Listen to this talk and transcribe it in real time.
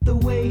The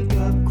Wake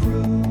Up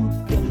Crew,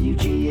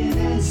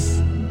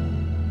 WGNS.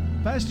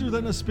 Faster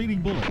than a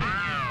speeding bullet.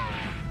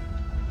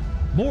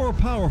 More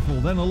powerful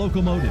than a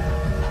locomotive.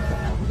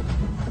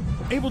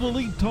 Able to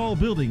leap tall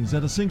buildings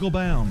at a single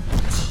bound.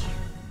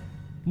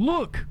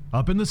 Look,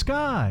 up in the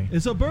sky.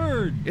 It's a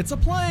bird. It's a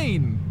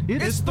plane.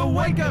 It's the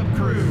Wake Up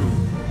Crew.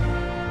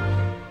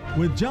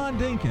 With John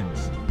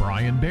Dinkins,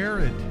 Brian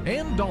Barrett,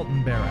 And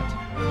Dalton Barrett.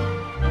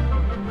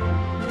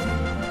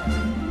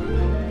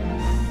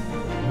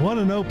 what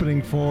an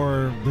opening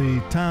for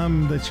the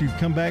time that you've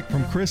come back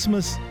from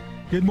Christmas.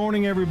 Good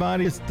morning,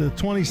 everybody. It's the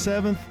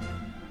 27th.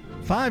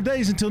 5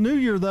 days until New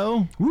Year,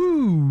 though.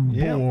 Woo,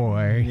 Yep.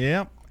 boy.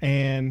 Yep.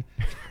 And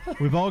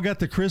we've all got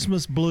the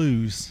Christmas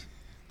blues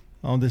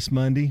on this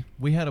Monday.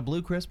 We had a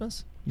blue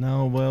Christmas.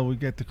 No, well, we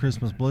got the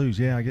Christmas blues.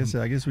 Yeah, I guess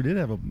we did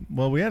have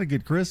we had a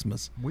good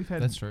Christmas. We've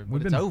had That's true. We've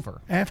But it's been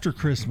over. After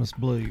Christmas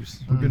blues,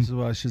 is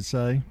what I should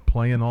say.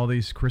 playing all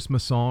these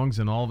Christmas songs,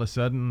 and all of a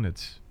sudden,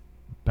 it's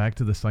back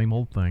to the same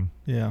old thing.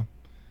 Yeah,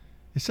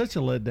 it's such a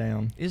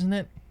letdown. Isn't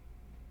it?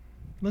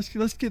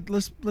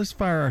 Let's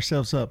fire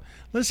ourselves up.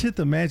 Let's hit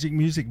the magic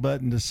music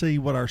button to see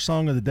what our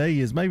song of the day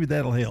is. Maybe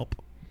that'll help.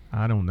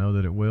 I don't know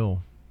that it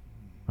will.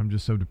 I'm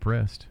just so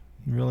depressed.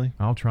 Really?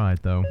 I'll try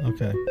it though.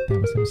 Okay. That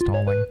was him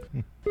stalling.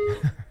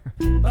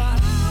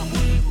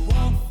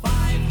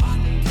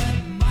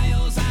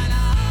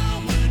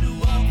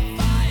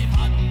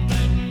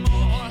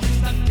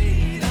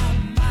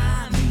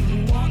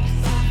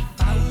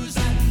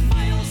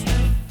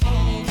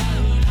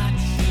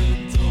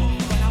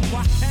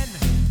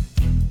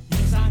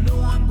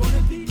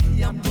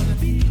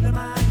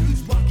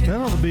 That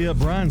ought to be up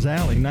Brian's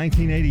alley,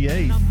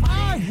 1988.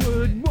 I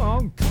would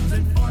walk.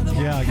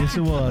 Yeah, I guess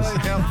it was.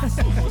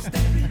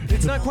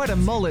 It's not quite a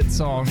mullet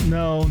song.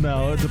 No,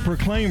 the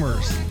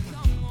Proclaimers.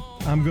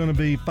 I'm going to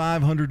be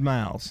 500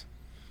 miles.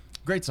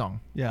 Great song.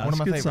 Yeah, One it's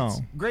of a my good favorites.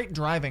 song. Great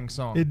driving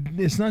song.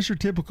 It's not your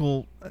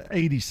typical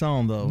 80s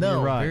song, though. No,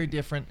 You're right. very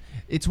different.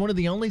 It's one of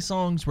the only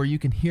songs where you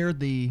can hear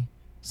the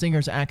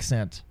singer's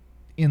accent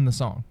in the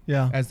song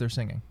Yeah. as they're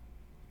singing.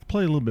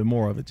 Play a little bit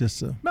more of it just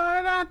to...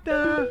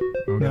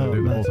 We're going to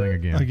do the whole that's- thing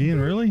again. Again,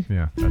 really?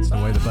 Yeah, that's the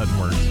way the button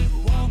works.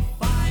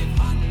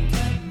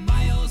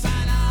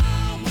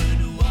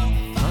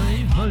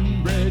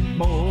 500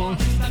 more.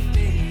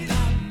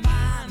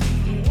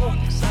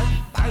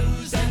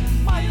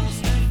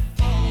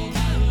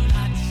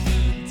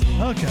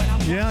 Okay.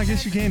 Yeah, I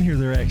guess you can hear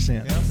their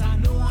accent.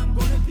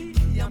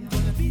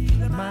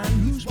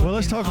 Well,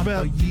 let's talk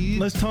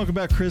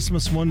about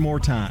Christmas one more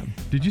time.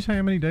 Did you say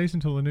how many days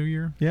until the new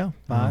year? Yeah,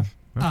 5.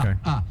 Okay.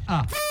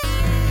 I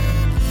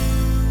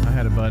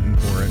had a button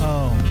for it.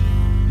 Oh,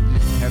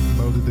 Haven't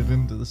loaded it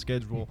into the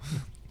schedule.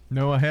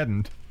 No, I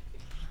hadn't.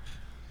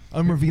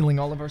 I'm revealing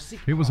all of our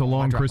secrets. It was a I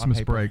long dropped my Christmas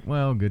paper. break.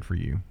 Well, good for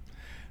you.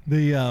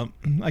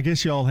 I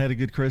guess you all had a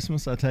good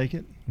Christmas. I take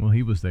it. Well,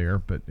 he was there,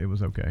 but it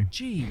was okay.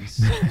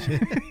 Jeez.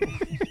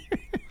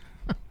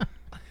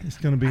 It's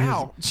going to be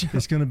Ouch.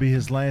 it's going to be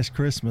his last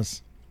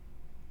Christmas.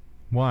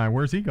 Why?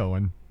 Where's he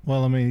going?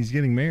 Well, I mean, he's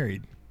getting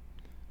married.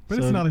 But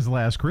So- it's not his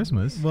last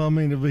Christmas. Well, I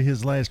mean, it'll be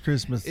his last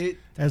Christmas It-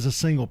 as a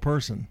single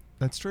person.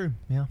 That's true.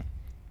 Yeah.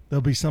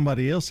 There'll be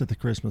somebody else at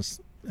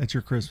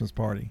your Christmas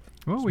party.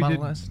 Well, It's my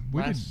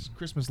last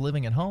Christmas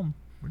living at home.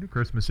 we did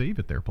Christmas Eve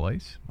at their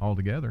place all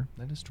together.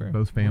 That is true.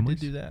 Both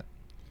families? We did do that.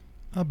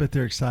 I bet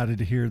they're excited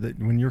to hear that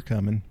when you're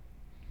coming.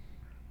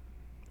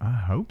 I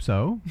hope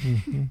so.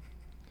 Did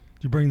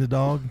you bring the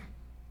dog?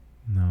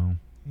 No.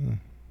 Then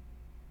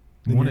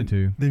Wanted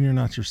you're- to. Then you're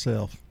not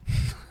yourself.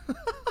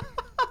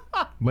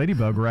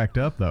 Ladybug racked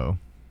up though.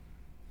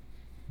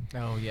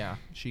 Oh, yeah.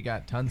 She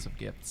got tons of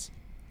gifts.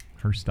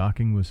 Her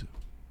stocking was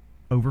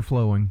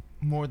overflowing.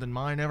 More than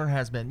mine ever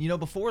has been. You know,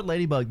 before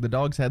Ladybug, the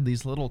dogs had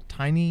these little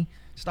tiny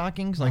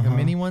stockings, like Uh-huh. a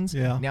mini ones.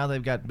 Yeah. Now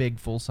they've got big,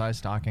 full-size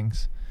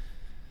stockings.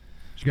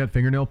 She got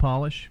fingernail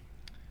polish.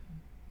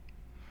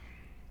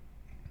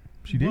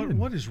 She did.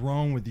 What is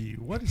wrong with you?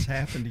 What has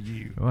happened to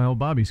you? Well,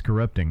 Bobby's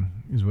corrupting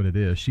is what it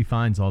is. She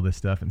finds all this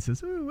stuff and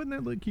says, "Oh, wouldn't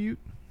that look cute?"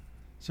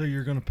 So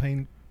you're going to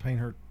paint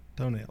her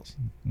toenails?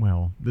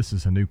 Well, this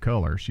is a new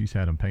color. She's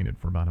had them painted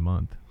for about a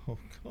month. Oh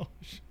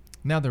gosh.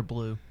 Now they're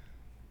blue.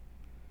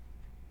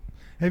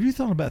 Have you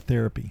thought about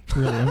therapy?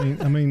 Really?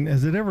 I mean,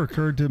 has it ever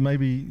occurred to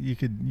maybe you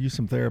could use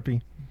some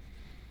therapy?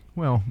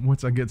 Well,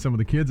 once I get some of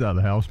the kids out of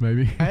the house,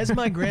 maybe. As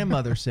my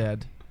grandmother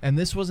said, and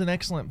this was an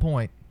excellent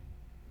point,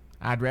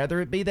 I'd rather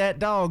it be that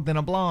dog than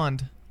a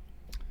blonde.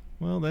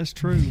 Well, that's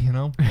true. You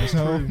know? That's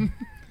true.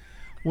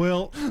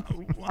 Well,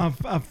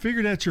 I've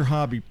figured out your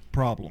hobby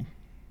problem.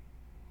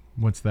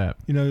 What's that?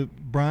 You know,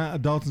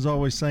 Dalton's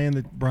always saying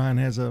that Brian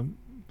has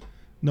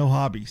no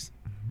hobbies.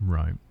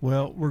 Right.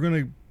 Well, we're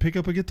going to pick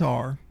up a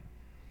guitar.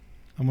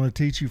 I'm going to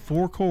teach you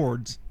 4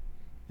 chords,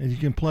 and you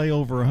can play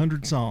over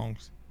 100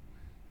 songs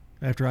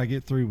after I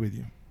get through with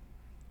you.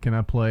 Can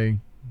I play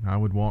I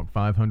Would Walk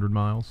 500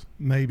 Miles?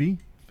 Maybe.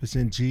 If it's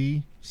in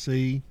G,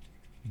 C,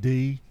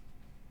 D,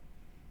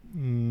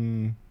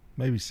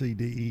 maybe C,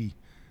 D, E,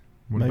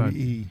 What maybe about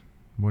E.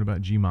 What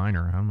about G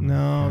minor? I don't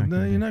No, know.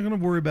 no, you're not going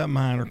to worry about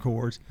minor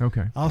chords.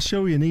 Okay. I'll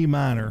show you an E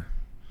minor,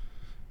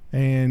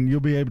 and you'll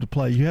be able to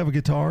play. You have a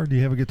guitar? Do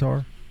you have a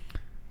guitar?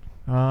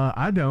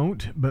 I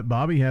don't, but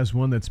Bobby has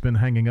one that's been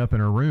hanging up in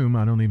her room.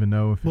 I don't even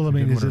know if. Well, I it's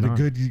mean, good is one it or a not.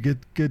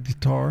 good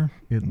guitar?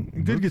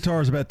 It Good looks-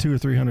 guitar is about $200 or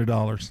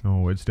 $300.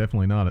 Oh, it's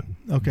definitely not it.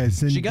 Okay,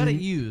 so She got then,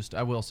 it used,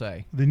 I will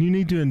say. then you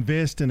need to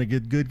invest in a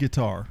good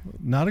guitar.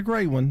 Not a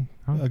great one,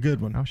 a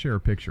good one. I'll share a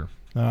picture.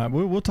 All right,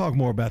 we'll talk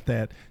more about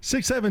that.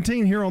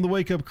 6:17 here on the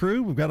Wake Up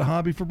Crew. We've got a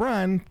hobby for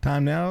Brian.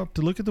 Time now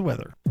to look at the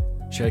weather.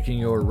 Checking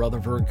your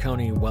Rutherford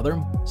County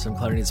weather. Some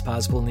cloudiness is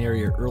possible in the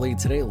area early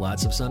today.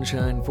 Lots of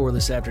sunshine for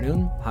this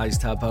afternoon. Highs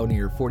top out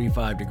near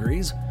 45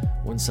 degrees.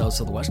 Winds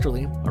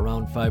south-southwesterly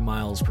around 5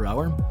 miles per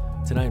hour.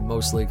 Tonight,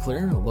 mostly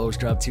clear. Lows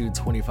drop to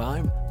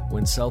 25.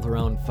 Winds south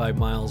around 5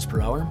 miles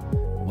per hour.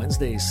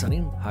 Wednesday,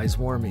 sunny. Highs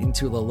warm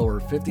into the lower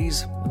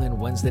 50s. And then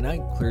Wednesday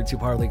night, clear to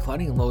partly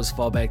cloudy and lows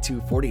fall back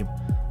to 40.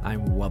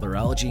 I'm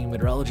weatherology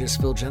meteorologist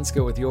Phil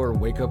Jensko with your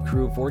Wake Up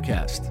Crew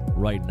forecast.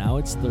 Right now,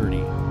 it's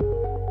 30.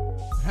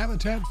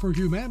 Habitat for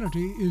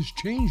Humanity is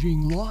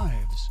changing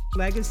lives.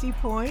 Legacy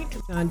Point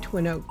on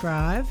Twin Oak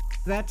Drive.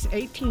 That's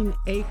 18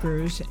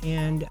 acres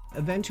and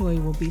eventually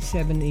will be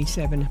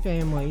 77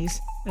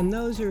 families. And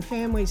those are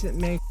families that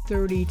make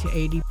 30 to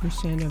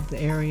 80% of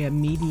the area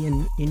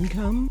median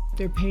income.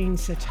 They're paying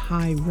such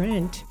high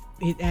rent,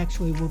 it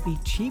actually will be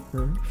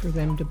cheaper for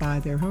them to buy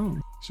their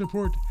home.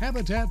 Support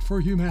Habitat for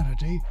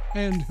Humanity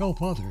and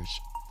help others.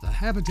 The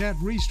Habitat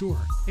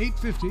Restore,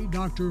 850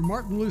 Dr.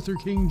 Martin Luther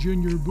King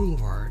Jr.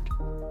 Boulevard.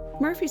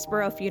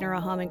 Murfreesboro Funeral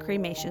Home and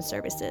Cremation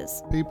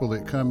Services. People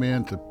that come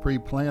in to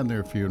pre-plan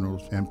their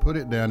funerals and put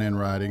it down in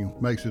writing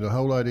makes it a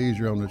whole lot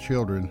easier on the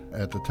children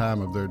at the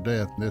time of their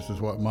death. This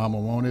is what Mama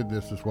wanted.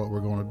 This is what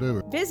we're going to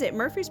do. Visit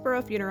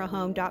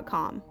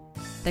murfreesborofuneralhome.com.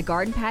 The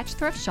Garden Patch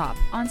Thrift Shop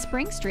on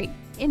Spring Street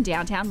in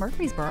downtown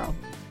Murfreesboro.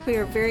 We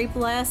are very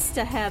blessed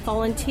to have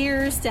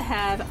volunteers, to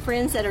have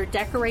friends that are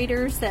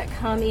decorators that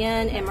come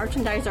in and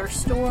merchandise our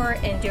store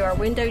and do our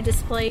window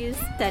displays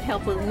that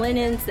help with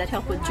linens, that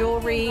help with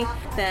jewelry,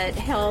 that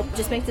help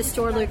just make the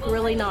store look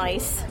really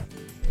nice.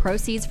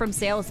 Proceeds from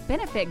sales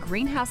benefit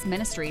Greenhouse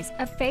Ministries,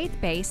 a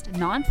faith-based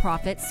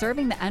nonprofit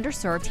serving the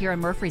underserved here in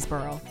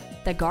Murfreesboro.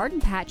 The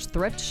Garden Patch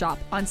Thrift Shop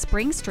on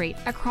Spring Street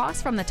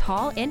across from the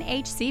tall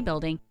NHC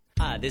building.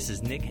 Hi, this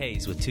is Nick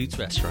Hayes with Toots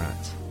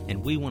Restaurants,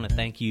 and we want to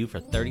thank you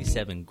for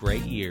 37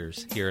 great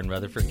years here in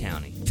Rutherford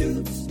County.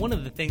 Toots. One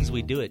of the things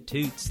we do at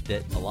Toots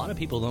that a lot of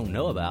people don't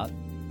know about,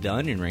 the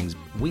onion rings,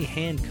 we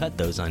hand cut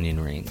those onion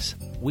rings.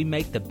 We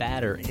make the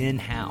batter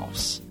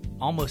in-house.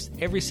 Almost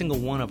every single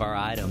one of our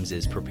items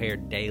is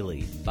prepared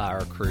daily by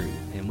our crew,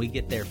 and we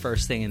get there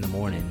first thing in the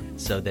morning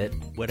so that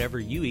whatever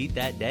you eat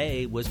that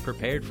day was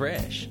prepared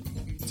fresh.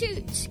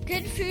 Toots,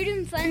 good food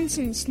and fun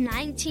since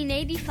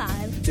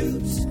 1985.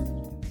 Toots.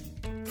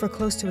 For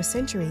close to a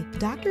century,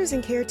 doctors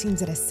and care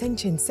teams at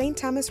Ascension St.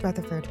 Thomas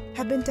Rutherford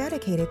have been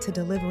dedicated to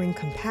delivering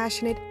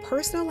compassionate,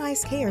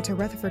 personalized care to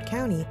Rutherford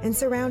County and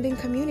surrounding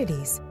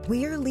communities.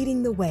 We are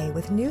leading the way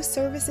with new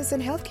services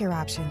and healthcare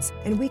options,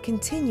 and we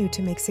continue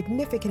to make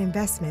significant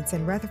investments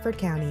in Rutherford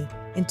County.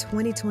 In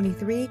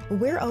 2023,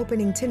 we're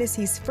opening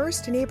Tennessee's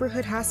first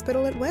neighborhood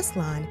hospital at West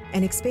Lawn,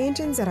 and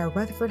expansions at our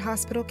Rutherford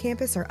Hospital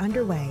campus are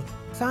underway.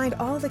 Find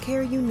all the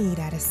care you need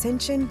at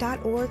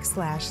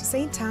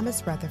ascension.org/St.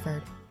 Thomas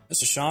Rutherford.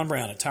 This is Sean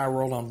Brown at Tire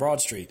World on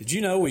Broad Street. Did you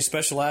know we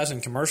specialize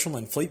in commercial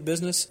and fleet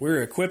business?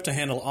 We're equipped to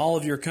handle all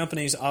of your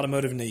company's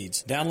automotive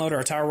needs. Download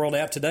our Tire World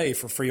app today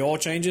for free oil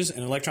changes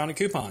and electronic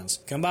coupons.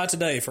 Come by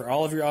today for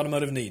all of your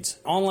automotive needs.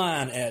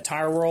 Online at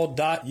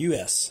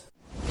tireworld.us.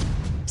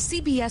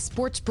 CBS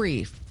Sports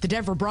Brief. The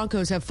Denver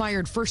Broncos have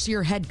fired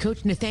first-year head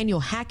coach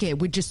Nathaniel Hackett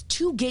with just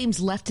 2 games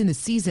left in the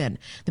season.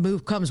 The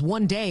move comes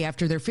one day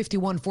after their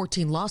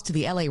 51-14 loss to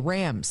the LA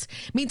Rams.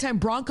 Meantime,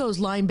 Broncos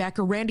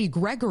linebacker Randy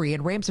Gregory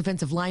and Rams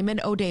offensive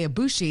lineman Oday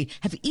Abushi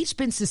have each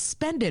been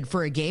suspended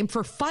for a game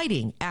for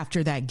fighting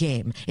after that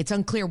game. It's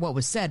unclear what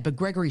was said, but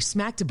Gregory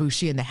smacked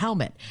Abushi in the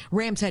helmet.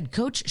 Rams head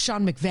coach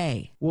Sean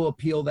McVay. We'll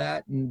appeal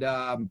that, and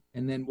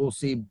then we'll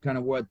see kind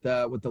of what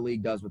the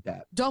league does with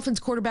that. Dolphins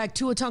quarterback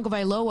Tua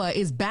Tagovailoa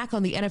is back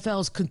on the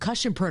NFL's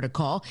concussion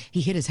protocol. He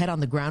hit his head on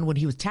the ground when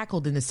he was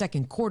tackled in the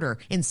second quarter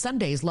in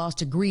Sunday's loss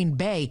to Green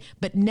Bay,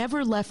 but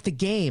never left the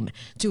game.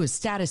 Tua's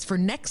status for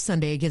next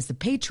Sunday against the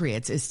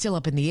Patriots is still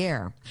up in the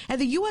air. And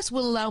the U.S.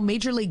 will allow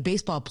Major League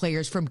Baseball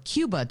players from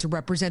Cuba to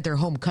represent their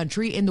home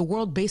country in the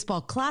World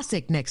Baseball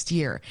Classic next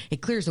year.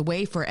 It clears the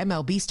way for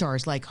MLB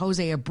stars like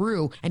Jose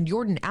Abreu and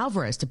Yordan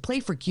Alvarez to play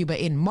for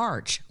Cuba in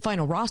March.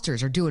 Final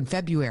rosters are due in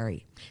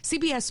February.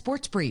 CBS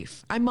Sports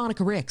Brief. I'm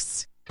Monica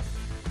Ricks.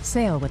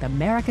 Sail with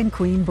American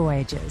Queen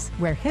Voyages,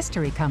 where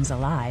history comes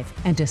alive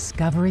and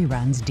discovery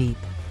runs deep.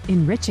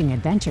 Enriching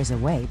adventures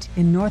await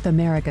in North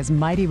America's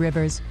mighty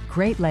rivers,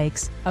 Great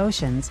Lakes,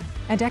 oceans,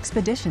 and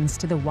expeditions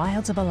to the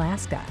wilds of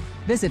Alaska.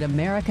 Visit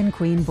American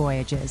Queen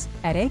Voyages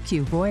at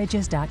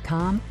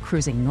aqvoyages.com,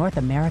 cruising North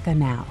America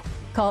now.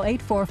 Call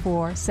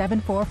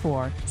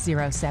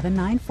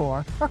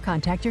 844-744-0794 or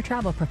contact your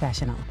travel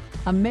professional.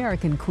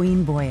 American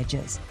Queen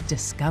Voyages.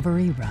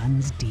 Discovery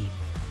runs deep.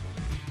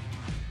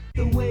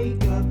 The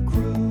Wake Up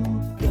Crew,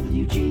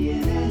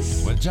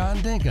 WGNS. With John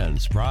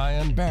Dinkins,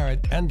 Brian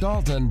Barrett, and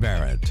Dalton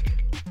Barrett.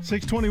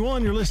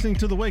 621, you're listening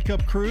to the Wake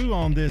Up Crew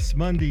on this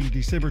Monday,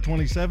 December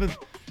 27th.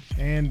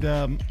 And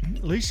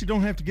at least you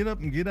don't have to get up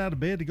and get out of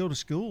bed to go to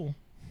school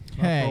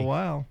for a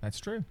while. That's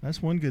true.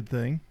 That's one good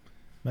thing.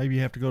 Maybe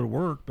you have to go to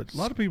work, but a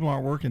lot of people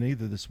aren't working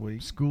either this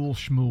week. School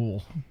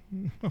schmool.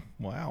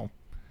 Wow.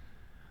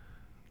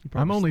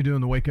 I'm only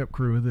doing the Wake Up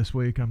Crew this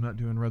week. I'm not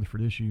doing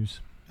Rutherford Issues.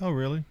 Oh,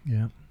 really?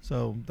 Yeah.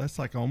 So that's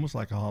like almost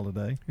like a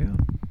holiday. Yeah.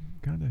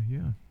 Kind of,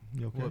 yeah.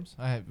 You okay? Whoops.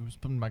 I was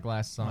putting my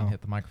glasses on and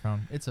hit the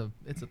microphone. It's a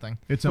thing.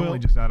 It's only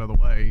just out of the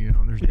way, you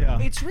know. There's no,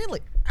 It's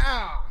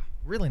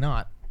really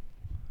not.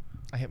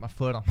 I hit my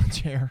foot on the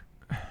chair.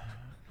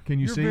 Can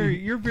you see?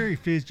 You're very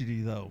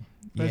fidgety, though.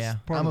 That's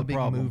part I'm of a the big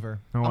problem. mover.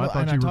 Oh, I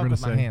thought you were going to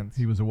say hands.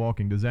 he was a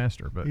walking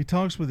disaster, but He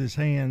talks with his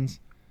hands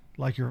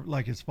like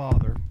his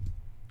father.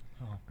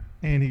 Oh.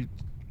 And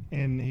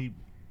he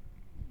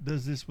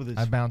does this with his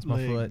I bounce my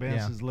leg, foot, bounce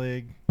yeah. his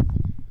leg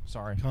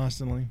Sorry.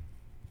 constantly.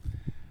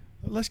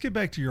 Let's get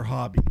back to your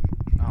hobby.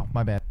 Oh,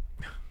 my bad.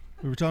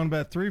 We were talking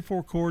about 3 or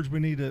 4 chords we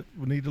need to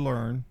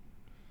learn.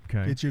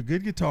 okay. Get you a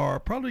good guitar.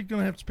 Probably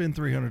going to have to spend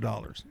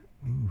 $300.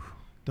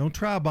 Don't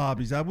try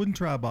Bobby's. I wouldn't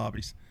try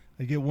Bobby's.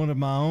 I get one of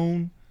my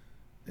own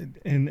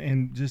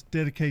and just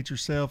dedicate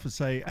yourself and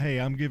say, hey,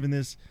 I'm giving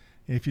this.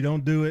 If you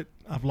don't do it,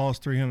 I've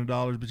lost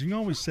 $300. But you can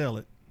always sell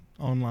it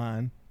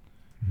online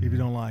if you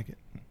don't like it.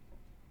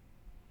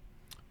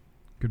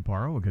 Could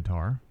borrow a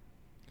guitar.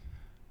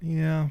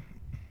 Yeah.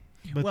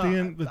 But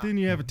then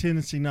you have a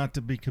tendency not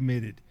to be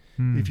committed.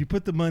 If you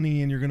put the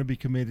money in, you're going to be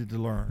committed to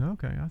learn.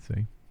 Okay, I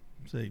see.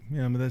 See,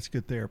 yeah, I mean, that's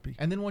good therapy.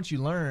 And then once you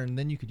learn,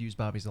 then you could use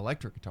Bobby's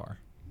electric guitar.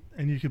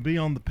 And you can be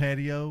on the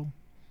patio,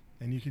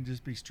 and you can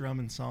just be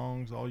strumming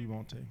songs all you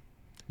want to.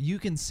 You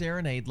can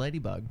serenade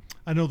Ladybug.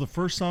 I know the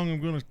first song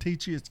I'm going to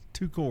teach you is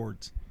 2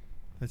 chords.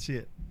 That's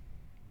it.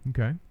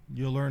 Okay.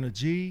 You'll learn a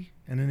G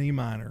and an E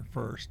minor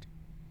first.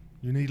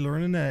 You need to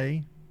learn an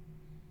A,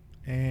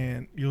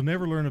 and you'll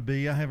never learn a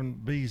B.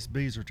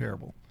 B's are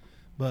terrible.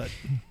 But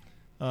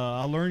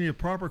I'll learn you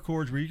proper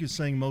chords where you can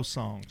sing most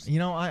songs. You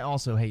know, I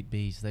also hate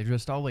bees. They're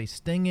just always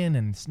stinging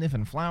and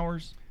sniffing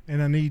flowers.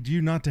 And I need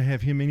you not to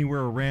have him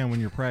anywhere around when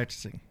you're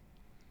practicing.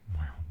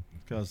 Wow.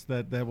 Because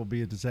that will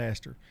be a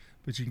disaster.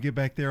 But you can get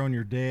back there on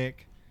your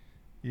deck,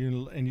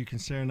 and you can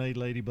serenade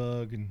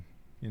Ladybug, and,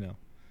 you know,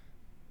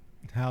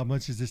 how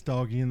much is this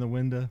doggy in the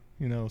window?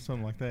 You know,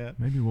 something like that.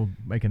 Maybe we'll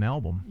make an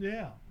album.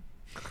 Yeah.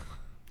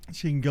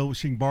 She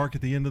can bark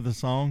at the end of the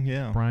song.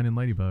 Yeah. Brian and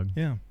Ladybug.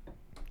 Yeah.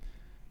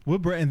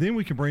 And then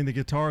we can bring the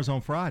guitars on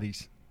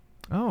Fridays.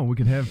 Oh, we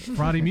could have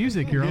Friday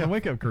music here on the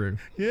Wake Up Crew.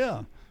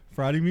 Yeah.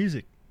 Friday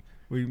music.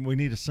 We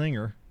need a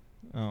singer.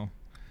 Oh.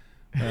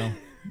 Well,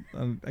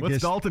 What's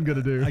Dalton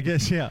going to do? I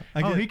guess, yeah.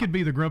 He could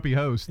be the grumpy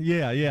host.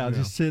 Yeah.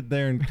 Just sit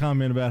there and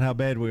comment about how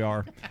bad we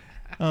are.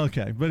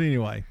 Okay. But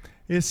anyway,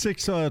 it's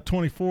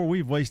 6:24.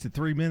 We've wasted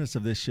 3 minutes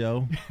of this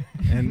show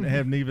and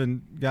haven't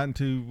even gotten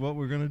to what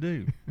we're going to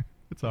do.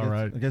 It's all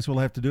right. I guess we'll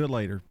have to do it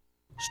later.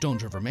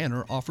 Stones River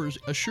Manor offers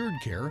assured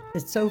care.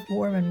 It's so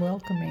warm and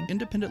welcoming.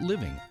 Independent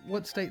living.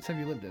 What states have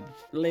you lived in?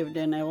 Lived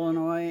in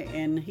Illinois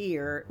and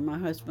here. My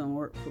husband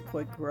worked for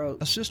Quick Road.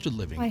 Assisted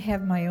living. I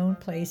have my own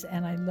place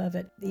and I love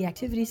it. The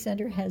Activity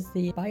Center has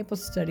the Bible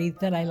study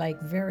that I like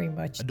very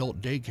much.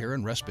 Adult daycare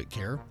and respite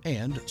care,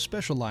 and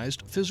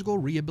specialized physical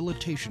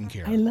rehabilitation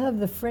care. I love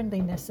the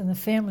friendliness and the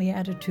family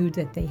attitude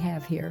that they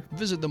have here.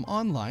 Visit them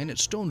online at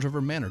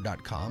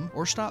stonesrivermanor.com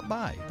or stop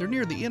by. They're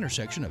near the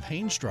intersection of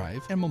Haynes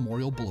Drive and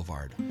Memorial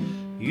Boulevard.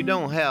 You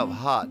don't have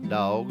hot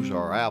dogs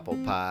or apple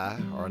pie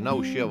or no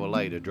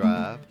Chevrolet to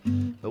drive,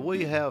 but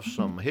we have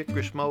some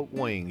hickory smoked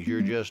wings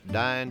you're just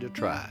dying to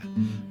try.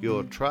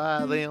 You'll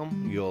try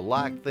them, you'll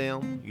like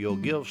them, you'll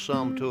give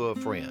some to a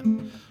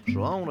friend.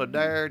 So on a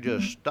dare,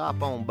 just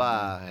stop on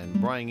by and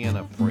bring in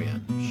a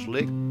friend.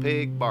 Slick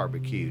Pig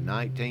Barbecue,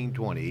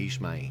 1920 East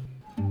Main.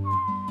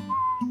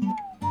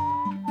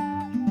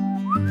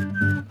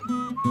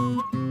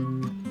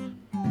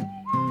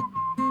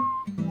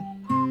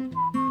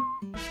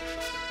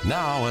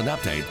 Now an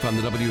update from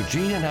the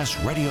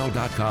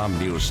WGNSradio.com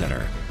News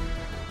Center.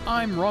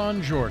 I'm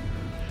Ron Jordan.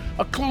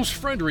 A close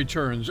friend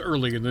returns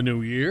early in the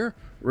new year.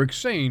 Rick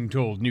Sane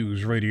told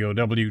News Radio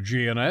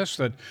WGNS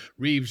that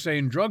Reeves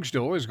Sane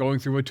Drugstore is going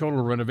through a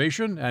total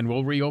renovation and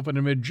will reopen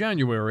in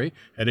mid-January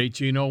at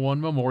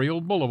 1801 Memorial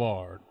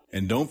Boulevard.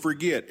 And don't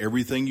forget,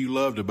 everything you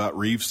loved about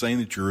Reeves Sane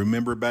that you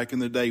remember back in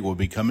the day will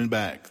be coming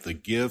back. The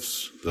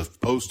gifts, the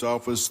post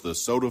office, the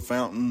soda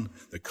fountain,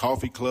 the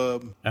coffee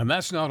club. And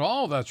that's not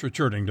all that's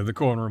returning to the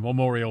corner of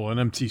Memorial and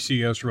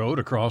MTCS Road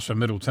across from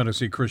Middle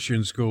Tennessee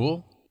Christian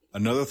School.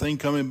 Another thing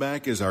coming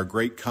back is our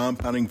great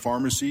compounding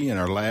pharmacy and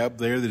our lab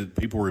there that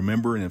people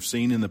remember and have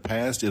seen in the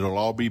past. It'll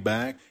all be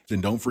back.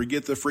 And don't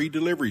forget the free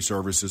delivery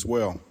service as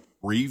well.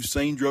 Reeves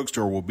Sane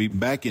Drugstore will be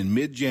back in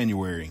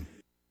mid-January.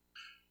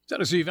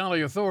 Tennessee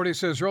Valley Authority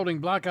says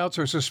rolling blackouts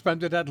are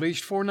suspended at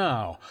least for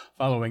now,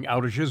 following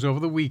outages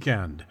over the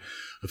weekend.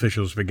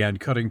 Officials began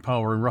cutting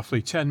power in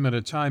roughly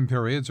 10-minute time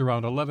periods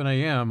around 11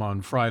 a.m.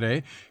 on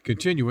Friday,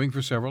 continuing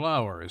for several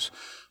hours.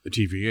 The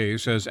TVA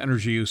says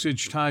energy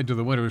usage tied to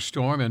the winter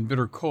storm and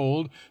bitter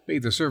cold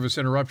made the service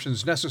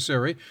interruptions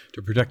necessary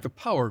to protect the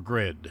power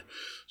grid.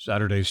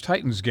 Saturday's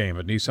Titans game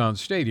at Nissan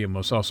Stadium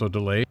was also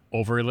delayed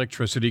over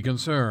electricity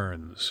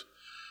concerns.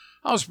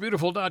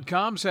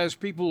 HouseBeautiful.com says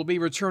people will be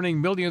returning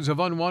millions of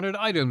unwanted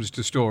items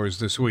to stores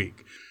this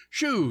week.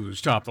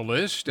 Shoes top the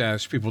list,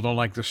 as people don't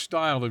like the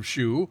style of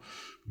shoe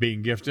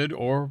being gifted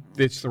or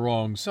fits the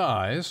wrong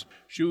size.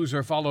 Shoes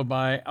are followed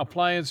by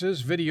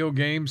appliances, video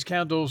games,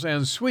 candles,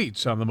 and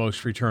sweets on the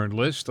most returned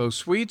list. Those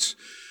sweets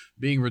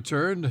being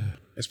returned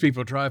as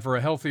people try for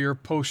a healthier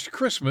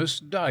post-Christmas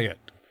diet.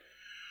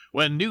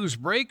 When news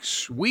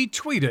breaks, we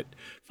tweet it.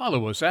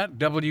 Follow us at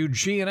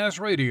WGNS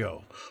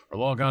Radio or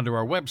log on to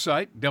our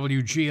website,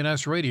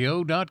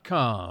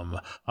 WGNSradio.com.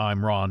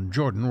 I'm Ron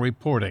Jordan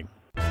reporting.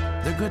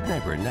 The Good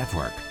Neighbor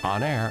Network,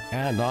 on air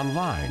and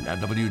online at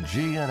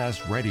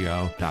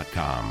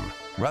WGNSradio.com.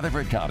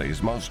 Rutherford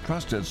County's most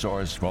trusted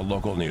source for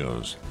local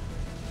news.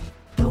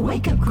 The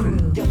Wake Up Crew,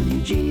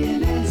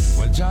 WGNS.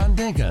 With John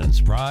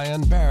Dinkins,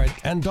 Brian Barrett,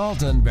 and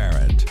Dalton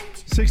Barrett.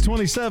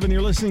 627,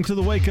 you're listening to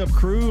the Wake Up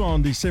Crew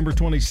on December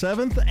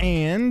 27th,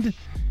 and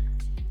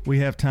we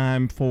have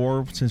time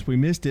for, since we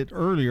missed it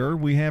earlier,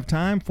 we have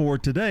time for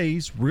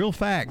today's Real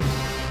Fact.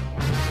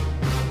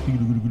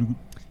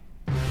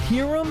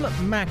 Hiram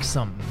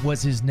Maxim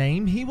was his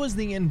name. He was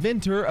the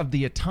inventor of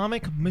the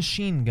atomic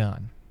machine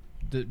gun.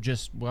 The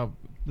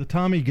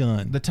Tommy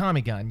gun. The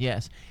Tommy gun,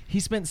 yes. He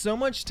spent so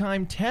much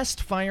time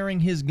test firing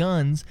his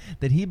guns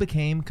that he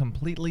became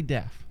completely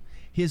deaf.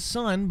 His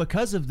son,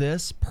 because of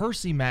this,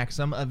 Percy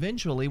Maxim,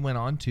 eventually went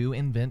on to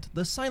invent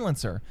the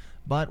silencer,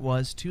 but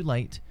was too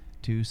late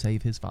to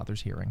save his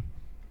father's hearing.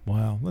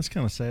 Wow, that's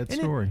kind of a sad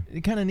story.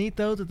 It kind of neat,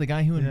 though, that the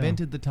guy who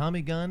invented the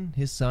Tommy gun,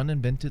 his son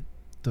invented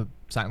the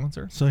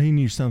silencer. So he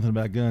knew something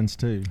about guns,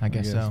 too. I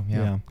guess so,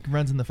 yeah.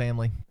 Runs in the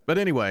family. But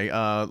anyway,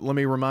 let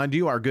me remind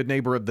you, our good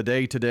neighbor of the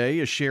day today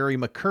is Sherry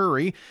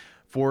McCurry,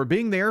 for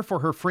being there for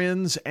her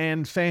friends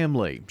and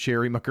family.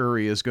 Sherry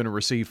McCurry is going to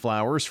receive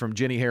flowers from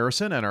Jenny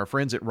Harrison and our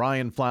friends at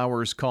Ryan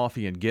Flowers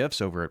Coffee and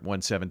Gifts over at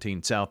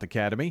 117 South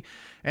Academy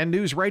and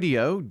News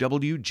Radio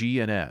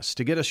WGNS.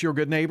 To get us your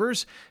good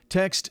neighbors,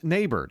 text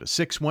NEIGHBOR to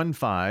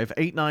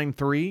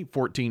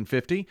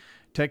 615-893-1450.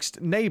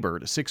 Text NEIGHBOR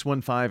to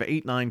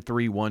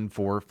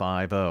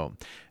 615-893-1450.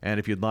 And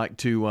if you'd like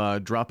to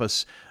drop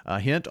us a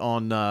hint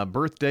on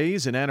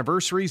birthdays and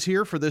anniversaries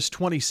here for this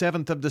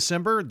 27th of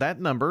December, that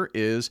number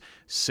is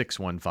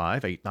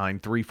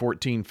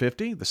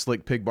 615-893-1450, the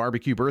Slick Pig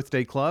Barbecue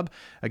Birthday Club.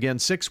 Again,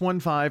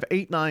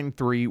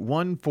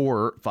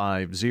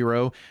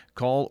 615-893-1450.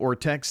 Call or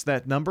text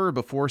that number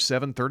before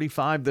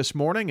 7:35 this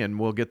morning, and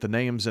we'll get the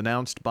names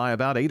announced by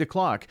about 8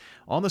 o'clock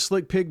on the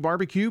Slick Pig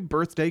Barbecue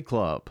Birthday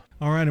Club.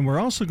 All right, and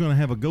we're also going to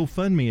have a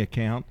GoFundMe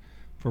account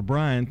for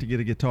Brian to get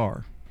a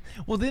guitar.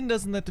 Well, then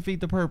doesn't that defeat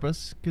the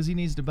purpose? Because he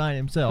needs to buy it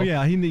himself.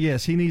 Yeah, he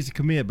needs to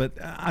commit, but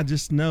I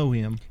just know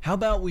him. How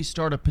about we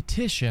start a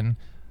petition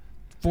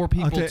for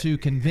people to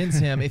convince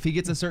him if he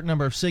gets a certain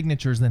number of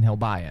signatures, then he'll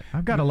buy it.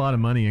 I've got a lot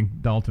of money in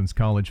Dalton's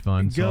college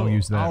fund, so I'll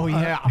use that. Oh,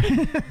 yeah.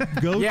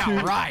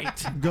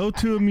 Go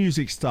to a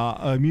music store.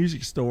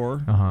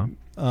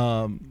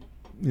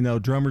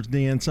 Drummer's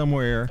Den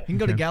somewhere. You can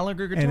go to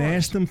Gallagher Guitars and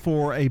ask them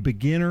for a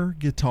beginner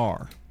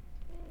guitar.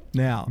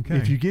 Now,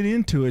 if you get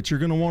into it,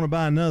 you're going to want to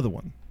buy another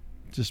one.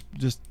 Just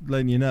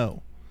letting you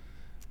know.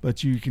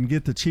 But you can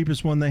get the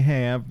cheapest one they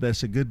have.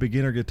 That's a good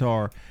beginner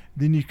guitar.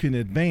 Then you can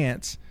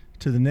advance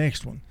to the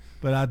next one.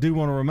 But I do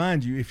want to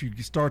remind you, if you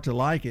start to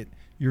like it,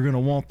 you're going to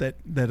want that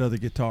other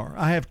guitar.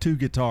 I have 2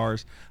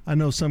 guitars. I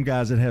know some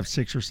guys that have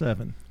 6 or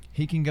 7.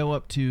 He can go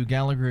up to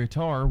Gallagher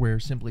Guitar, where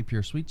Simply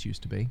Pure Sweets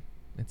used to be.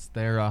 It's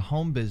their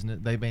home business.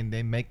 They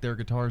make their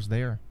guitars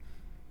there.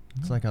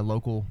 It's like a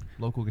local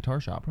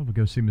guitar shop. Probably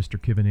go see Mr.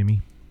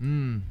 Kivanimi.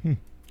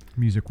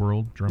 Music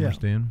World, Drummer's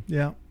Den.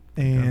 Yeah.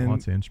 And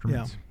lots of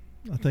instruments.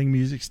 Yeah. I think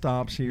Music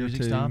Stop's here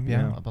Music too. Stop,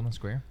 yeah, up on the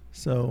square.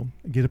 So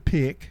get a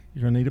pick.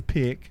 You're going to need a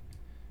pick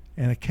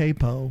and a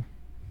capo.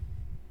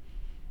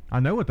 I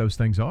know what those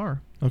things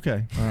are.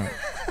 Okay. All right.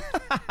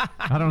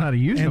 I don't know how to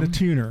use them. And a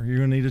tuner. You're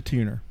going to need a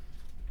tuner.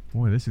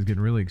 Boy, this is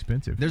getting really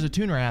expensive. There's a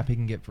tuner app he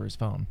can get for his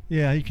phone.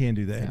 Yeah, he can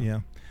do that, yeah.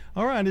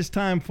 All right, it's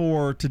time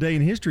for Today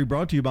in History,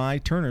 brought to you by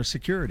Turner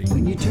Security.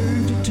 When you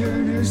turn to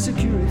Turner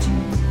Security,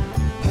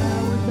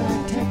 powered by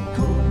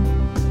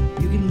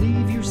TechCore, you can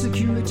leave your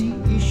security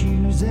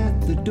issues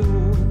at the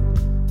door.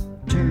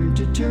 Turn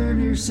to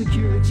Turner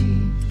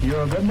Security.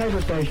 You're a good neighbor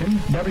station,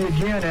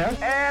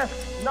 WGNS. Ask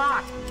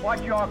not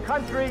what your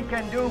country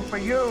can do for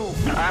you.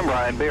 I'm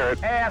Brian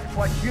Barrett. Ask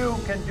what you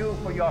can do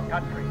for your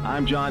country.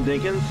 I'm John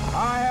Dinkins.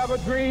 I have a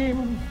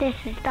dream. This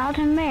is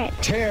Dalton Barrett.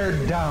 Tear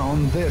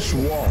down this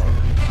wall.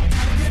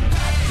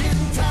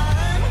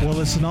 Well,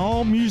 it's an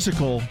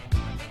all-musical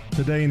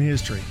Today in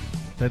History.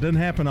 That doesn't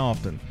happen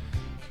often.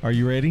 Are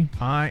you ready?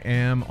 I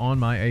am on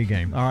my A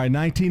game. All right,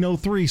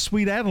 1903,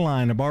 Sweet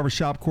Adeline, a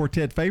barbershop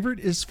quartet favorite,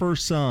 is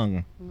first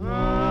sung.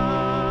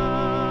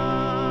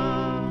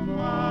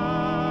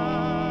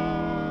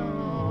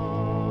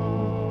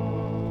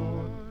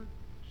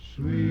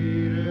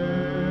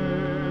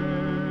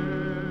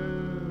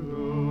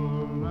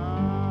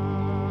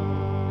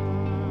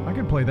 I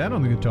can play that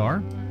on the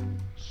guitar.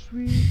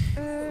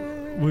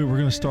 We were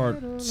going to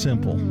start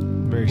simple,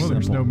 very simple.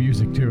 There's no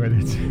music to it.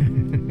 It's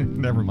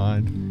never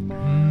mind.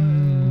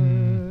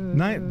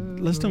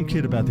 Let's don't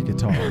kid about the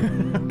guitar.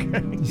 Okay.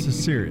 This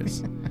is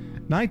serious.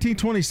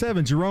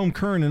 1927, Jerome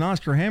Kern and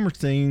Oscar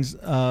Hammerstein's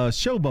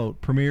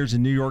Showboat premieres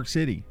in New York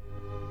City.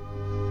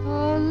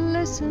 Oh,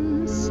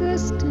 listen,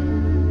 sister,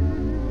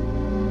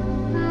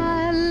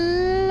 I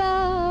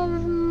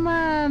love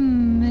my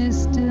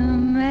Mr.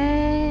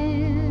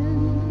 Man.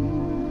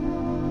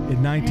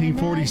 In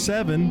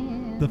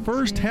 1947, the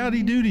first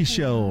Howdy Doody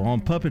show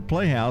on Puppet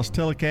Playhouse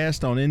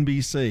telecast on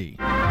NBC.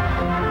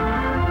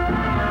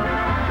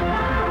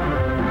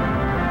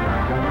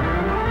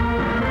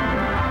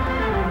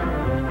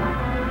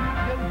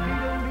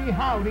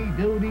 Howdy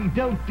doody,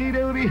 doody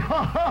doody, ho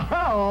ho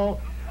ho.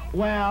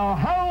 Well,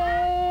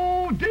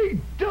 howdy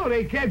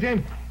doody, kids,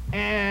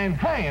 and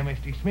hey,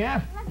 Misty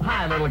Smith.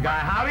 Hi, little guy,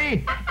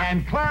 howdy.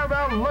 And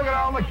Clarabelle, look at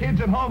all the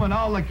kids at home and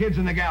all the kids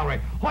in the gallery.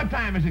 What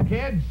time is it,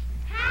 kids?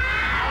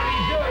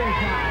 Howdy doody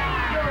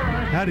time.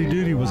 Sure. Howdy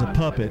Doody was a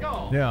puppet.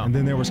 Yeah. And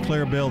then there was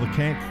Clarabelle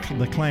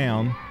the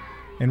clown,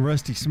 and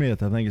Rusty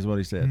Smith, I think is what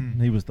he said.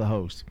 He was the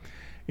host.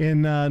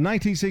 In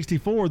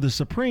 1964, the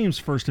Supremes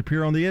first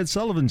appear on The Ed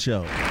Sullivan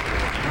Show.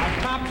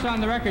 Tops on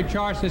the record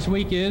charts this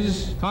week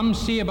is Come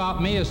See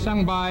About Me, is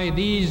sung by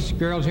these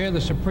girls here, the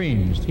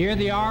Supremes. Here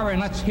they are, and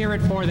let's hear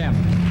it for them.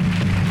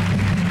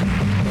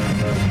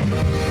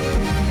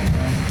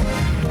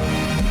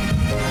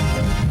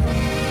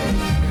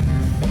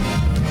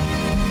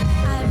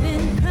 I've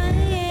been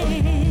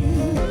crying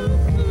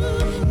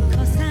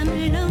 'cause I'm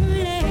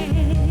lonely.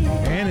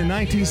 And in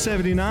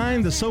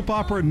 1979, the soap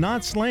opera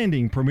Knots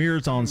Landing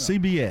premieres on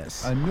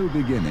CBS. A new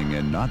beginning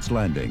in Knots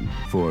Landing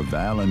for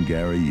Val and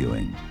Gary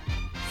Ewing.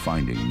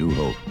 Finding new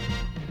hope.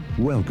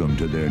 Welcome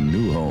to their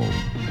new home.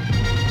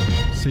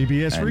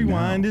 CBS And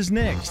Rewind is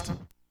next.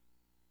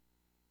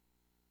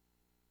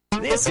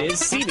 This is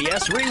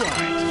CBS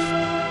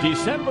Rewind.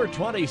 December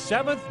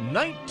 27th,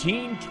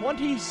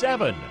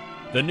 1927.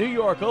 The New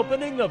York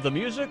opening of the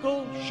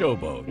musical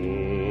Showboat.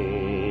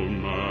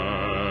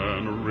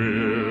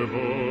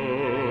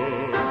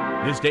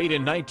 This date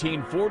in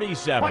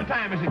 1947. What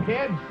time is it,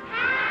 kids?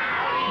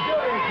 Howdy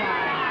doody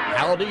time.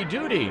 Howdy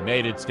Doody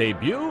made its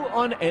debut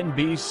on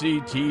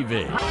NBC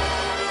TV.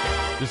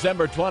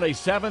 December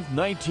 27th,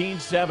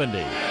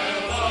 1970.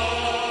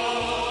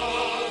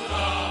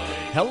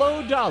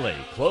 Hello, Dolly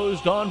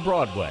closed on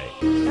Broadway.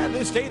 And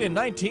this date in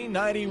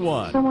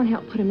 1991. Someone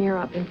helped put a mirror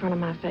up in front of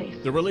my face.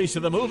 The release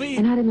of the movie.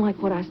 And I didn't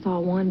like what I saw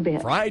one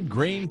bit. Fried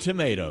Green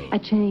Tomatoes. I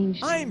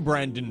changed. I'm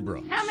Brandon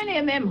Brooks. How many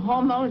of them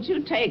hormones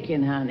you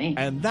taking, honey?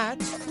 And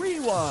that's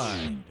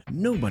Rewind.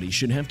 Nobody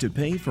should have to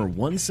pay for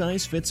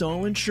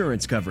one-size-fits-all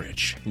insurance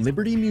coverage.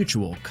 Liberty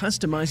Mutual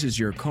customizes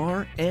your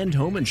car and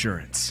home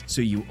insurance,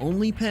 so you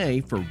only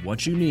pay for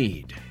what you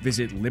need.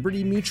 Visit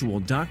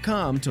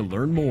libertymutual.com to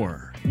learn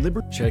more.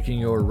 Checking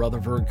your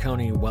Rutherford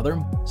County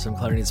weather. Some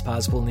clarity is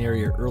possible in the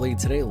area early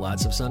today.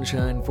 Lots of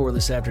sunshine for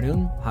this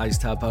afternoon. Highs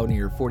top out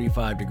near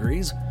 45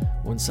 degrees.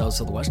 Winds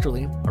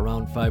south-southwesterly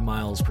around 5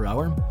 miles per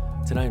hour.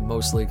 Tonight,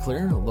 mostly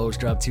clear. Lows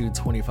drop to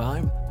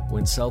 25.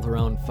 Winds south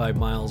around 5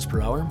 miles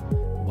per hour.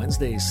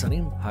 Wednesday,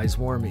 sunny. Highs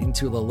warm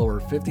into the lower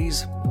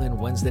 50s. And then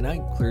Wednesday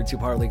night, clear to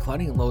partly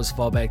cloudy. And lows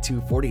fall back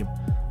to 40.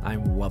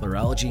 I'm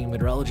weatherology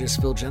meteorologist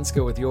Phil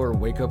Jensko with your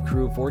Wake Up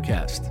Crew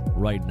forecast.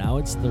 Right now,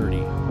 it's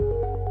 30.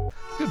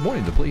 Good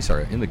morning. The police are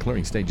in the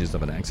clearing stages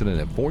of an accident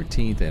at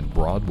 14th and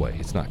Broadway.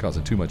 It's not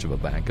causing too much of a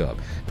backup.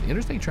 The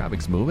interstate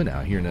traffic's moving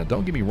out here. Now,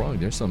 don't get me wrong.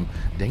 There's some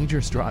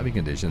dangerous driving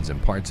conditions in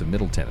parts of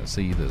Middle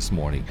Tennessee this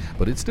morning,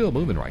 but it's still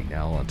moving right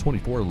now on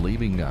 24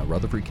 leaving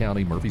Rutherford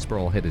County,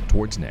 Murfreesboro, headed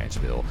towards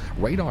Nashville.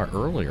 Radar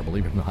earlier,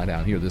 believe it or not,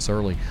 out here this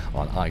early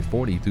on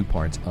I-40 through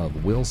parts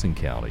of Wilson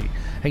County.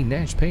 Hey,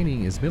 Nash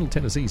Painting is Middle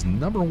Tennessee's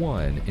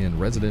 #1 in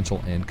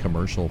residential and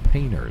commercial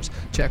painters.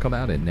 Check them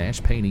out at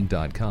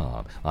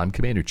nashpainting.com. I'm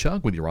Commander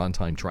Chuck with your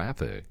on-time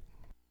traffic.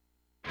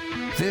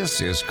 This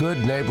is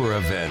Good Neighbor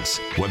Events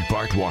with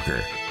Bart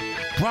Walker.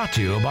 Brought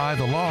to you by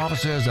the law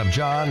offices of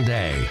John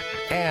Day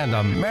and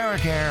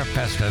AmeriCare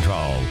Pest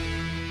Control.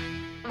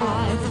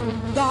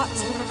 I've got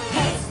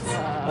pets.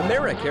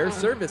 AmeriCare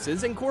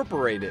Services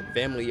Incorporated,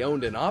 family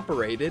owned and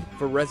operated.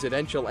 For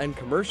residential and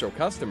commercial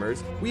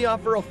customers, we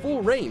offer a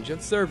full range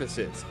of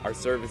services. Our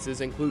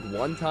services include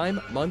one-time,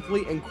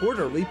 monthly, and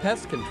quarterly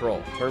pest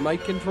control,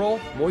 termite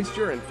control,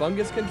 moisture and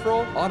fungus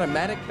control,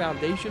 automatic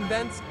foundation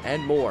vents,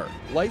 and more.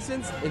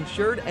 Licensed,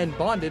 insured, and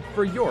bonded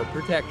for your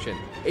protection.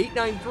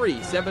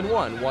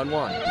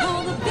 893-7111.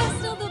 All the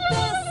best of the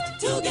best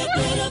to get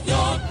rid of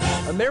your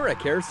pets.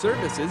 AmeriCare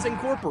Services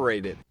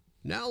Incorporated.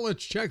 Now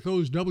let's check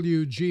those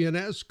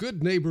WGNS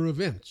Good Neighbor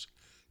events.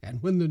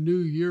 And when the new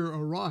year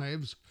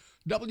arrives,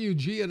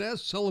 WGNS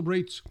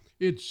celebrates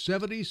its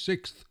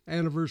 76th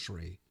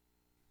anniversary.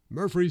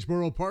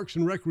 Murfreesboro Parks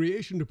and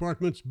Recreation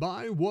Department's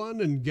Buy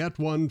One and Get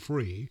One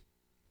Free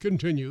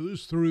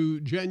continues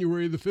through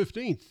January the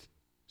 15th,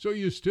 so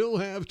you still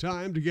have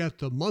time to get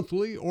the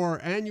monthly or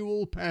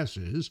annual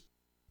passes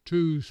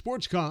to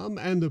Sportscom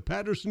and the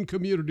Patterson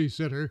Community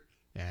Center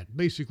at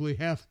basically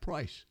half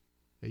price.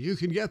 You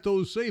can get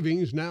those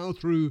savings now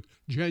through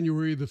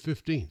January the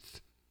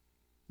 15th.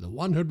 The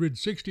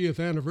 160th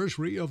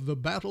anniversary of the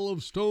Battle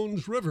of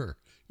Stones River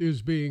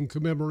is being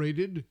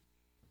commemorated.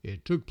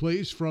 It took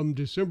place from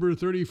December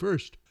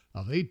 31st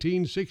of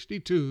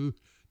 1862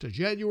 to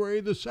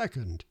January the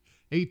 2nd,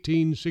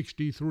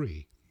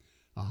 1863,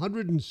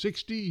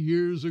 160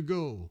 years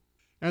ago.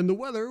 And the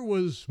weather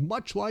was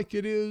much like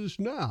it is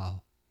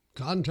now.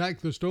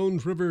 Contact the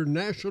Stones River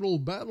National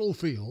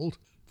Battlefield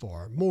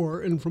for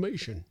more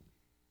information.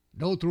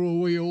 Don't throw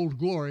away old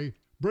glory.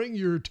 Bring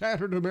your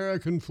tattered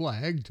American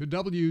flag to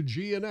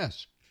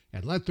WGNS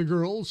and let the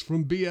girls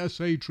from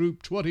BSA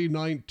Troop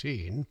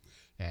 2019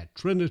 at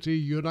Trinity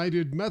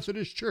United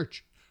Methodist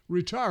Church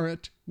retire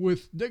it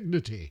with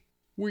dignity.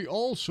 We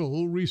also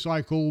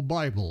recycle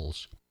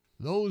Bibles.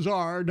 Those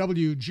are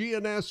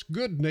WGNS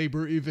Good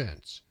Neighbor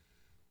events.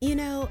 You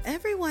know,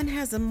 everyone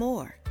has a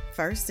more.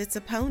 First, it's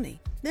a pony.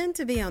 Then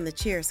to be on the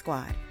cheer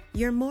squad.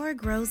 Your more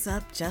grows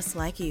up just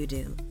like you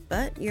do.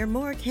 But your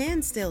more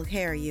can still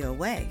carry you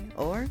away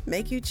or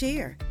make you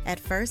cheer. At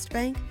First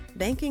Bank,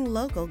 banking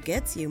local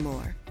gets you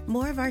more.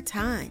 More of our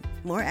time,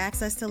 more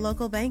access to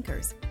local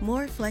bankers,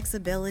 more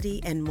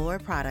flexibility, and more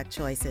product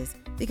choices.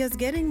 Because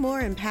getting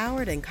more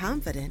empowered and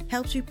confident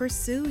helps you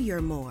pursue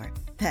your more.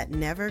 That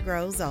never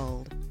grows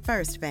old.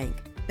 First Bank.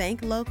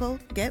 Bank local,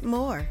 get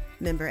more.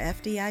 Member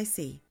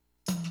FDIC.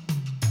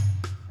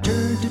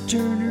 Turn to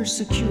Turner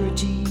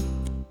Security.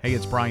 Hey,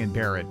 it's Brian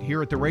Barrett.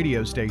 Here at the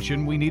radio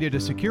station, we needed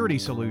a security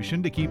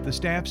solution to keep the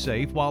staff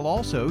safe while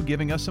also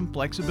giving us some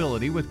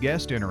flexibility with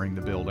guests entering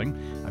the building.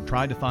 I've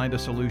tried to find a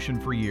solution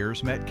for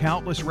years, met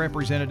countless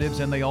representatives,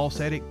 and they all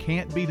said it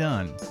can't be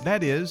done.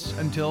 That is,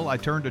 until I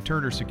turned to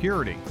Turner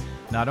Security.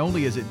 Not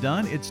only is it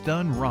done, it's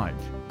done right.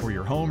 For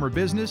your home or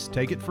business,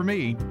 take it from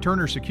me,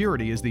 Turner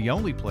Security is the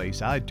only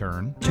place I'd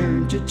turn.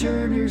 Turn to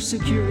Turner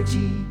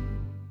Security.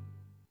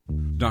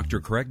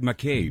 Dr. Craig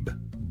McCabe.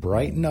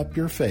 Brighten up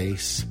your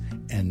face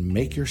and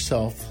make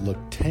yourself look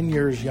 10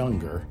 years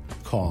younger.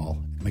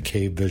 Call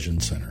McCabe Vision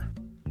Center.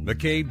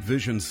 McCabe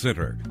Vision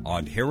Center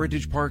on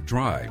Heritage Park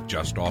Drive,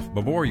 just off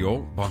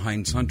Memorial,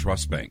 behind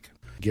SunTrust Bank.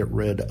 Get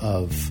rid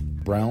of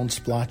brown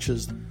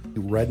splotches,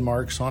 red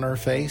marks on our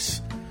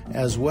face,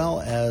 as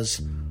well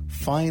as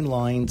fine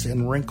lines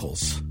and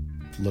wrinkles.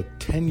 Look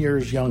 10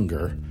 years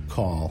younger.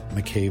 Call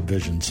McCabe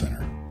Vision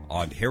Center.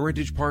 On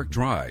Heritage Park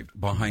Drive,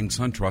 behind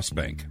SunTrust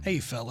Bank. Hey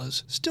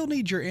fellas, still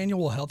need your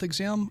annual health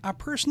exam? I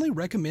personally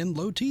recommend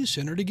Low T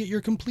Center to get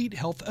your complete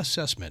health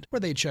assessment,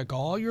 where they check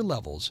all your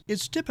levels.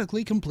 It's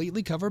typically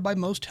completely covered by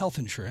most health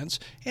insurance,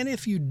 and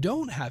if you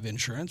don't have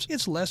insurance,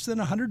 it's less than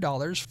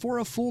 $100 for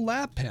a full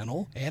lab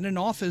panel and an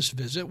office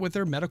visit with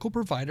their medical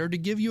provider to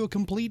give you a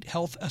complete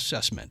health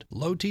assessment.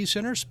 Low T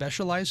Center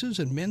specializes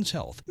in men's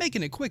health,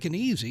 making it quick and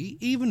easy,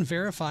 even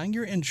verifying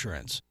your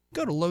insurance.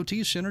 Go to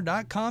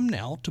lowtcenter.com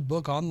now to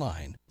book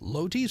online.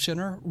 Low T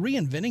Center,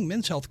 reinventing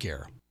men's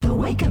healthcare. The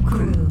Wake Up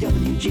Crew,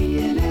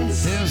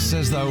 WGNS. This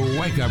is the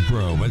Wake Up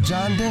Crew with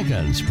John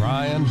Dinkins,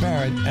 Brian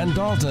Barrett, and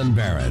Dalton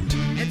Barrett.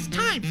 It's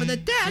time for the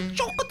dad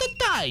joke of the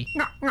day.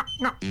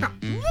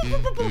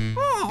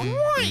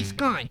 Oh, nice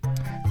guy.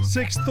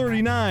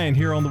 6:39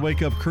 here on the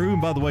Wake Up Crew.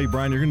 And by the way,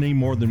 Brian, you're going to need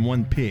more than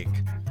one pick.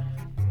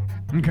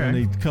 Okay. I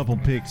need a couple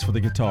picks for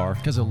the guitar.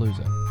 Because I'll lose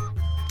it.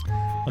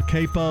 A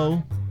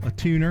capo, a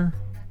tuner,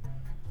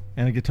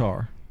 and a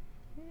guitar.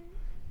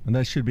 And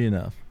that should be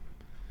enough.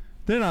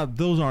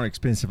 Those aren't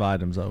expensive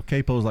items, though.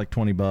 Capo's like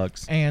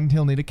 $20. And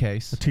he'll need a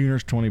case. A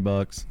tuner's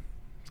 $20.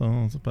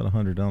 So it's about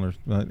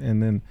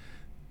 $100.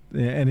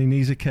 And he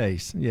needs a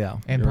case. Yeah.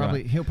 And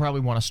he'll probably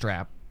want a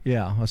strap.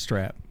 Yeah, a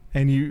strap.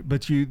 And you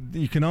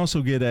can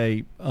also get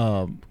a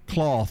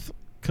cloth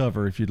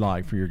cover if you'd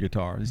like for your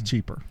guitar. It's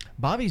cheaper.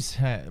 Bobby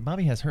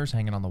has hers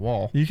hanging on the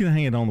wall. You can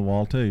hang it on the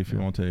wall too if you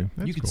want to.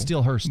 You could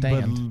steal her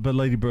stand. But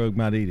Lady Brooke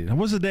might eat it.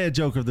 What's the dad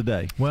joke of the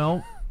day?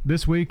 Well,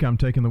 this week I'm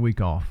taking the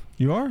week off.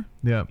 You are?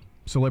 Yeah.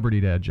 Celebrity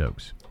dad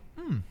jokes.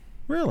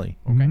 Really?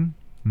 Okay.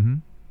 Mm-hmm.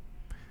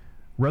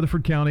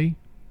 Rutherford County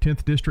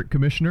 10th District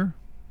Commissioner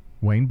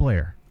Wayne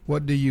Blair.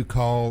 What do you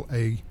call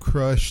a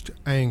crushed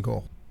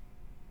angle?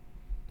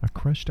 A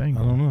crushed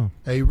angle? I don't know.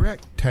 A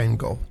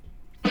rectangle.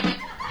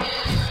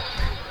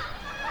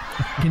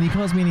 Can you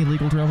cause me any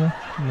legal trouble?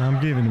 No,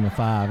 I'm giving him a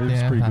 5.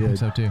 It's pretty good. I think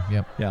so too.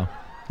 Yep. Yeah,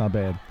 not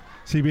bad.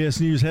 CBS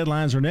News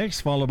headlines are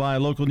next, followed by a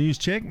local news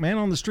check. Man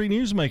on the Street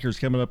Newsmakers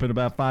coming up in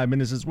about 5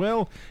 minutes as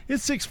well.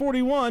 It's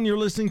 6:41. You're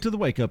listening to the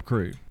Wake Up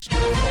Crew.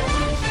 Thousands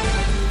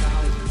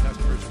of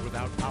customers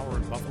without power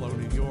in Buffalo,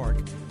 New York.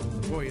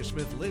 Toya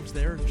Smith lives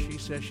there, and she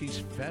says she's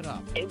fed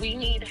up. We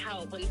need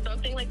help. When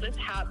something like this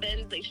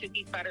happens, they should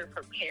be better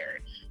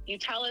prepared. You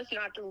tell us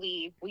not to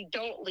leave. We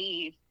don't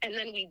leave. And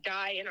then we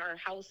die in our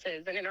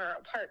houses and in our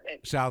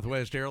apartments.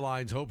 Southwest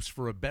Airlines hopes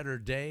for a better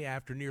day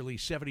after nearly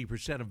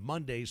 70% of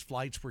Monday's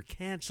flights were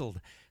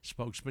canceled.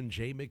 Spokesman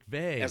Jay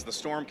McVeigh. As the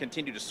storm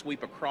continued to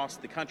sweep across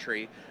the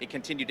country, it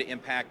continued to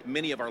impact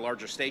many of our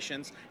larger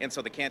stations, and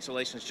so the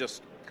cancellations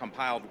just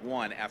compiled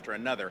one after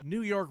another.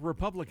 New York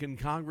Republican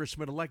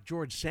Congressman-elect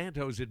George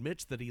Santos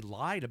admits that he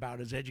lied about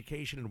his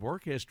education and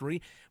work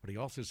history, but he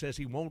also says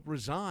he won't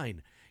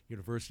resign.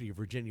 University of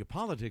Virginia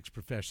politics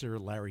professor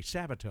Larry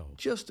Sabato.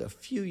 Just a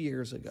few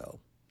years ago,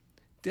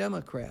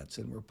 Democrats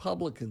and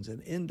Republicans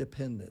and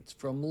independents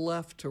from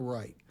left to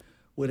right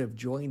would have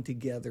joined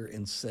together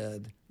and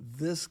said,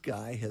 this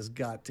guy has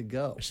got to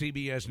go.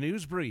 CBS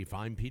News Brief,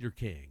 I'm Peter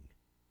King.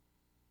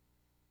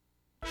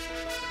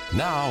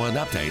 Now an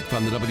update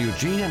from the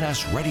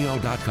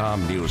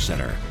WGNSradio.com News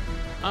Center.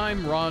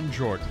 I'm Ron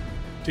Jordan.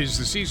 'Tis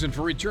the season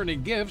for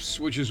returning gifts,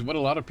 which is what a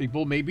lot of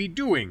people may be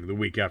doing the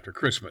week after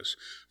Christmas.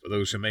 For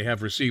those who may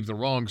have received the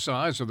wrong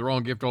size or the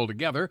wrong gift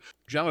altogether,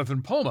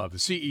 Jonathan Poma, the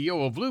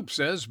CEO of Loop,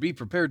 says be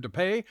prepared to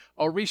pay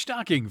a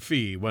restocking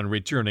fee when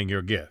returning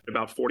your gift.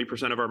 About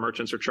 40% of our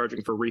merchants are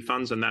charging for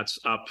refunds, and that's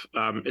up.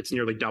 It's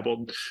nearly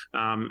doubled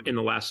in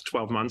the last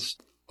 12 months.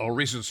 A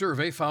recent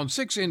survey found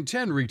 6 in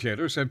 10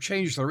 retailers have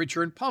changed their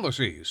return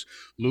policies.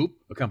 Loop,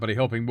 a company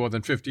helping more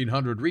than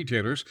 1,500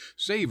 retailers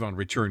save on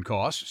return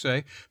costs,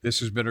 say this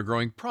has been a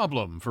growing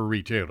problem for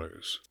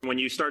retailers. When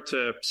you start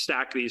to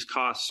stack these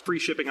costs, free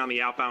shipping on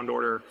the outbound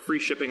order, free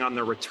shipping on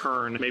the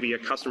return, maybe a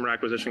customer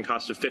acquisition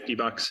cost of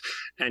 $50,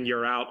 and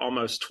you're out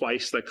almost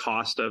twice the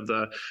cost of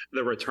the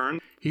return.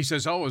 He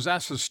says always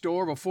ask the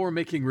store before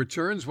making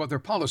returns what their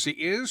policy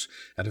is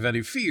and if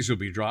any fees will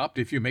be dropped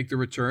if you make the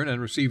return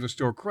and receive a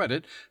store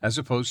credit as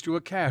opposed to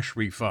a cash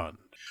refund.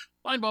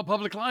 Linebaugh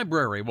Public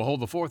Library will hold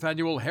the 4th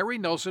annual Harry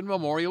Nelson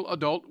Memorial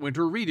Adult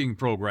Winter Reading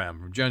Program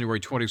from January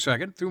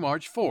 22nd through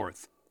March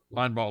 4th.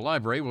 Linebaugh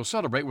Library will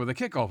celebrate with a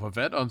kickoff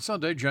event on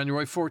Sunday,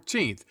 January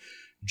 14th.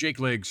 Jake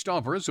Leg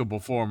Stompers will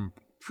perform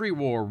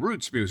pre-war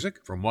roots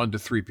music from 1 to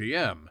 3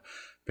 p.m.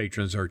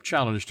 Patrons are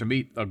challenged to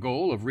meet a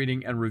goal of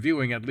reading and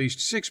reviewing at least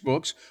 6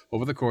 books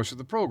over the course of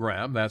the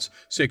program. That's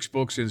 6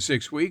 books in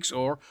 6 weeks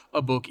or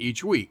a book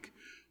each week.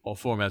 All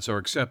formats are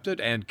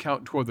accepted and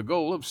count toward the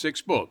goal of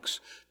 6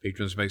 books.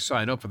 Patrons may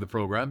sign up for the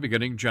program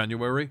beginning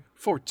January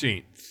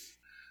 14th.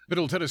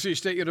 Middle Tennessee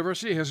State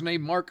University has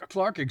named Mark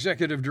Clark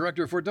Executive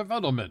Director for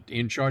Development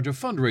in charge of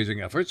fundraising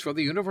efforts for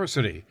the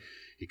university.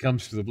 He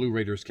comes to the Blue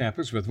Raiders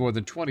campus with more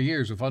than 20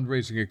 years of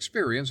fundraising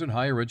experience in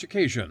higher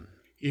education.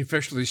 He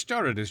officially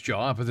started his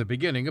job at the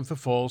beginning of the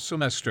fall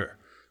semester.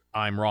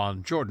 I'm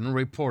Ron Jordan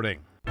reporting.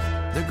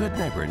 The Good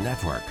Neighbor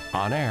Network,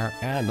 on air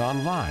and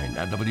online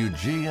at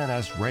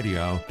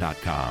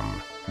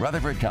WGNSradio.com.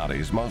 Rutherford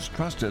County's most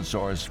trusted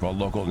source for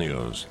local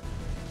news.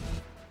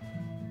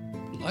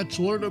 Let's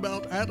learn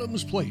about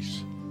Adams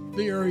Place,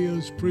 the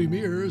area's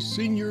premier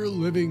senior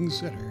living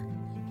center.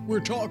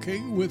 We're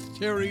talking with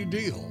Terry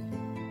Deal.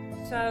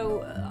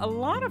 So a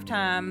lot of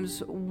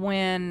times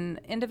when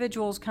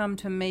individuals come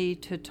to me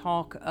to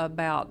talk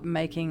about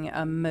making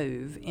a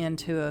move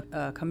into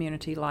a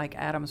community like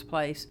Adams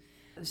Place,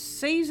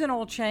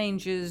 seasonal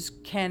changes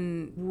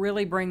can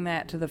really bring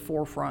that to the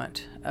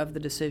forefront of the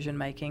decision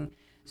making.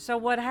 So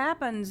what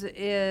happens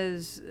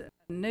is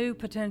new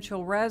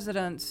potential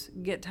residents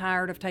get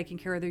tired of taking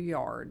care of their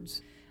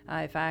yards.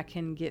 If I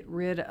can get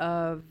rid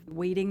of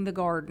weeding the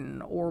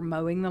garden or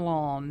mowing the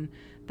lawn,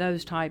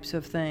 those types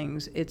of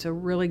things, it's a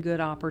really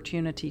good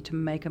opportunity to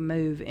make a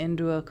move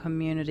into a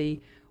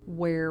community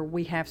where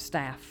we have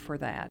staff for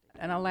that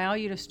and allow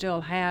you to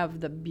still have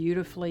the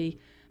beautifully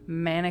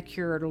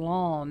manicured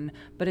lawn,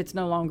 but it's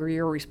no longer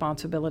your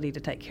responsibility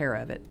to take care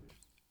of it.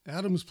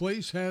 Adams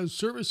Place has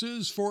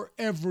services for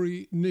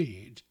every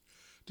need.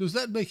 Does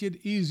that make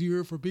it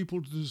easier for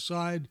people to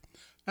decide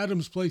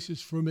Adams Place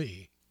is for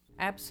me?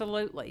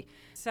 Absolutely.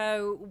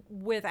 So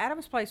with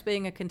Adams Place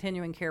being a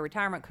continuing care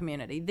retirement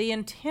community, the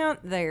intent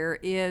there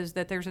is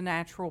that there's a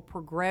natural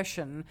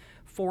progression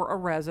for a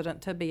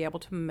resident to be able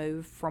to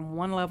move from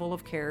one level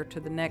of care to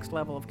the next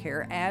level of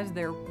care as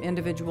their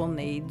individual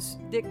needs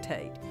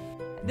dictate.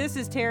 This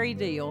is Terry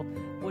Deal.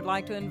 Would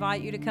like to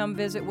invite you to come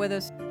visit with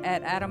us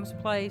at Adams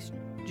Place.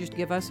 Just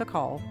give us a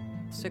call,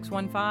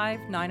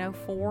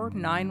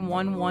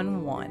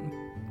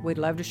 615-904-9111. We'd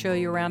love to show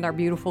you around our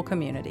beautiful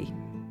community.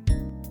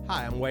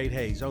 Hi, I'm Wade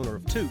Hayes, owner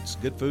of Toots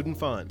Good Food and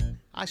Fun.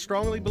 I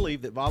strongly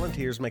believe that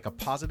volunteers make a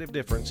positive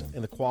difference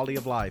in the quality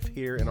of life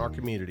here in our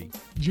community.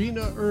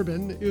 Gina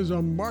Urban is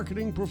a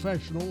marketing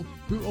professional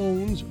who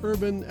owns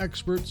Urban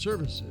Expert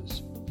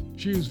Services.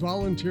 She is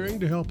volunteering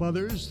to help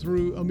others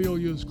through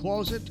Amelia's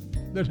Closet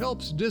that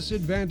helps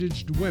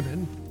disadvantaged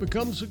women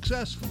become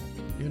successful.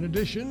 In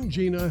addition,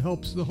 Gina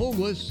helps the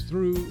homeless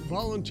through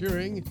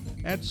volunteering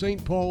at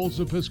St. Paul's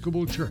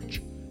Episcopal Church.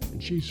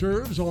 And she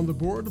serves on the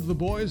board of the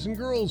Boys and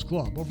Girls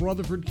Club of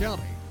Rutherford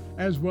County,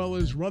 as well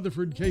as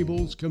Rutherford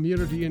Cable's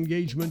Community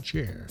Engagement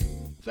Chair.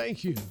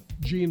 Thank you,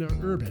 Gina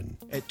Urban.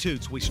 At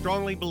Toots, we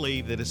strongly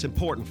believe that it's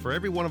important for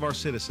every one of our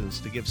citizens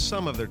to give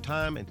some of their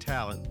time and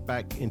talent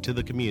back into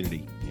the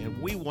community.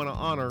 And we want to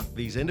honor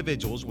these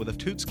individuals with a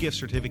Toots gift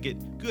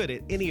certificate good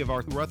at any of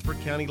our Rutherford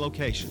County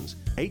locations.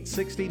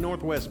 860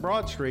 Northwest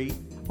Broad Street,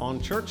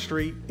 on Church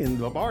Street in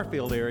the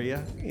Barfield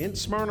area, in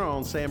Smyrna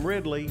on Sam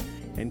Ridley,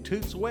 and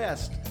Toots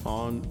West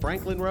on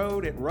Franklin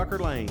Road at Rucker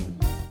Lane.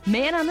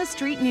 Man on the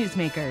Street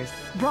Newsmakers,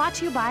 brought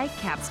to you by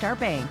Capstar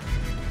Bank.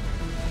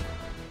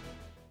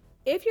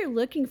 If you're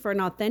looking for an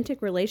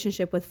authentic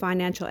relationship with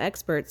financial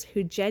experts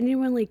who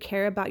genuinely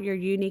care about your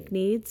unique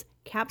needs,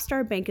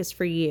 Capstar Bank is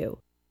for you.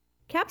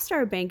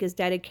 Capstar Bank is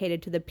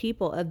dedicated to the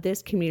people of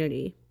this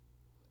community.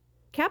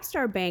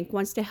 Capstar Bank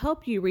wants to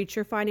help you reach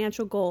your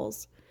financial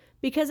goals,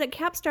 because at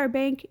Capstar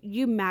Bank,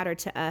 you matter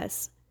to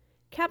us.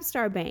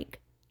 Capstar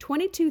Bank,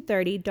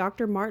 2230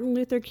 Dr. Martin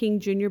Luther King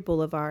Jr.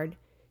 Boulevard,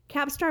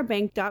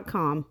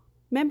 capstarbank.com.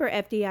 Member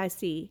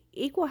FDIC,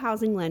 Equal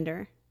Housing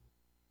Lender.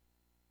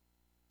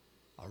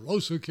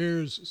 Arosa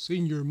Care's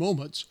Senior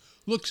Moments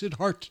looks at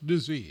heart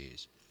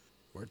disease.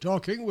 We're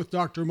talking with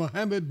Dr.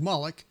 Mohammed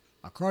Malik,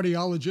 a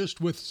cardiologist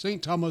with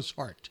St. Thomas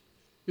Heart.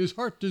 Is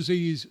heart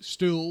disease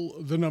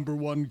still the number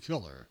one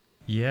killer?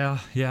 Yeah,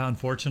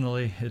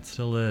 unfortunately, it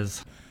still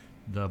is.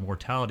 The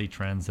mortality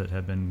trends that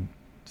have been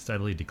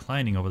steadily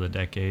declining over the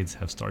decades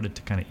have started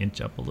to kind of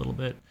inch up a little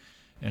bit.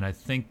 And I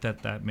think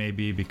that may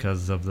be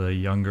because of the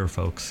younger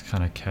folks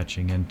kind of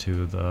catching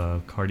into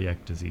the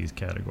cardiac disease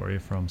category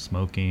from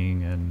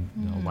smoking and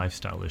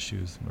lifestyle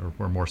issues.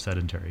 We're more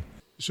sedentary.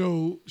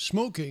 So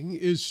smoking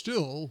is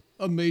still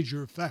a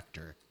major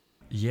factor.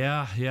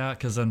 Yeah,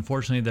 because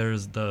unfortunately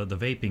there's the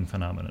vaping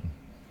phenomenon.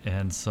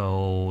 And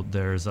so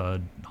there's a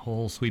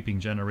whole sweeping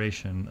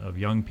generation of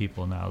young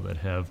people now that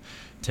have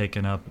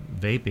taken up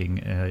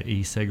vaping,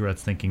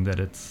 e-cigarettes, thinking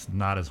that it's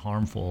not as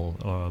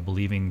harmful,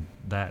 believing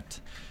that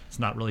it's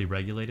not really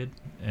regulated.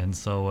 And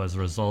so as a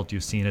result,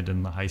 you've seen it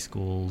in the high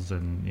schools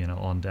and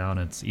on down.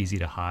 It's easy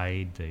to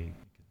hide.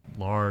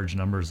 Large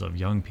numbers of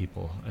young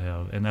people,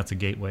 and that's a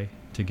gateway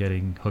to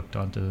getting hooked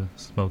onto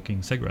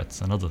smoking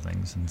cigarettes and other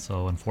things. And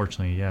so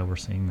unfortunately, we're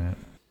seeing that.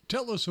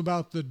 Tell us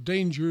about the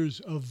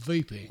dangers of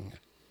vaping.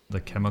 The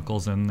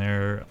chemicals in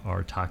there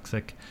are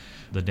toxic.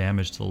 The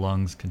damage to the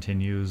lungs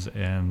continues,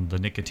 and the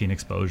nicotine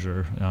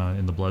exposure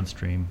in the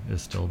bloodstream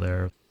is still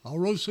there.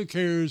 Arosa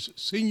Care's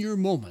Senior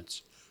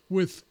Moments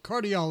with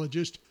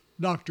cardiologist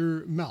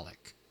Dr.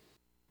 Malik.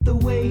 The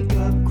Wake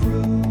Up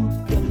Crew,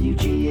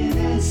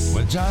 WGNS.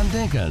 With John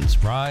Dinkins,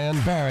 Brian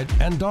Barrett,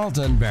 and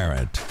Dalton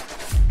Barrett.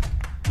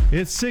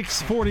 It's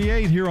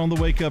 6:48 here on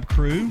the Wake Up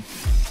Crew,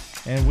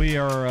 and we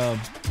are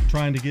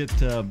trying to get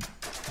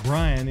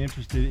Brian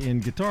interested in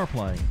guitar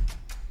playing.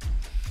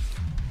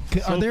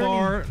 So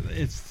far,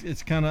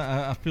 it's kind of,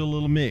 I feel a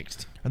little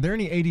mixed. Are there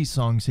any 80s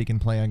songs he can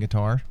play on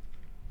guitar?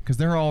 Because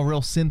they're all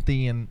real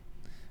synthy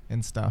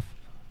and stuff.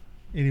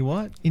 Any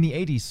what? Any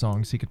 80s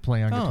songs he could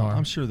play on guitar.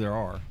 I'm sure there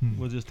are.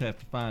 We'll just have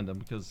to find them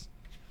because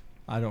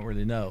I don't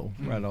really know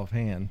right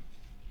offhand.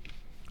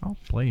 I'll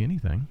play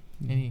anything.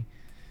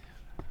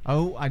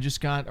 Oh, I just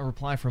got a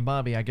reply from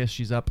Bobby. I guess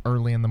she's up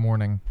early in the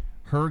morning.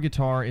 Her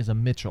guitar is a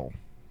Mitchell.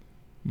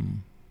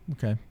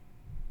 Okay.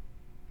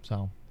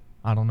 So,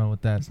 I don't know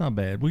what that... It's not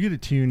bad. We'll get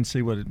it tuned and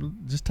see what it...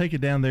 Just take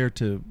it down there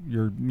to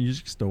your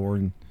music store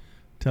and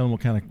tell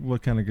them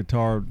what kind of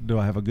guitar. Do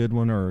I have a good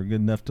one or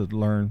good enough to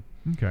learn?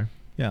 Okay.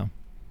 Yeah.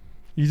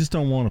 You just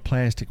don't want a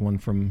plastic one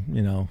from,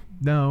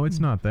 No, it's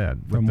not that.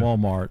 From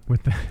Walmart.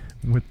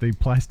 With the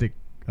plastic...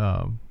 what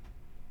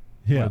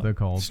are they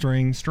called?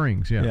 Strings.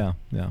 Strings, yeah.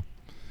 Yeah.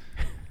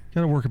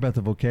 Got to work about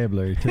the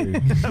vocabulary, too.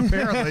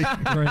 Apparently.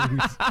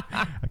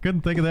 I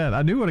couldn't think of that.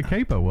 I knew what a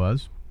capo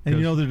was. And,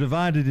 they're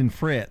divided in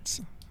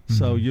frets.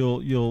 So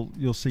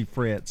you'll see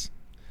frets.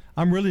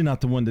 I'm really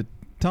not the one that...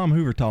 Tom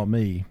Hoover taught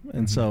me,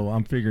 and so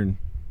I'm figuring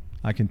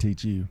I can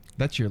teach you.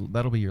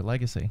 That'll be your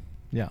legacy.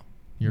 Yeah.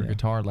 Your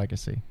guitar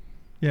legacy.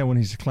 Yeah, when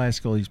he's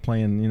classical, he's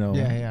playing,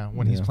 Yeah.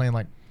 When he's playing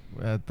like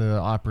at the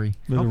Opry.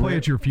 I'll play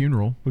at your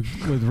funeral. With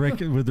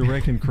the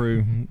Wrecking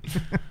Crew.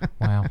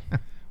 Wow.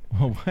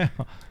 Oh, wow.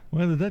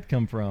 Where did that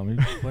come from?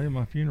 He played at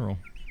my funeral.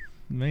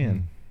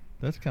 Man,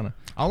 that's kind of...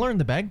 I'll learn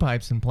the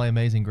bagpipes and play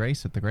Amazing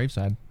Grace at the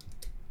graveside.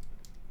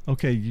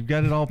 Okay, you've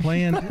got it all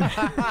planned?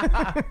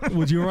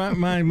 Would you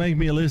mind making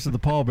me a list of the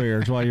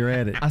pallbearers while you're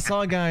at it? I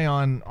saw a guy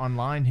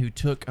online who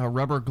took a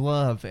rubber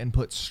glove and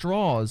put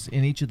straws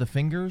in each of the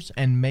fingers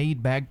and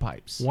made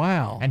bagpipes.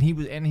 Wow. And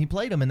he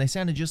played them, and they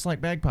sounded just like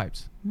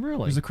bagpipes.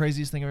 Really? It was the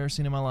craziest thing I've ever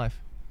seen in my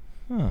life.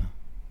 Huh.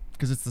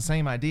 Because it's the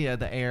same idea,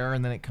 the air,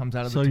 and then it comes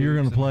out of the So you're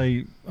going to tubes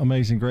play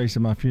Amazing Grace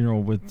at my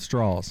funeral with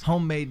straws?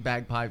 Homemade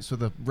bagpipes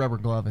with a rubber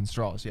glove and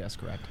straws. Yes,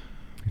 correct.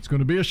 It's going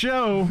to be a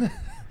show.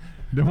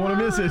 Don't want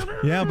to miss it.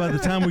 Yeah, by the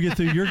time we get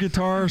through your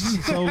guitar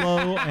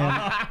solo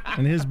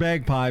and his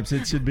bagpipes,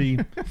 it should be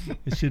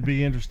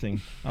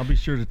interesting. I'll be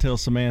sure to tell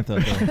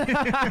Samantha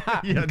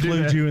to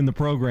include you in the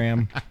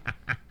program.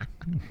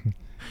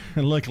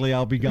 And luckily,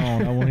 I'll be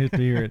gone. I won't have to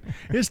hear it.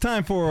 It's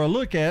time for a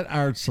look at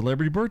our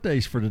celebrity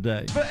birthdays for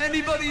today. For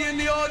anybody in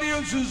the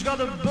audience who's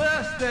got a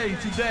birthday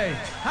today,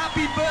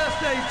 happy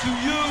birthday to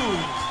you.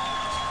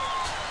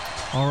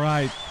 All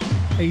right,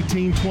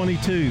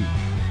 1822.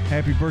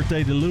 Happy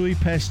birthday to Louis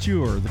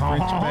Pasteur, the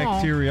French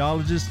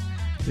bacteriologist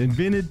that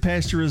invented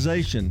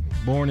pasteurization,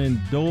 born in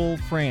Dole,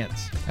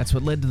 France. That's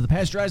what led to the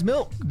pasteurized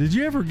milk. Did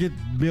you ever get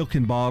milk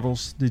in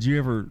bottles? Did you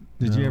ever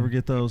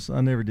get those?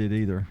 I never did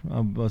either. I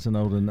wasn't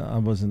old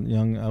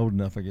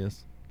enough, I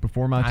guess.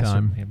 Before my I time.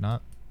 certainly have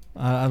not.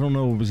 I don't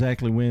know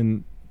exactly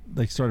when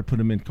they started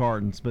putting them in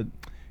cartons, but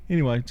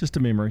anyway, just a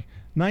memory.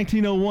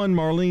 1901,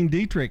 Marlene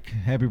Dietrich.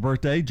 Happy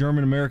birthday,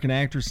 German-American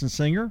actress and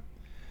singer,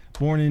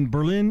 born in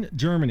Berlin,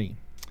 Germany.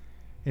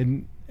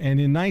 And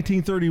in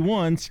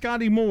 1931,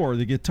 Scotty Moore,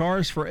 the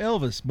guitarist for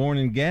Elvis, born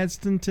in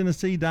Gadsden,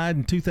 Tennessee, died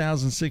in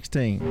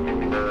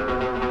 2016.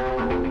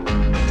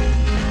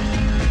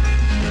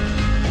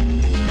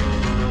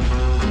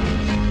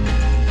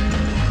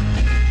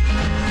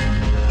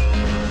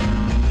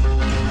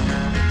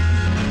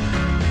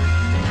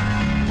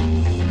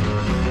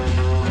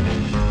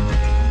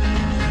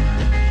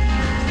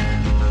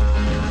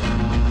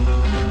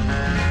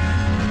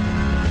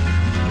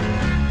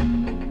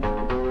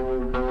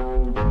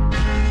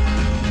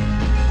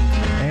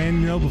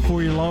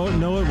 Before you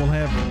know it, we'll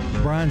have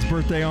Brian's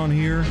birthday on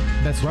here.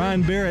 That's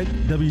Brian Barrett,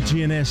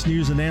 WGNS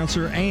News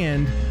announcer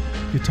and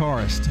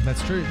guitarist.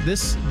 That's true.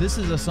 This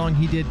is a song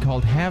he did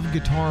called "Have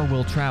Guitar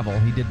Will Travel."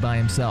 He did by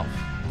himself.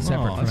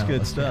 Separate from that's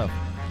good Elvis. stuff.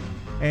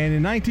 And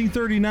in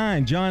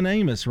 1939, John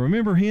Amos.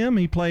 Remember him?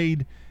 He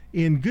played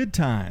in Good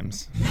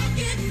Times.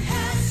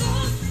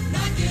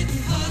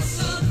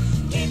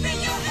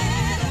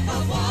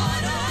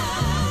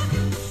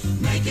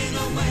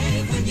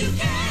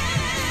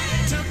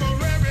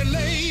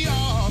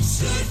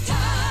 Good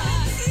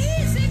times,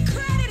 easy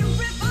credit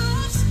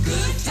rip-offs.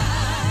 Good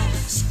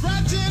times,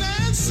 scratching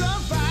and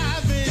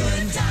surviving.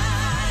 Good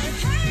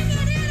times,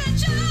 hanging in a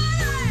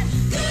jar.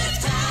 Good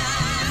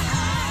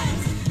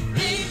times,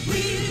 ain't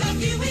we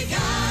lucky we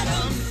got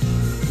 'em?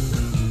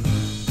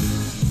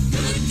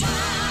 Good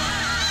times.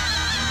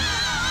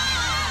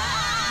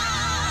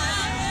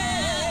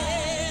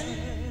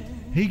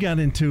 He got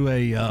into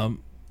a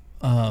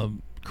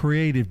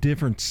creative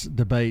difference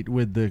debate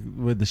with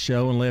the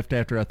show and left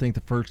after I think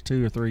the first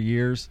 2 or 3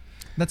 years.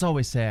 That's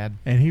always sad.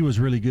 And he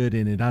was really good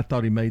in it. I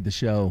thought he made the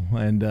show,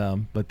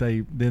 and but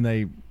they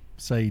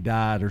say he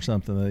died or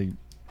something. They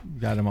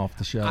got him off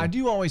the show. I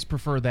do always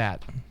prefer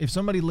that. If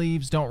somebody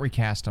leaves, don't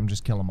recast them.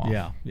 Just kill them off.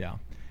 Yeah.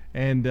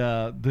 And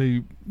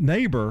the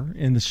neighbor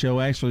in the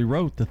show actually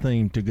wrote the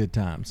theme to Good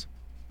Times.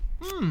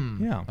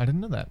 Yeah. I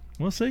didn't know that.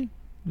 We'll see.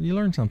 You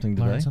learn something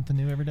today. Learn something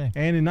new every day.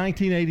 And in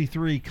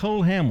 1983,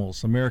 Cole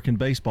Hamels, American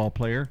baseball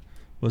player,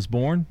 was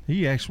born.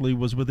 He actually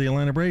was with the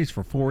Atlanta Braves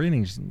for 4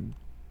 innings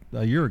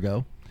a year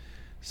ago.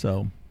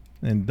 So,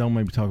 and don't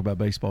make me talk about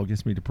baseball. It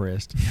gets me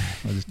depressed.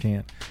 I just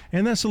can't.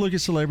 And that's a look at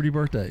celebrity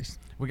birthdays.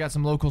 We got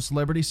some local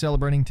celebrities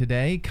celebrating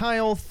today.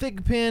 Kyle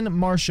Thigpen,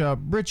 Marsha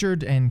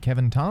Richard, and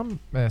Kevin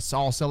Thomas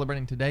all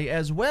celebrating today,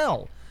 as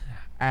well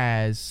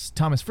as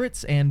Thomas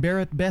Fritz, Ann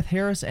Barrett, Beth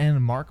Harris,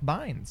 and Mark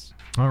Bynes.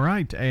 All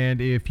right, and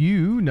if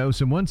you know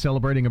someone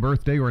celebrating a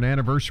birthday or an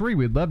anniversary,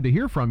 we'd love to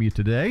hear from you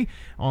today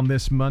on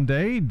this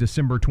Monday,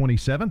 December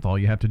 27th. All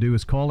you have to do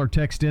is call or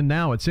text in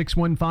now at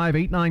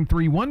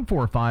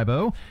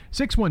 615-893-1450,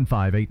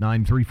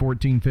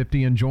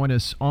 615-893-1450, and join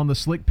us on the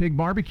Slick Pig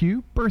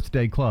Barbecue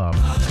Birthday Club.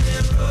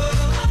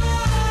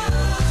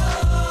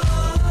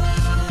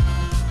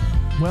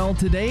 Well,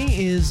 today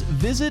is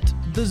Visit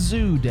the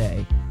Zoo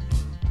Day.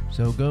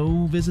 So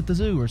go visit the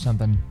zoo or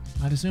something.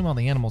 I'd assume all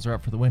the animals are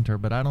up for the winter,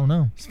 but I don't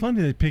know. It's funny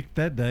they picked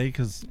that day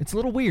because it's a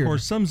little weird. Or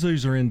some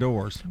zoos are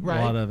indoors, right?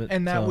 A lot of it.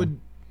 And that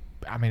would,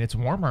 I mean, it's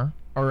warmer,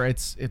 or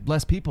it's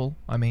less people,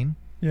 I mean.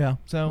 Yeah.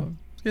 So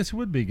I guess it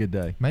would be a good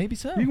day. Maybe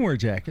so. You can wear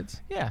jackets.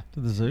 Yeah.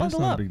 To the zoo. It's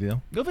not a big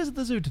deal. Go visit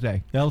the zoo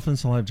today.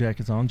 Elephants will have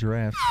jackets on.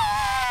 Giraffes.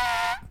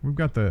 We've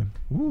got the...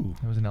 Ooh.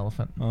 That was an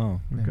elephant.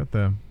 Oh. We've got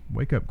the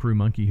Wake Up Crew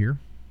monkey here.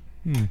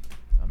 I'm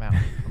out.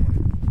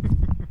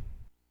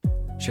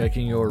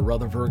 Checking your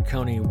Rutherford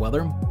County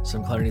weather.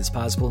 Some cloudy is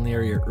possible in the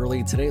area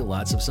early today.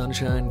 Lots of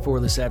sunshine for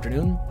this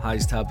afternoon.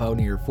 Highs top out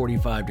near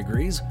 45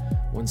 degrees.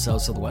 Winds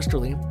south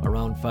southwesterly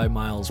around 5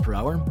 miles per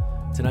hour.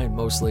 Tonight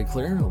mostly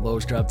clear.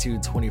 Lows drop to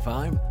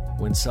 25.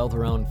 Winds south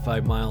around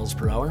 5 miles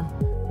per hour.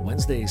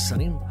 Wednesday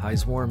sunny.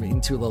 Highs warm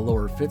into the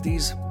lower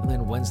 50s. And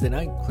then Wednesday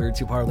night clear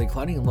to partly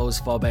cloudy and lows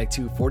fall back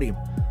to 40.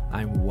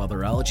 I'm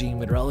weatherology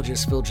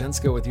meteorologist Phil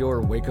Jensko with your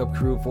Wake Up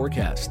Crew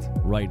forecast.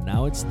 Right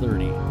now it's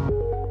 30.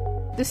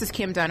 This is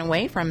Kim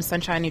Dunaway from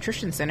Sunshine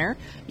Nutrition Center.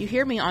 You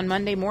hear me on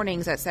Monday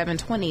mornings at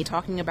 7:20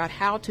 talking about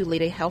how to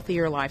lead a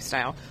healthier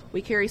lifestyle.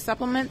 We carry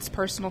supplements,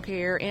 personal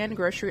care, and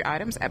grocery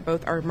items at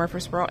both our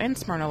Murfreesboro and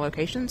Smyrna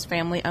locations,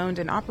 family owned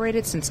and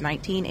operated since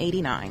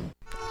 1989.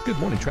 Good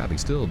morning. Traffic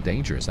still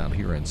dangerous out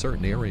here in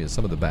certain areas.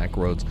 Some of the back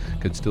roads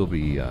could still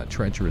be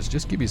treacherous.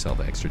 Just give yourself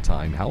extra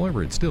time.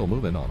 However, it's still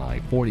moving on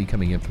I-40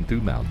 coming in from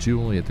through Mount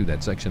Juliet through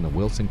that section of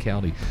Wilson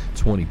County.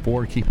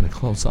 24, keeping a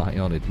close eye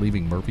on it,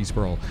 leaving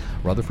Murfreesboro,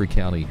 Rutherford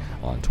County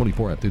on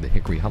 24 out through the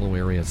Hickory Hollow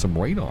area. Some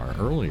radar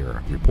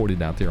earlier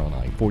reported out there on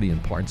I-40 in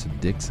parts of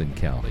Dixon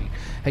County.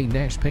 Hey,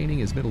 Nash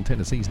Painting is Middle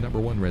Tennessee's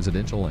 #1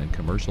 residential and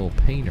commercial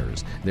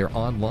painters. They're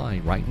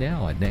online right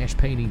now at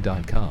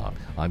nashpainting.com.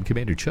 I'm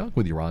Commander Chuck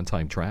with your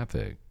on-time traffic.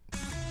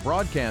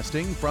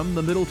 Broadcasting from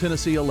the Middle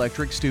Tennessee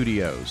Electric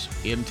Studios,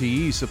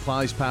 MTE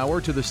supplies power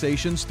to the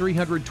station's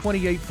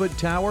 328-foot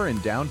tower in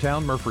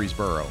downtown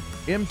Murfreesboro.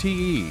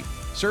 MTE,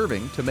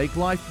 serving to make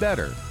life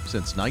better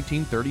since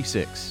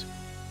 1936.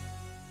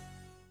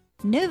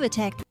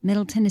 Novatech,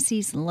 Middle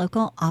Tennessee's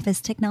local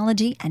office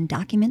technology and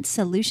document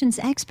solutions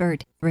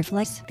expert,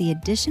 reflects the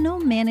additional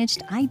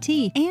managed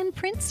IT and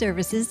print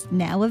services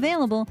now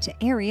available to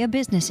area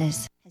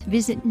businesses.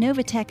 Visit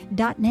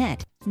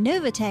Novatech.net.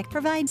 Novatech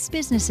provides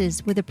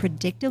businesses with a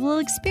predictable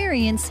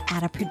experience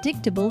at a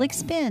predictable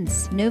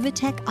expense.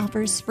 Novatech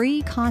offers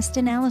free cost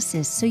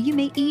analysis so you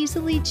may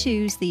easily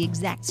choose the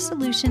exact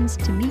solutions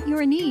to meet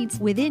your needs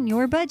within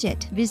your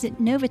budget.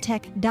 Visit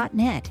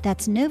Novatech.net.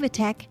 That's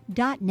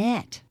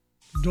Novatech.net.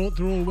 Don't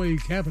throw away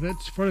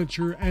cabinets,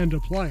 furniture, and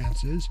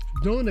appliances.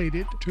 Donate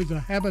it to the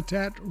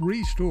Habitat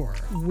Restore.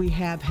 We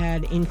have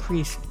had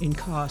increase in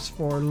costs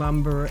for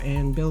lumber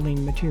and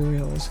building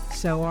materials,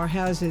 so our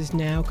houses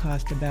now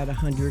cost about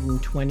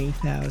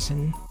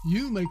 $120,000.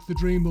 You make the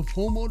dream of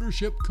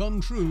homeownership come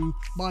true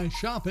by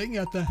shopping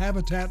at the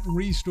Habitat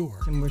Restore.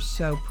 And we're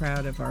so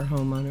proud of our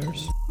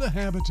homeowners. The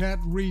Habitat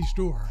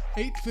Restore,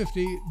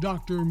 850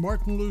 Dr.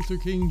 Martin Luther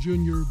King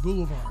Jr.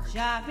 Boulevard.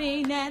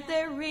 Shopping at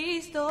the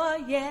Restore,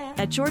 yeah.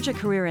 At Georgia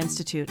Career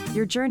Institute,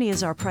 your journey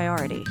is our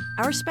priority.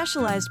 Our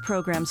specialized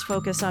programs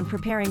focus on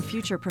preparing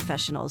future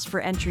professionals for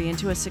entry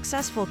into a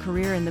successful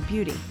career in the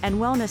beauty and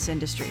wellness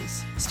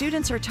industries.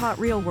 Students are taught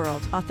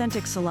real-world,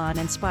 authentic salon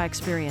and spa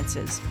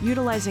experiences,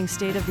 utilizing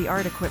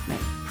state-of-the-art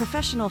equipment,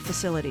 professional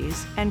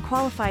facilities, and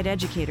qualified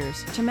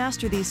educators to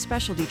master these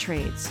specialty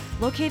trades.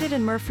 Located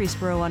in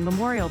Murfreesboro on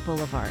Memorial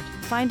Boulevard,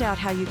 find out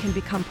how you can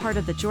become part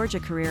of the Georgia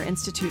Career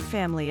Institute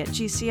family at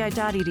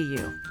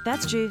gci.edu.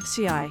 That's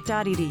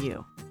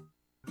gci.edu.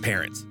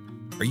 Parents,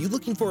 are you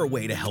looking for a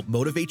way to help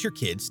motivate your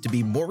kids to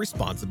be more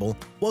responsible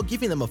while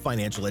giving them a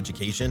financial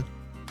education?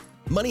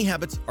 Money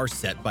habits are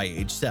set by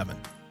age 7.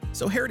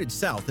 So Heritage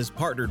South has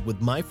partnered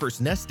with My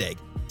First Nest Egg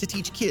to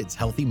teach kids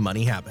healthy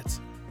money habits.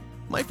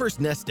 My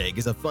First Nest Egg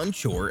is a fun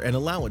chore and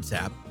allowance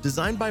app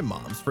designed by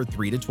moms for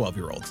 3 to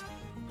 12-year-olds.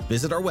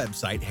 Visit our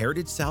website,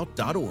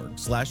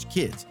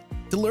 heritagesouth.org/kids,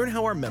 to learn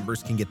how our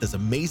members can get this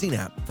amazing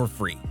app for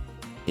free.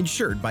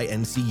 Insured by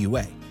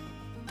NCUA.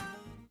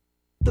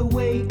 The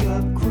Wake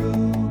Up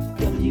Crew,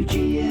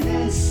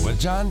 WGNS. With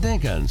John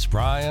Dinkins,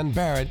 Brian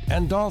Barrett,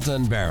 and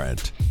Dalton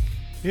Barrett.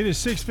 It is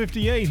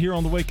 6:58 here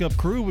on the Wake Up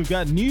Crew. We've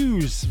got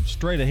news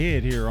straight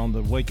ahead here on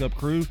the Wake Up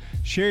Crew.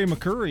 Sherry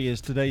McCurry is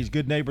today's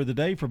Good Neighbor of the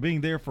Day for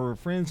being there for her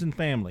friends and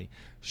family.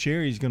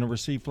 Sherry's going to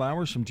receive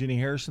flowers from Jenny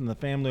Harrison and the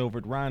family over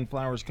at Ryan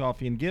Flowers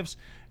Coffee and Gifts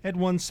at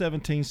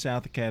 117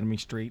 South Academy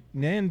Street.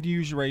 And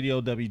use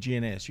radio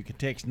WGNS. You can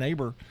text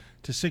neighbor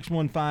to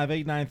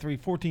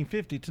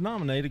 615-893-1450 to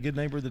nominate a Good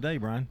Neighbor of the Day,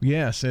 Brian.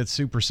 Yes, it's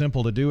super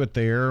simple to do it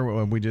there.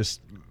 We just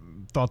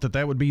thought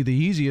that would be the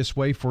easiest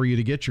way for you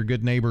to get your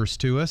good neighbors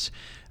to us,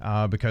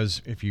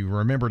 because if you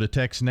remember to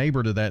text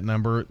neighbor to that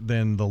number,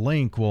 then the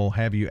link will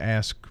have you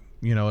ask,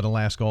 it'll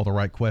ask all the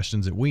right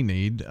questions that we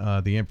need,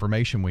 the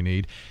information we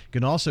need. You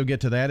can also get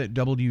to that at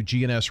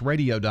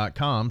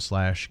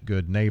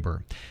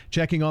wgnsradio.com/goodneighbor.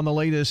 Checking on the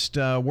latest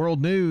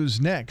world news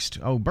next.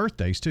 Oh,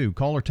 birthdays too.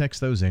 Call or text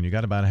those in. You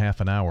got about a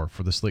half an hour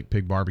for the Slick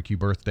Pig Barbecue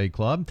Birthday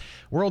Club.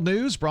 World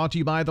news brought to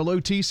you by the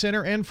Low T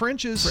Center and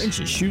French's.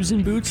 French's Shoes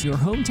and Boots, your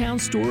hometown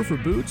store for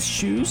boots,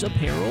 shoes,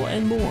 apparel,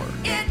 and more.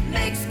 It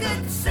makes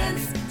good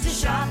sense to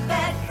shop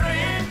at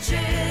French's.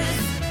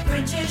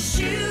 French's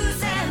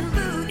Shoes and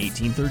Boots.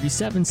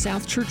 1837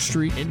 South Church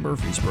Street in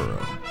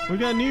Murfreesboro. We've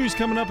got news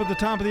coming up at the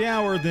top of the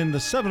hour, then the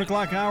 7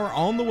 o'clock hour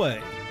on the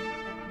way.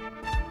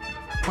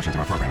 Portions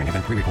of our programming have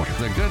been pre-recorded.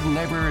 The Good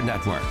Neighbor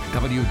Network,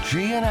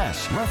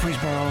 WGNS,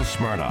 Murfreesboro,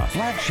 Smyrna,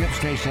 flagship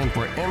station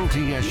for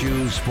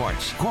MTSU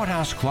Sports.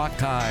 Courthouse clock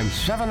time,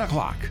 7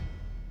 o'clock.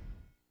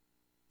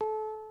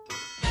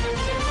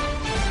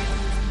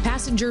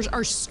 Passengers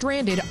are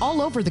stranded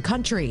all over the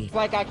country.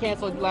 Flight got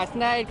canceled last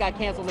night, got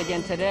canceled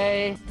again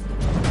today.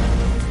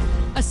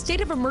 A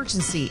state of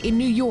emergency in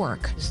New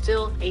York.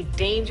 Still a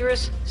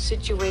dangerous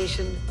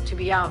situation to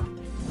be out.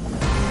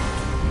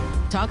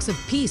 Talks of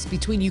peace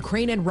between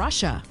Ukraine and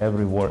Russia.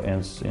 Every war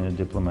ends in a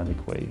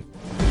diplomatic way.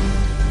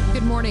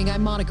 Good morning.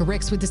 I'm Monica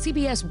Ricks with the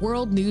CBS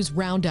World News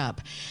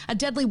Roundup. A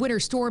deadly winter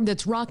storm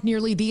that's rocked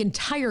nearly the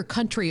entire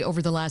country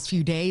over the last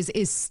few days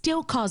is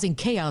still causing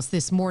chaos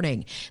this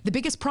morning. The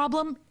biggest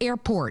problem?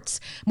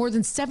 Airports. More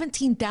than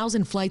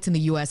 17,000 flights in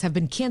the U.S. have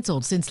been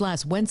canceled since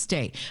last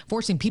Wednesday,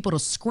 forcing people to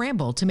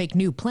scramble to make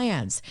new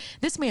plans.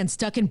 This man's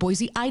stuck in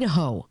Boise,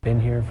 Idaho. Been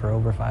here for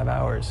over 5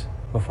 hours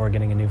before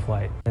getting a new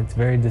flight. It's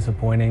very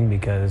disappointing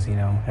because,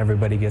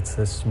 everybody gets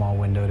this small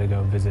window to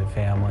go visit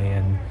family,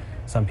 and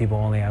some people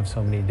only have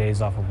so many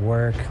days off of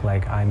work,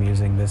 like I'm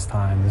using this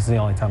time. This is the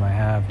only time I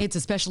have. It's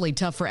especially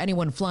tough for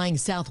anyone flying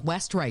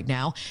Southwest right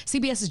now.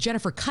 CBS's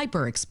Jennifer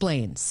Kuiper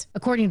explains.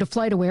 According to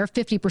FlightAware,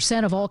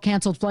 50% of all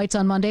canceled flights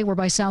on Monday were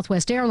by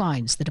Southwest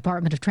Airlines. The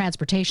Department of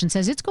Transportation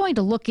says it's going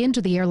to look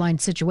into the airline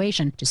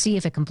situation to see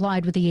if it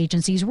complied with the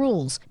agency's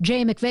rules.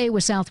 Jay McVeigh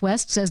with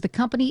Southwest says the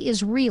company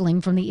is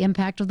reeling from the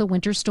impact of the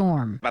winter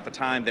storm. About the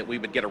time that we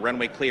would get a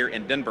runway clear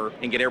in Denver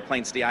and get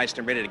airplanes de-iced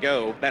and ready to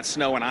go, that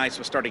snow and ice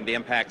was starting to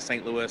impact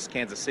St. Louis,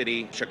 Kansas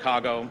City,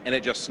 Chicago, and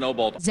it just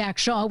snowballed. Zach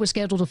Shaw was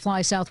scheduled to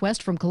fly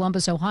Southwest from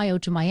Columbus, Ohio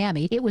to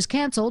Miami. It was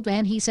canceled,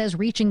 and he says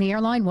reaching the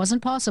airline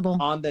wasn't possible.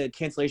 On the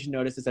cancellation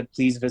notice, it said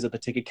please visit the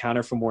ticket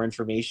counter for more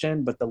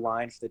information, but the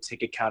line for the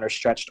ticket counter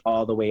stretched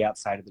all the way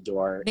outside of the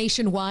door.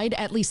 Nationwide,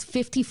 at least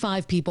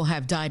 55 people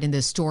have died in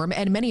this storm,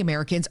 and many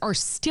Americans are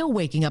still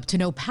waking up to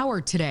no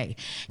power today.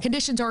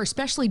 Conditions are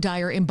especially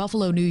dire in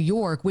Buffalo, New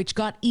York, which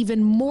got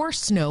even more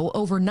snow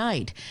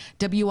overnight.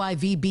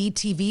 WIVB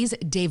TV's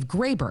Dave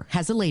Graber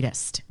has the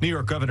latest. New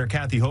York Governor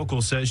Kathy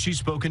Hochul says she's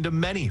spoken to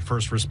many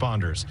first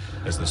responders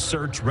as the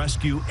search,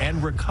 rescue,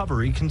 and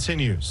recovery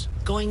continues.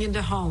 Going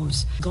into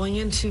homes, going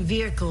into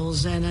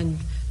vehicles, and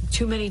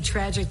too many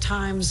tragic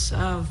times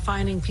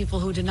finding people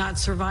who did not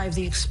survive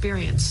the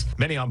experience.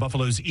 Many on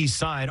Buffalo's east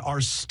side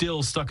are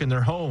still stuck in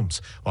their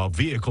homes, while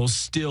vehicles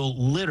still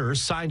litter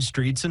side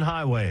streets and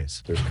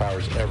highways. There's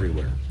cars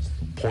everywhere,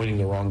 pointing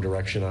the wrong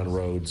direction on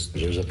roads.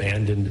 There's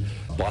abandoned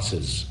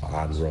buses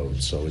on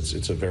roads. So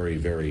it's a very,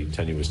 very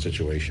tenuous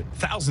situation.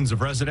 Thousands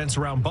of residents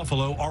around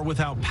Buffalo are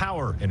without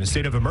power, and a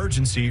state of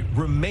emergency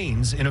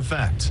remains in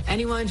effect.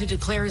 Anyone who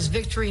declares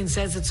victory and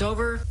says it's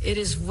over, it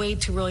is way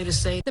too early to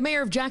say. The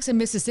mayor of Jackson,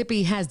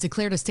 Mississippi has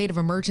declared a state of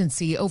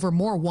emergency over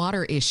more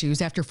water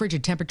issues after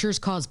frigid temperatures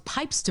caused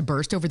pipes to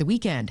burst over the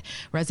weekend.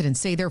 Residents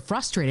say they're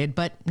frustrated,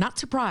 but not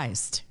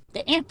surprised.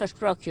 The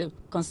infrastructure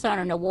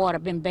concerning the water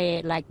been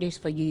bad like this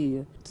for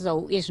years.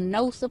 So it's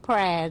no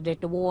surprise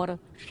that the water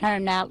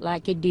turned out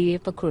like it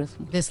did for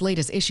Christmas. This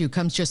latest issue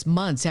comes just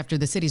months after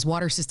the city's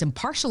water system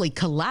partially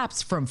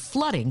collapsed from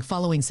flooding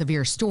following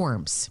severe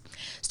storms.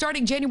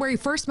 Starting January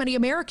 1st, many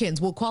Americans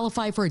will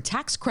qualify for a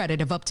tax credit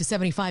of up to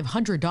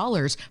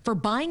 $7,500 for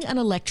buying an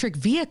electric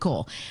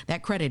vehicle.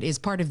 That credit is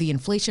part of the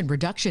Inflation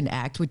Reduction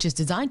Act, which is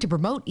designed to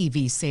promote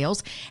EV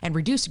sales and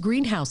reduce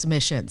greenhouse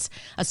emissions.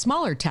 A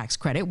smaller tax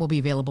credit will be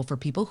available for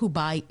people who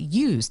buy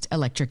used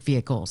electric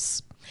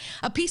vehicles.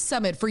 A peace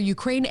summit for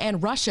Ukraine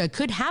and Russia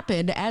could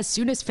happen as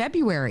soon as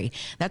February.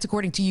 That's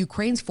according to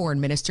Ukraine's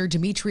Foreign Minister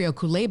Dmytro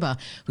Kuleba,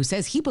 who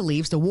says he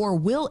believes the war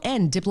will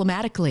end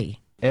diplomatically.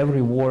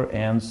 Every war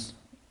ends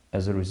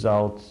as a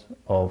result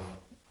of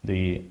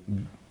the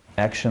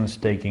actions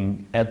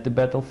taken at the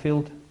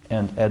battlefield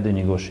and at the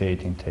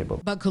negotiating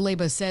table. But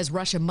Kuleba says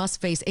Russia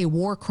must face a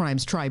war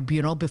crimes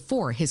tribunal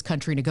before his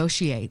country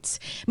negotiates.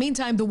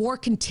 Meantime, the war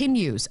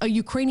continues. A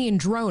Ukrainian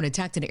drone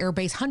attacked an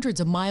airbase hundreds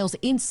of miles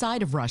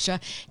inside of Russia,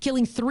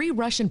 killing 3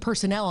 Russian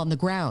personnel on the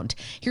ground.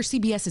 Here's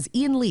CBS's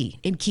Ian Lee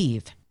in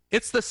Kyiv.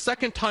 It's the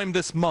second time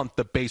this month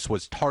the base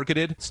was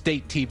targeted.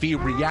 State TV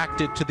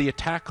reacted to the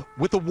attack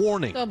with a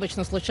warning.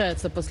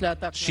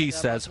 She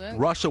says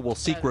Russia will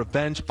seek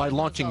revenge by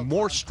launching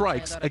more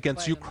strikes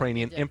against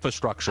Ukrainian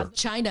infrastructure.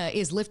 China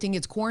is lifting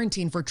its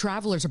quarantine for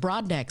travelers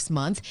abroad next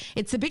month.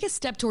 It's the biggest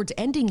step towards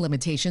ending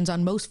limitations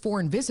on most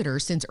foreign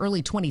visitors since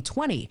early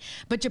 2020.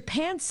 But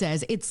Japan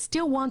says it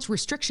still wants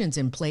restrictions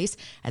in place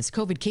as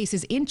COVID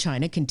cases in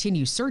China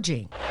continue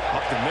surging.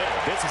 Up the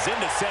middle, this is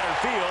into center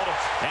field,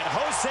 and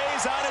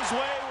Jose's on his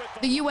way.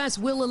 The U.S.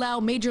 will allow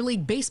Major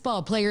League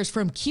Baseball players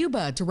from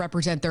Cuba to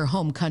represent their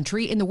home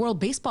country in the World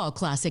Baseball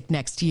Classic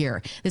next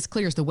year. This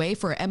clears the way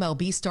for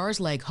MLB stars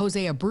like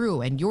Jose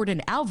Abreu and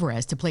Yordan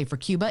Alvarez to play for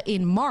Cuba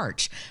in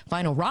March.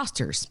 Final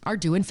rosters are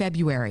due in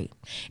February.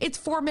 It's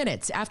 4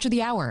 minutes after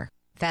the hour.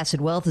 Facet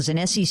Wealth is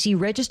an SEC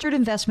registered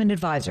investment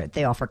advisor.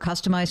 They offer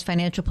customized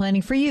financial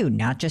planning for you,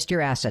 not just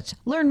your assets.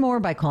 Learn more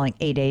by calling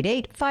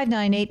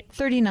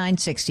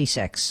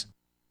 888-598-3966.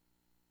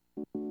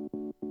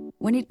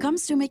 When it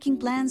comes to making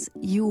plans,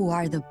 you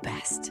are the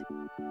best.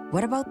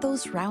 What about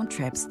those round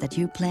trips that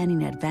you plan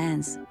in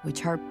advance,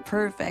 which are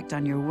perfect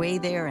on your way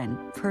there and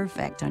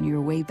perfect on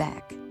your way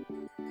back?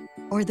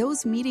 Or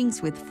those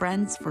meetings with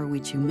friends for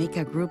which you make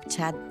a group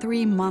chat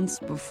 3 months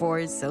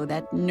before so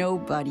that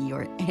nobody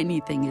or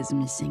anything is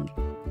missing?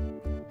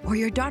 Or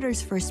your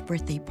daughter's first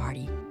birthday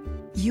party.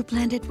 You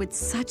planned it with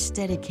such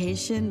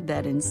dedication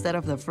that instead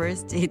of the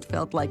first, it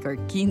felt like our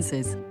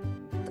 15's.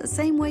 The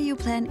same way you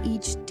plan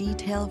each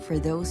detail for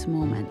those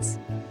moments.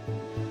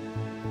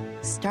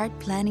 Start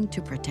planning to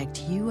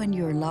protect you and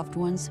your loved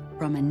ones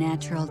from a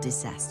natural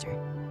disaster.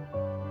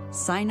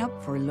 Sign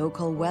up for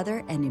local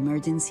weather and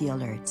emergency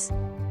alerts.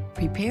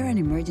 Prepare an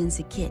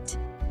emergency kit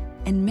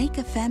and make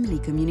a family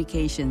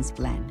communications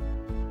plan.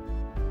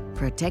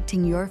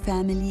 Protecting your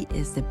family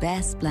is the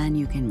best plan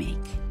you can make.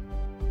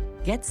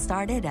 Get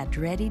started at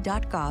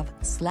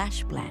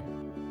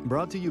ready.gov/plan.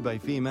 Brought to you by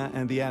FEMA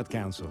and the Ad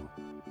Council.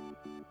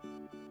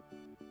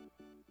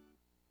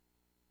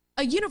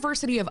 A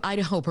University of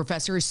Idaho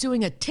professor is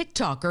suing a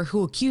TikToker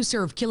who accused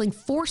her of killing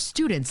 4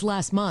 students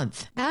last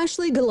month.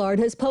 Ashley Gillard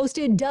has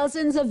posted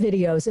dozens of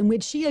videos in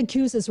which she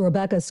accuses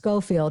Rebecca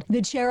Schofield,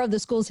 the chair of the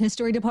school's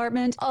history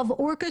department, of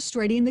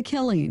orchestrating the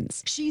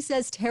killings. She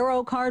says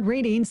tarot card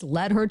readings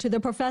led her to the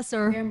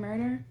professor. Their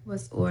murder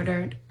was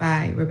ordered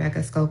by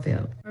Rebecca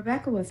Schofield.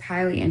 Rebecca was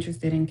highly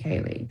interested in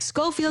Kaylee.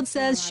 Schofield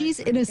says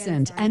she's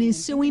innocent and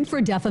is suing for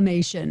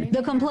defamation.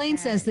 The complaint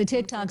says the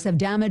TikToks have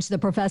damaged the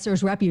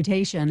professor's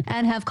reputation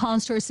and have caused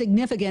her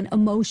significant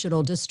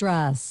emotional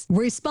distress.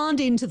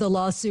 Responding to the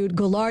lawsuit,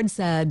 Gillard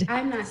said,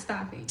 "I'm not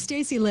stopping."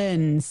 Stacey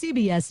Lynn,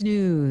 CBS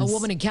News. A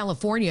woman in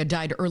California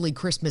died early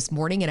Christmas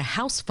morning in a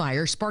house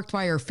fire sparked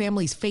by her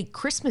family's fake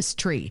Christmas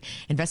tree.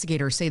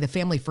 Investigators say the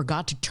family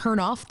forgot to turn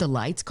off the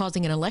lights,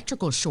 causing an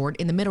electrical short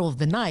in the middle of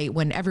the night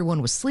when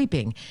everyone was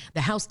sleeping.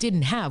 The house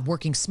didn't have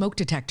working smoke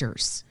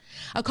detectors.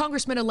 A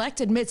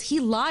congressman-elect admits he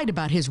lied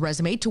about his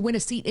resume to win a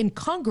seat in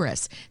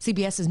Congress.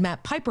 CBS's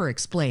Matt Piper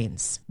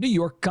explains. New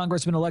York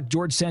Congressman-elect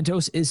George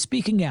Santos is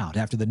speaking out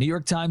after the New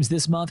York Times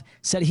this month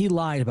said he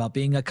lied about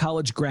being a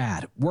college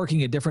grad,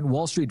 working at different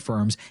Wall Street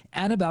firms,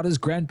 and about his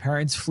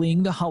grandparents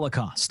fleeing the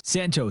Holocaust.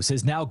 Santos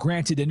has now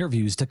granted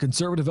interviews to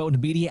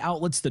conservative-owned media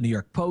outlets, the New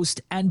York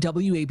Post and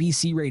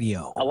WABC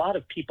Radio. A lot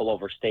of people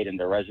overstate in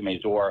their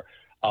resumes or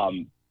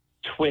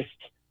twist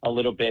a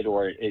little bit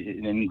or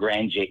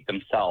ingratiate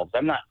themselves.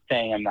 I'm not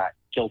saying I'm not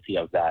guilty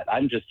of that.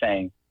 I'm just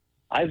saying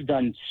I've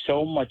done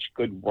so much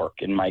good work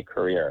in my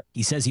career.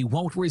 He says he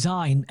won't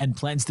resign and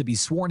plans to be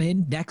sworn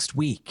in next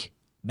week.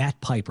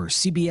 Matt Piper,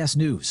 CBS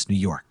News, New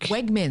York.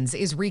 Wegmans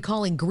is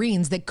recalling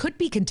greens that could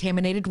be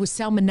contaminated with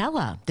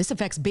salmonella. This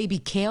affects baby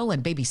kale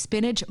and baby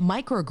spinach,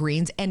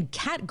 microgreens, and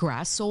cat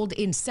grass sold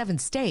in 7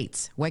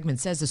 states.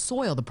 Wegmans says the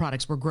soil the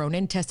products were grown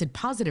in tested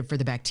positive for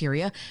the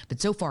bacteria, but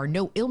so far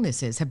no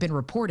illnesses have been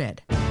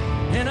reported.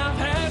 And I've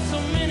had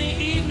so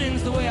many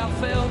evenings the way I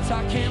felt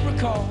I can't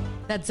recall.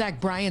 That's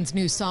Zach Bryan's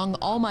new song,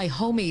 All My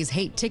Homies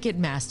Hate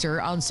Ticketmaster.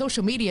 On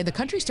social media, the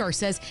country star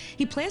says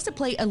he plans to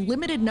play a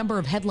limited number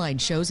of headline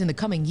shows in the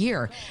coming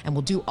year and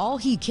will do all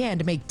he can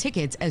to make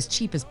tickets as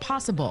cheap as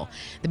possible.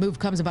 The move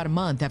comes about a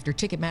month after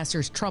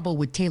Ticketmaster's trouble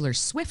with Taylor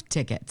Swift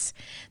tickets.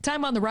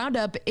 Time on the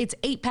roundup, it's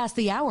 8 past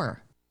the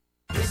hour.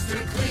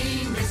 Mr.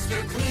 Clean,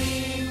 Mr. Clean.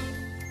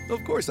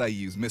 Of course I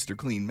use Mr.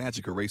 Clean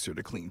Magic Eraser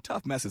to clean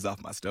tough messes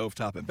off my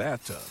stovetop and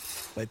bathtub.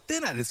 But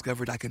then I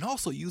discovered I can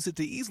also use it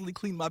to easily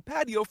clean my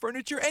patio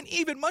furniture and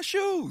even my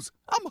shoes.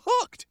 I'm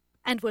hooked.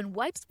 And when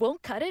wipes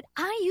won't cut it,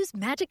 I use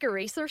Magic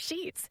Eraser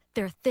Sheets.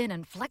 They're thin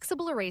and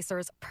flexible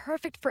erasers,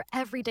 perfect for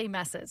everyday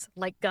messes,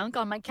 like gunk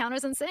on my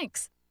counters and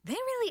sinks. They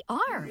really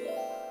are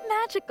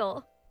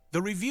magical.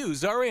 The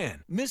reviews are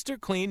in.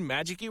 Mr. Clean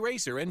Magic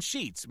Eraser and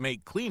Sheets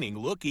make cleaning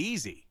look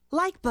easy.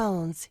 Like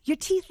bones, your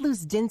teeth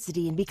lose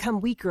density and become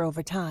weaker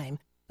over time,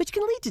 which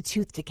can lead to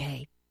tooth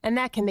decay. And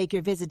that can make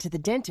your visit to the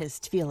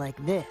dentist feel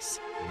like this.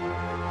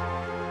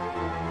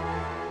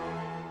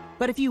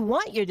 But if you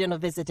want your dental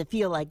visit to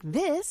feel like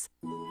this,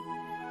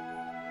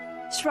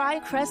 try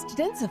Crest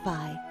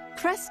Densify.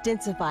 Crest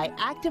Densify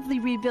actively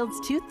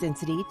rebuilds tooth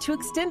density to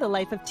extend the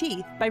life of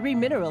teeth by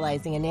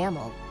remineralizing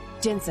enamel.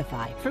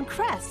 Densify from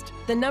Crest,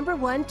 the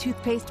 #1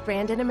 toothpaste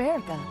brand in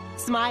America.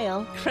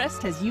 Smile,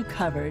 Crest has you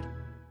covered.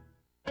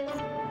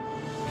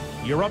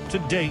 You're up to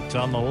date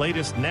on the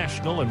latest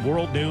national and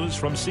world news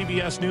from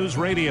CBS News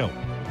Radio.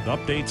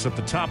 Updates at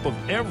the top of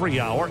every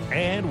hour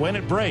and when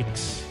it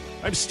breaks.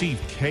 I'm Steve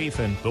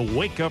Kathan. The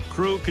Wake Up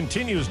Crew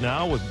continues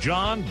now with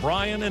John,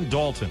 Brian, and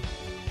Dalton.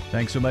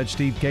 Thanks so much,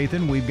 Steve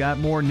Kathan. We've got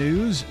more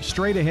news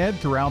straight ahead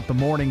throughout the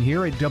morning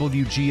here at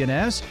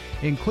WGNS,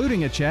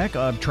 including a check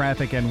of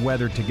traffic and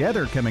weather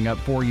together coming up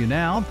for you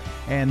now.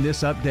 And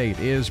this update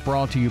is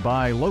brought to you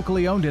by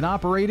locally owned and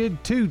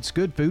operated Toots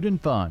Good Food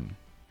and Fun.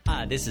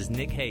 Hi, this is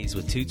Nick Hayes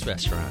with Toots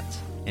Restaurants,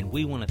 and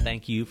we want to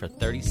thank you for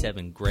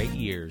 37 great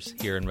years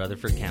here in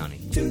Rutherford County.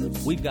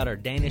 Toots. We've got our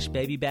Danish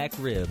baby back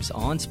ribs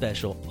on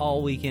special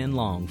all weekend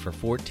long for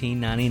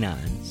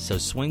 $14.99, so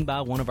swing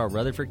by one of our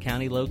Rutherford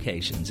County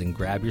locations and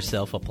grab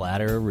yourself a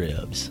platter of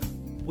ribs.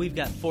 We've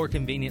got 4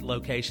 convenient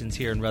locations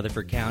here in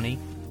Rutherford County.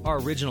 Our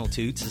original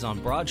Toots is on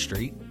Broad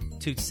Street,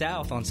 Toots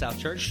South on South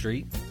Church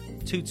Street,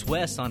 Toots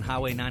West on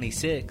Highway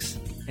 96,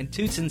 and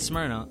Toots in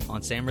Smyrna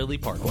on Sam Ridley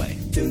Parkway.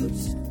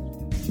 Toots.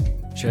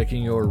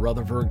 Checking your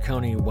Rutherford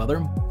County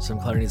weather. Some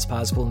clarity is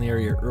possible in the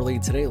area early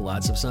today.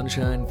 Lots of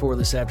sunshine for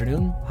this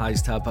afternoon.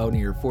 Highs top out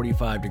near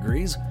 45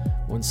 degrees.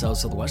 Winds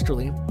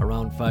south-southwesterly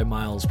around 5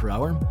 miles per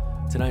hour.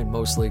 Tonight,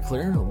 mostly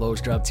clear.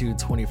 Lows drop to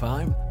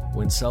 25.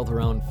 Winds south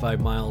around 5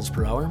 miles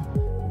per hour.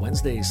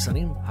 Wednesday,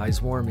 sunny,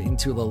 highs warm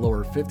into the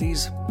lower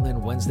 50s. And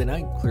then Wednesday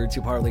night, clear to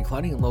partly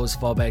cloudy and lows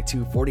fall back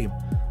to 40.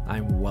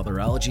 I'm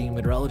weatherology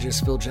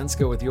meteorologist Phil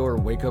Jensko with your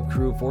Wake Up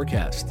Crew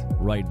forecast.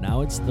 Right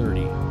now it's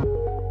 30.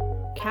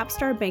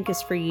 Capstar Bank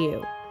is for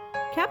you.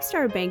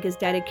 Capstar Bank is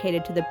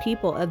dedicated to the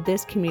people of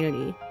this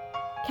community.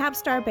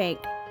 Capstar Bank,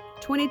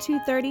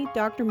 2230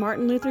 Dr.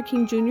 Martin Luther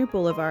King Jr.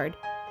 Boulevard,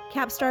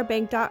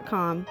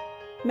 capstarbank.com.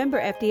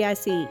 Member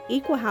FDIC,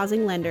 Equal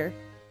Housing Lender.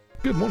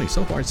 Good morning.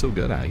 So far, so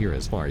good out here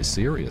as far as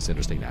serious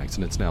interesting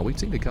accidents. Now, we've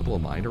seen a couple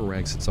of minor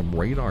wrecks. Some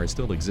radar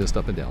still exists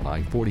up and down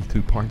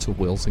I-42 parts of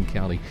Wilson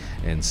County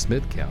and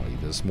Smith County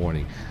this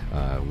morning.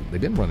 They've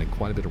been running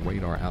quite a bit of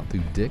radar out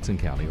through Dixon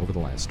County over the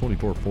last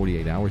 24,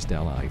 48 hours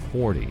down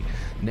I-40.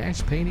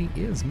 Nash Painting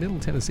is Middle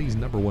Tennessee's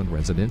 #1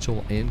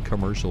 residential and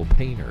commercial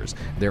painters.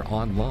 They're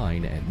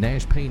online at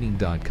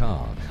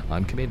nashpainting.com.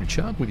 I'm Commander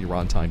Chuck with your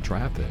on-time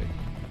traffic.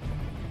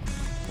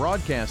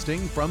 Broadcasting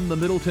from the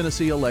Middle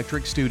Tennessee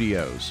Electric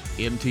Studios,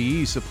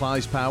 MTE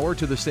supplies power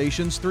to the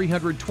station's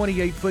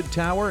 328-foot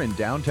tower in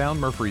downtown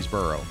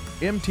Murfreesboro.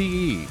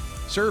 MTE,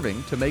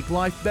 serving to make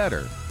life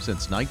better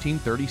since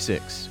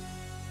 1936.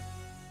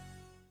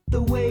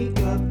 The Wake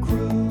Up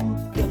Crew,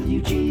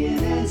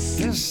 WGNS.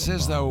 This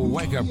is the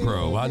Wake Up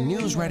Crew on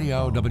News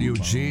Radio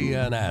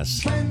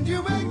WGNS. When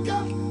you wake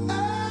up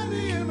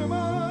early in the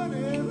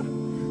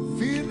morning,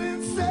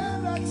 feeling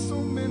sad like so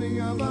many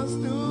of us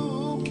do.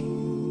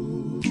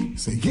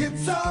 Say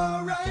it's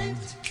alright,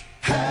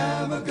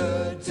 have a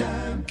good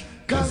time,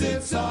 'cause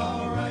it's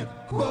alright,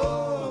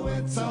 whoa,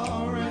 it's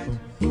alright.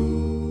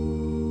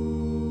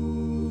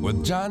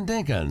 With John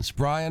Dinkins,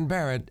 Brian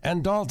Barrett,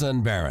 and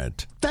Dalton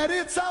Barrett. That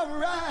it's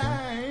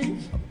alright.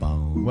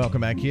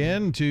 Welcome back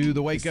in to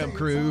the Wake Up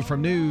Crew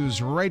from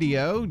News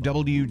Radio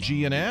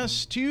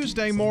WGNS.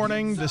 Tuesday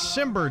morning,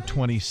 December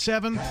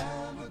 27th.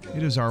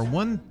 It is our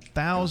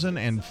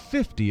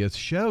 1050th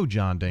show,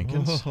 John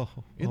Dinkins.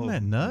 Isn't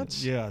that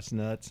nuts? Yeah, it's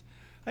nuts.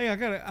 Hey,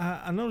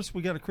 I noticed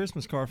we got a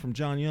Christmas card from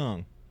John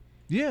Young.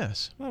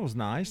 Yes. That was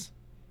nice.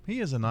 He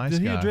is a nice guy.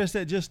 Did he address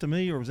that just to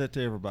me, or was that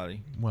to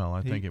everybody? Well,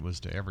 I think it was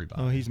to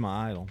everybody. Oh, he's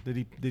my idol.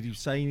 Did he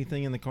say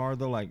anything in the card,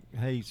 though, like,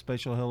 hey,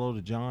 special hello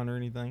to John or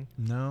anything?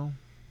 No.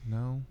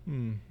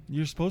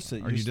 You're supposed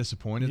to. Are you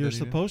disappointed You're that he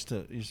supposed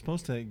to. You're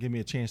supposed to give me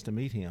a chance to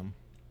meet him.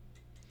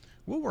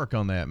 We'll work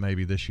on that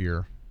maybe this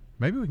year.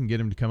 Maybe we can get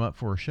him to come up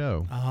for a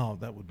show. Oh,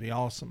 that would be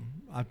awesome.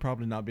 I'd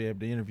probably not be able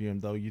to interview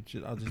him, though.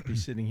 I'll just be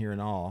sitting here in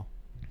awe.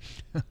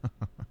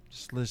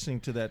 Just listening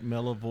to that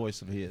mellow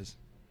voice of his.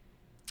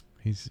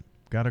 He's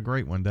got a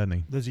great one, doesn't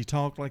he? Does he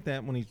talk like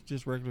that when he's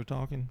just regular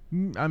talking?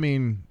 I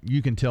mean,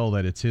 you can tell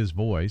that it's his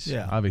voice.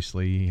 Yeah.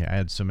 Obviously, he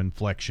adds some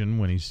inflection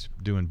when he's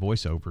doing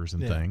voiceovers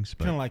and things.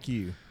 Kind of like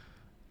you.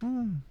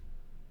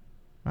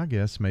 I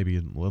guess maybe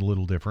a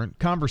little different.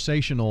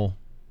 Conversational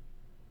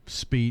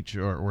speech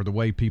or the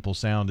way people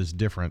sound is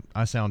different.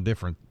 I sound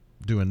different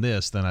doing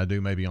this than I do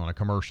maybe on a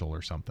commercial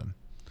or something.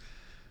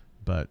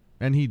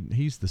 And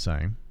he's the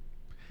same.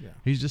 Yeah.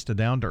 He's just a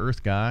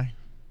down-to-earth guy.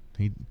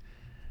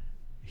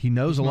 He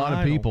knows a lot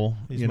of people.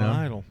 He's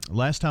my idol.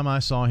 Last time I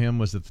saw him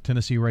was at the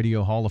Tennessee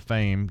Radio Hall of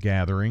Fame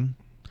gathering.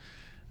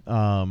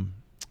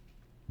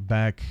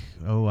 Back,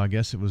 I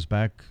guess it was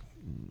back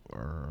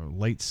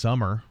late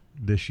summer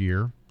this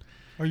year.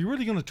 Are you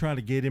really going to try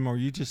to get him, or are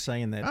you just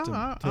saying that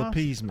to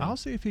appease me? I'll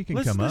see if he can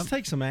come up. Let's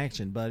take some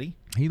action, buddy.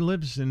 He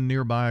lives in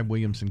nearby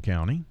Williamson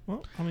County.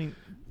 Well, I mean,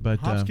 but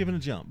Hop's giving a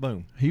jump.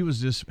 Boom. He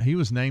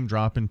was name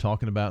dropping,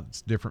 talking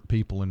about different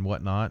people and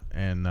whatnot,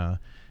 and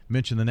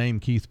mentioned the name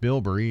Keith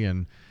Bilbrey,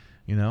 and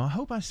I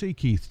hope I see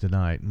Keith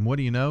tonight. And what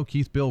do you know?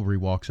 Keith Bilbrey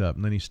walks up,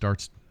 and then he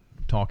starts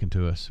talking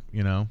to us.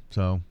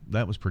 So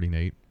that was pretty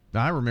neat.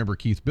 I remember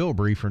Keith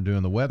Bilbrey from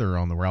doing the weather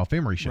on the Ralph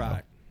Emery Show.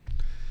 Right.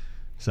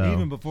 So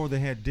even before they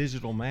had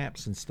digital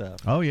maps and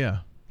stuff. Oh yeah,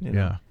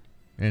 yeah.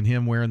 And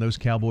him wearing those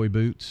cowboy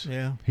boots.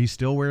 Yeah. He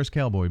still wears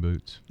cowboy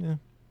boots. Yeah.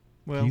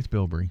 Well, Keith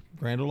Bilbrey.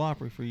 Grand Ole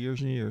Opry for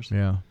years and years.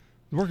 Yeah.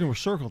 He's working with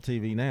Circle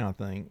TV now, I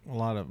think. A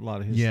lot of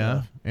his stuff.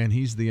 Yeah, and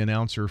he's the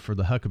announcer for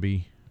the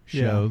Huckabee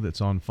show that's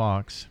on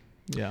Fox.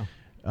 Yeah.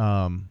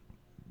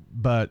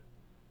 But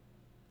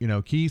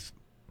Keith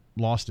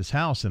lost his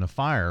house in a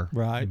fire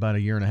about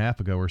a year and a half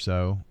ago or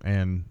so,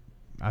 and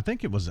I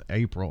think it was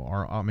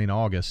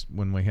August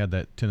when we had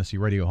that Tennessee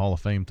Radio Hall of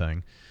Fame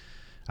thing,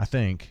 I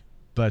think.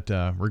 But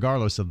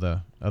regardless of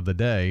the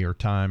day or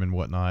time and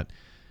whatnot,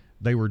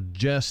 they were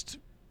just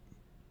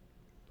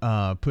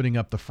putting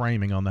up the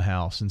framing on the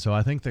house, and so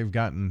I think they've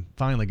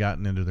finally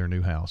gotten into their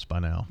new house by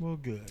now. Well,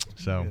 good.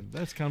 So good.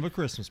 That's kind of a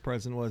Christmas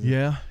present, wasn't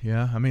it?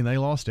 Yeah. I mean, they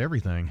lost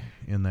everything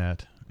in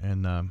that,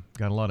 and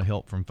got a lot of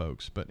help from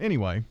folks. But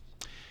anyway.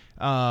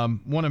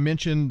 Want to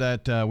mention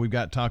that we've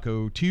got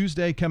Taco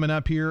Tuesday coming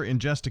up here in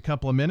just a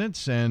couple of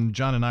minutes, and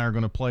John and I are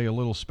going to play a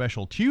little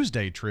special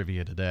Tuesday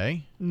trivia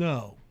today.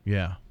 No.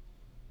 Yeah.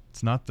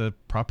 It's not the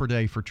proper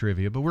day for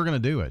trivia, but we're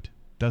going to do it.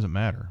 Doesn't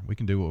matter. We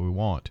can do what we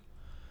want.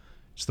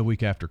 It's the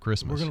week after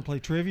Christmas. We're going to play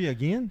trivia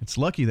again? It's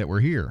lucky that we're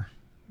here,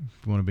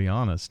 if you want to be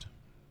honest.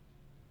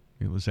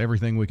 it was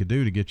everything we could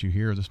do to get you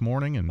here this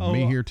morning, and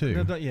me here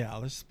too. Yeah,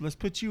 let's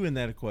put you in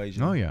that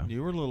equation. Oh yeah,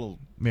 you were a little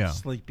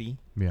sleepy.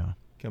 Yeah,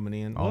 coming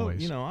in.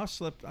 Always. Well, I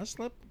slept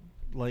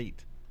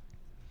late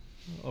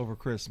over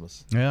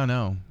Christmas. Yeah, I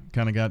know.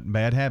 Kind of got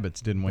bad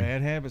habits, didn't we?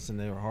 Bad habits, and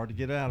they were hard to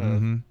get out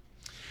of.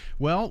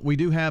 Well, we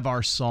do have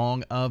our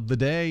song of the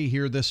day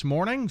here this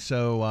morning,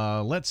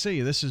 so let's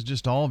see. This is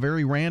just all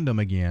very random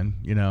again.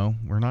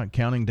 We're not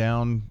counting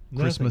down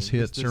Christmas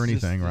hits or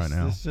anything right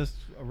now. It's just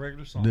a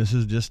regular song. This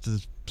is just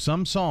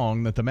some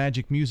song that the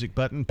Magic Music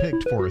Button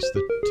picked for us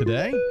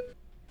today.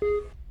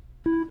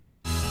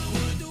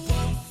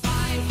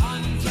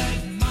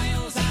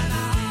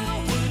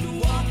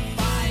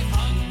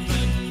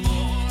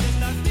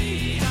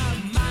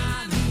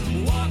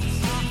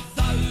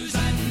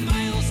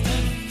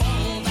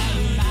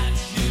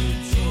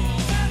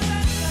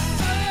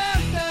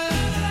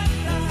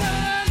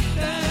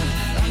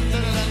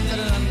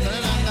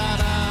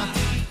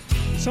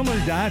 Somebody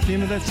died at the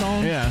end of that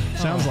song? Yeah,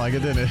 sounds like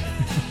it, didn't it?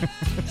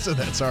 So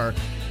that's our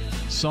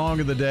song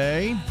of the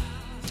day.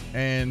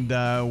 And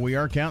we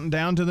are counting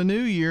down to the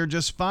new year,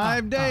 just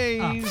 5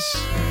 days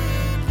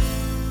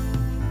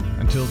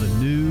until the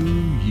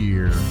new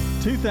year.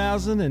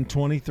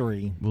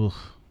 2023. Ugh.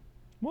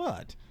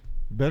 What?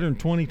 Better than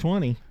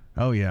 2020.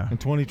 Oh, yeah.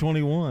 And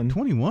 2021.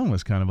 21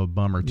 was kind of a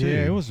bummer, too.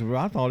 Yeah, it was.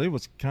 I thought it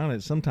was kind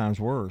of sometimes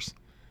worse.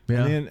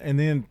 Yeah. And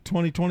then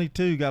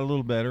 2022 got a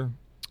little better.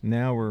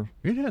 Now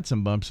it had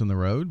some bumps in the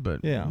road,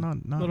 but not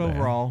but bad.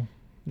 Overall,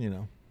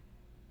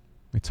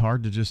 it's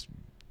hard to just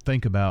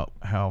think about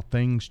how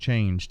things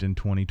changed in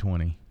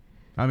 2020.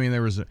 I mean,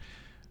 there was a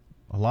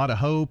lot of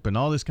hope and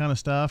all this kind of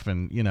stuff,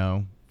 and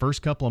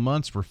first couple of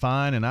months were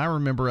fine. And I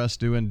remember us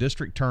doing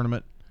district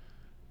tournament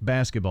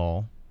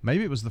basketball.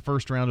 Maybe it was the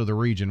first round of the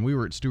region. We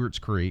were at Stewart's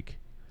Creek,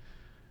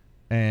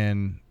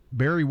 and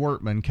Barry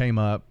Wortman came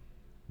up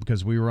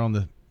because we were on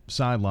the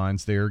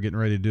sidelines there getting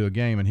ready to do a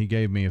game, and he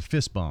gave me a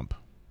fist bump.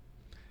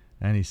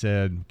 And he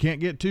said, "Can't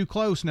get too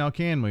close now,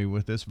 can we,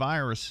 with this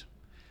virus?"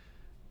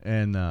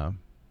 And and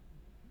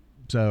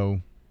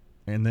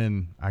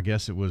then I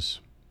guess it was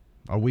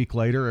a week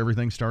later,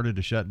 everything started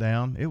to shut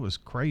down. It was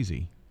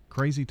crazy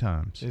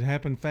times. It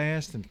happened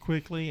fast and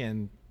quickly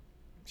and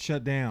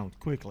shut down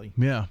quickly.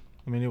 Yeah.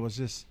 I mean, it was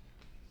just,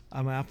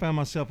 I found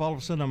myself all of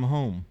a sudden I'm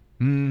home.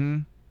 Mm-hmm.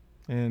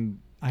 And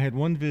I had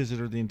one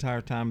visitor the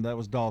entire time. That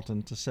was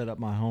Dalton, to set up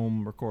my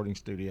home recording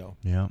studio.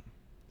 Yeah.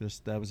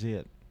 That was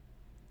it.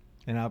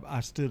 And I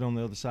stood on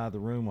the other side of the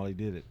room while he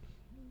did it.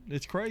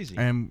 It's crazy.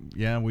 And,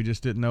 we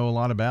just didn't know a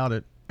lot about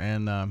it.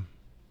 And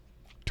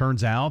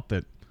turns out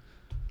that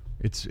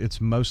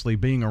it's mostly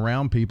being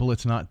around people.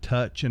 It's not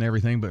touch and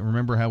everything. But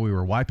remember how we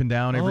were wiping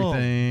down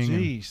everything? Oh,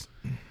 jeez.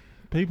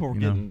 People were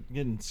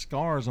getting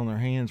scars on their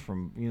hands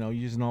from,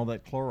 using all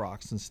that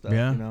Clorox and stuff.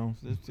 Yeah.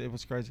 It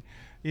was crazy.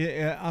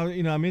 Yeah,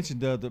 I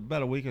mentioned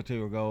about a week or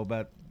two ago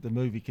about the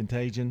movie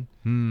Contagion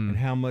and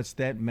how much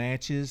that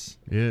matches.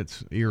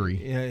 It's eerie.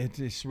 Yeah,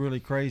 it's really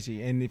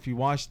crazy. And if you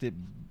watched it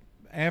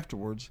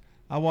afterwards,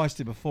 I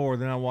watched it before,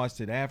 then I watched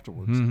it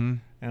afterwards,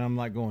 and I'm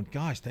like going,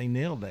 "Gosh, they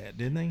nailed that,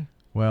 didn't they?"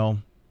 Well,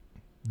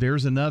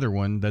 there's another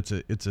one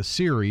it's a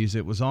series.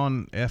 It was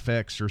on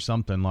FX or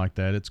something like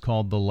that. It's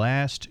called The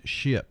Last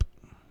Ship,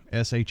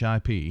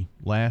 SHIP,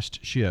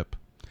 Last Ship,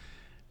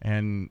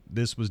 and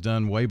this was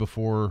done way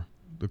before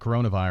the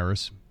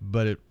coronavirus,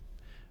 but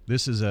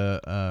this is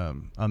a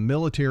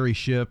military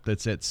ship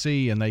that's at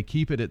sea, and they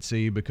keep it at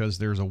sea because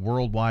there's a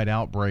worldwide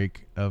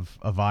outbreak of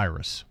a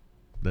virus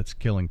that's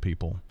killing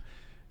people.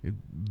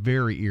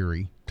 Very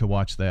eerie to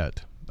watch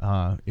that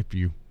if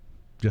you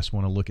just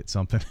want to look at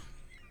something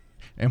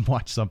and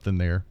watch something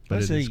there,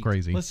 but it's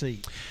crazy. Let's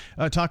see.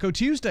 Taco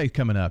Tuesday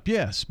coming up,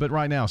 yes, but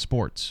right now,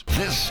 sports.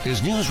 This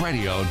is News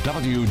Radio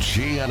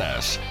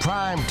WGNS,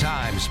 Prime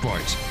Time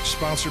Sports.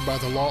 Sponsored by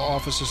the law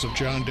offices of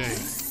John Day.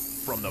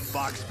 From the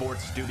Fox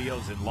Sports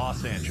Studios in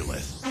Los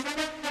Angeles,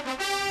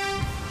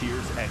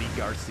 here's Eddie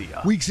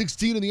Garcia. Week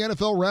 16 in the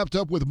NFL wrapped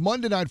up with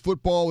Monday Night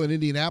Football in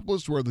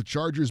Indianapolis, where the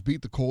Chargers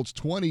beat the Colts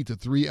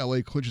 20-3.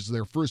 LA clinches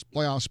their first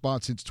playoff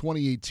spot since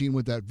 2018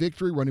 with that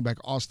victory. Running back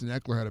Austin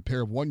Eckler had a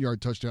pair of 1-yard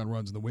touchdown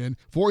runs in the win.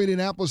 For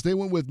Indianapolis, they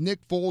went with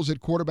Nick Foles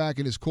at quarterback.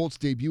 In his Colts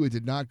debut, it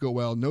did not go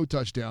well. No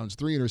touchdowns,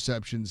 3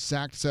 interceptions,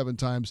 sacked 7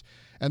 times,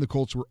 and the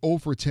Colts were 0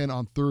 for 10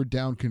 on third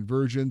down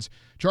conversions.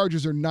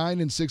 Chargers are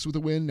 9-6 with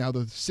a win. Now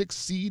the 6th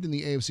seed in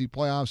the AFC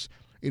playoffs.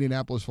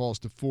 Indianapolis falls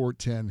to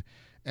 4-10-1.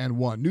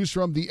 News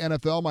from the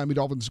NFL. Miami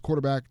Dolphins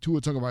quarterback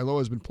Tua Tagovailoa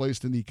has been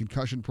placed in the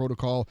concussion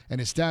protocol, and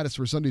his status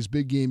for Sunday's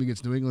big game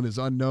against New England is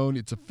unknown.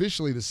 It's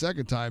officially the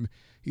second time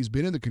he's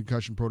been in the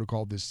concussion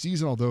protocol this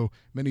season, although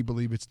many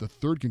believe it's the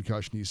third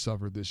concussion he's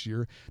suffered this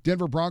year.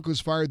 Denver Broncos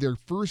fired their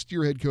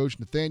first-year head coach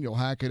Nathaniel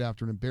Hackett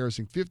after an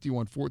embarrassing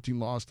 51-14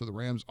 loss to the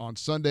Rams on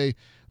Sunday.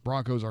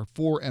 Broncos are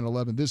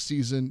 4-11 this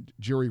season.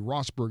 Jerry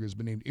Rosburg has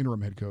been named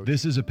interim head coach.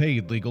 This is a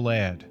paid legal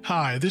ad.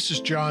 Hi, this is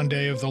John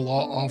Day of the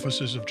law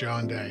offices of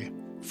John Day.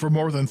 For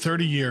more than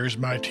 30 years,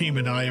 my team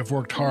and I have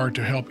worked hard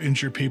to help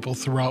injured people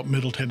throughout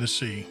Middle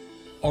Tennessee.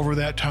 Over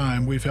that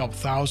time, we've helped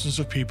thousands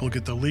of people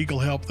get the legal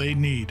help they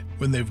need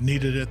when they've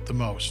needed it the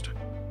most.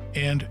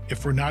 And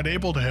if we're not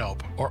able to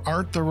help or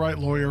aren't the right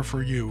lawyer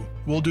for you,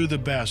 we'll do the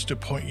best to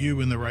point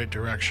you in the right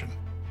direction.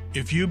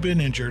 If you've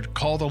been injured,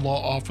 call the law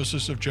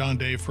offices of John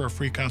Day for a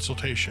free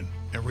consultation.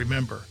 And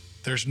remember,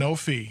 there's no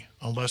fee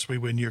unless we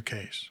win your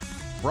case.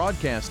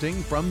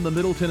 Broadcasting from the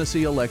Middle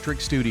Tennessee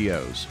Electric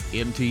Studios,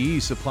 MTE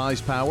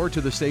supplies power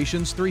to the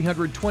station's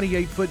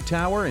 328-foot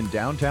tower in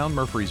downtown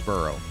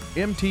Murfreesboro.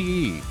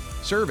 MTE,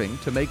 serving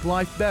to make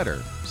life better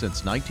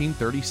since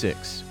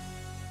 1936.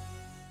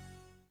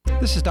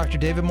 This is Dr.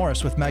 David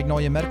Morris with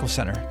Magnolia Medical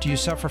Center. Do you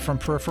suffer from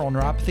peripheral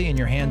neuropathy in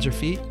your hands or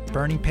feet,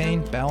 burning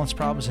pain, balance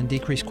problems, and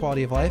decreased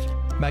quality of life?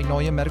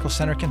 Magnolia Medical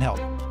Center can help.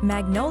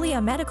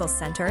 Magnolia Medical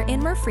Center in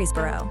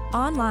Murfreesboro.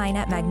 Online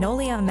at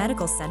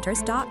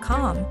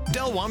magnoliamedicalcenters.com.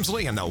 Del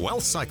Walmsley and the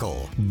Wealth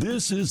Cycle.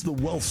 This is the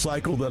Wealth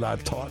Cycle that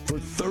I've taught for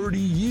 30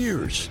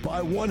 years.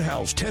 Buy one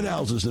house, 10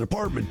 houses, an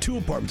apartment, 2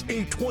 apartments,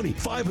 8, 20,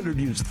 500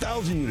 units,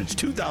 1,000 units,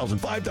 2,000,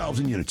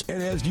 5,000 units.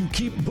 And as you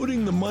keep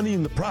putting the money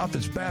and the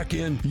profits back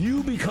in,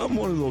 you become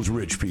one of those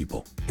rich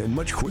people. And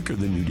much quicker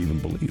than you'd even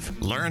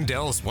believe. Learn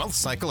Del's Wealth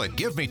Cycle at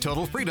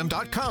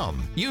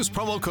GiveMeTotalFreedom.com. Use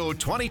promo code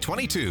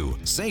 2022.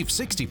 Save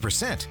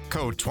 60%.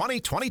 Code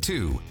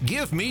 2022.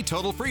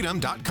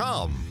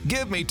 GiveMeTotalFreedom.com.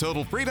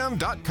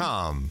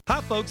 GiveMeTotalFreedom.com.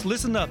 Hi, folks.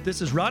 Listen up.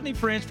 This is Rodney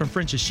French from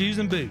French's Shoes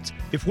and Boots.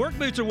 If work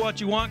boots are what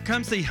you want,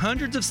 come see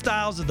hundreds of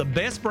styles of the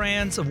best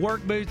brands of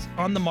work boots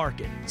on the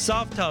market.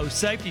 Soft toe,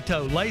 safety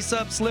toe,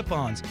 lace-up,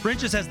 slip-ons.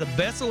 French's has the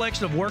best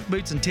selection of work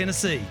boots in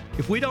Tennessee.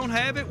 If we don't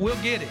have it, we'll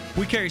get it.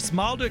 We carry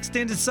small to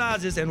extended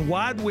sizes and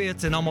wide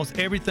widths in almost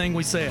everything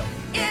we sell.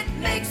 It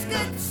makes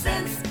good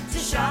sense to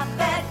shop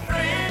at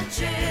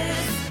French's.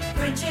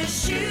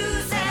 French's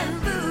Shoes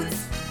and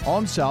Boots.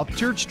 On South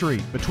Church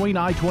Street, between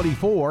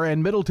I-24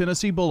 and Middle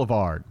Tennessee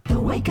Boulevard. The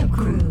Wake Up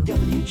Crew,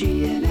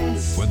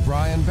 WGNS. With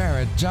Brian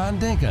Barrett, John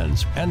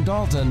Dinkins, and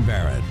Dalton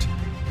Barrett.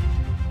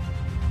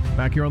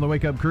 Back here on the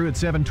Wake Up Crew at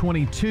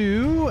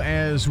 7:22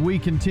 as we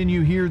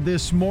continue here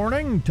this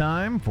morning.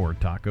 Time for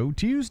Taco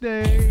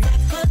Tuesday.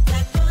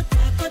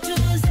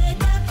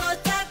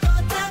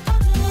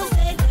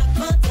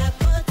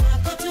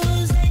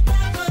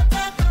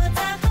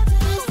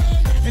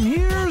 And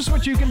here's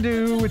what you can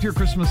do with your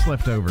Christmas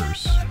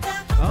leftovers.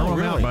 Oh,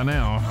 really? Out by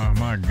now. Oh,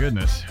 my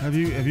goodness. Have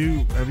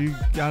you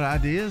got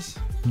ideas?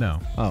 No.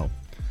 Oh.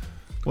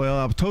 Well,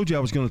 I told you I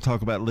was going to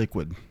talk about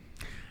liquid.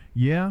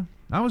 Yeah.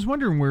 I was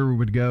wondering where we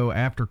would go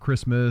after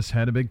Christmas,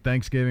 had a big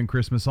Thanksgiving,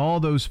 Christmas,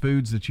 all those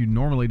foods that you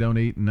normally don't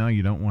eat, and now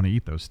you don't want to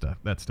eat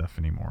that stuff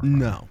anymore. Right?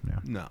 No. Yeah.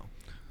 No.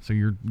 So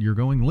you're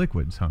going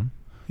liquids, huh?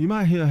 You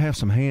might have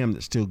some ham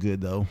that's still good,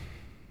 though.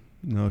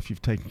 You know, if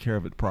you've taken care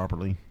of it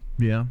properly.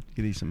 Yeah. You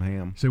could eat some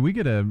ham. So we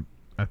get a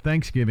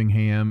Thanksgiving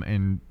ham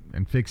and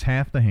fix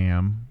half the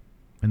ham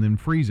and then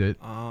freeze it,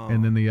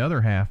 and then the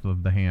other half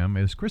of the ham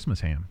is Christmas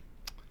ham.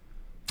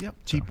 Yep.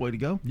 Cheap way to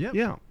go. Yep.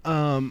 Yeah.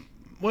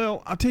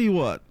 Well, I'll tell you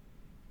what.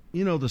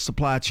 You know, the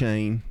supply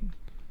chain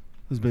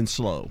has been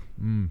slow,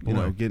 you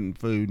know, getting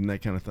food and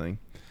that kind of thing.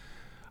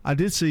 I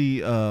did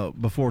see,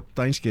 before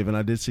Thanksgiving,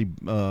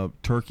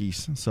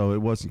 turkeys, so it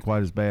wasn't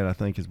quite as bad, I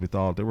think, as we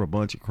thought. There were a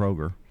bunch at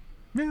Kroger.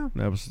 Yeah.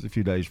 That was a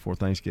few days before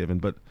Thanksgiving.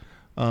 But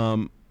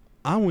I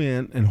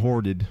went and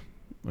hoarded,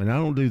 and I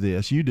don't do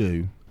this. You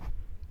do.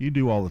 You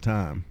do all the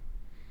time.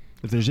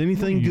 If there's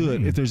anything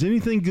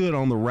good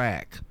on the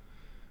rack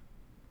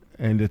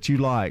and that you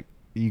like,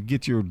 you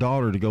get your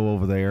daughter to go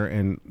over there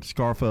and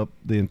scarf up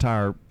the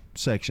entire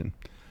section.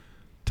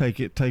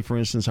 Take for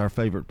instance our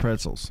favorite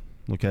pretzels.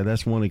 Okay,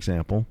 that's one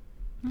example.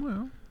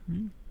 Well,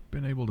 you've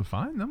been able to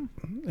find them.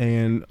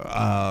 And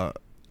I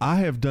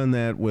have done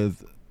that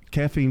with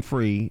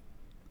caffeine-free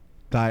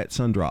Diet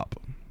Sundrop.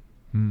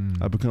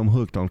 I've become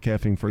hooked on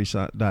caffeine-free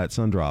Diet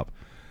Sundrop.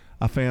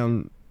 I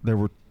found there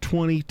were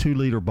 20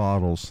 2-liter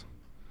bottles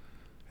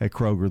at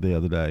Kroger the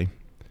other day,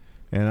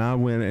 and I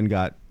went and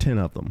got 10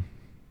 of them.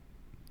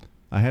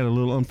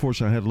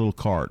 Unfortunately, I had a little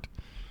cart,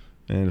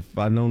 and if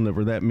I'd known there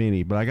were that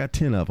many, but I got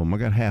 10 of them. I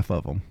got half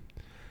of them,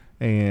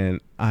 and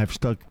I've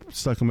stuck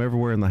them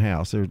everywhere in the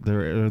house. They're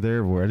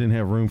everywhere. I didn't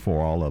have room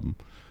for all of them,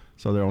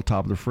 so they're on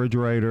top of the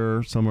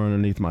refrigerator. Some are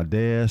underneath my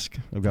desk.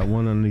 I've got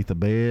one underneath the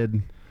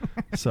bed.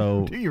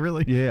 So do you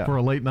really? Yeah. For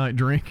a late night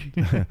drink?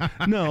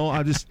 No,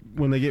 I just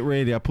when they get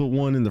ready, I put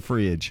one in the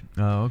fridge.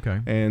 Oh, okay.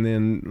 And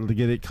then to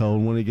get it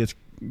cold when it gets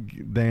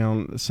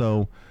down.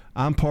 So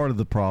I'm part of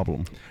the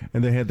problem.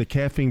 And they had the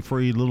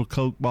caffeine-free little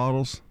Coke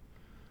bottles.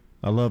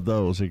 I love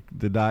those.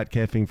 The Diet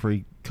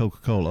caffeine-free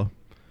Coca-Cola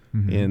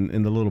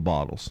in the little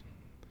bottles.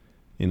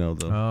 You know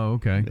the. Oh,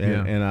 okay.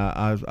 And, and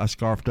I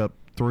scarfed up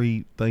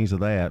 3 things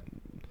of that.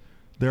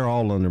 They're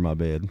all under my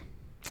bed.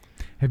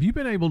 Have you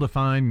been able to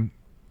find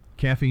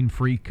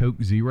caffeine-free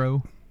Coke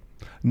Zero?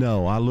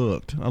 No, I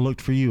looked. I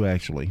looked for you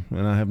actually,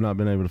 and I have not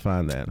been able to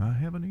find that. I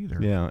haven't either.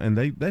 Yeah, and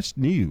that's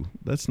new.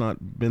 That's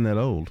not been that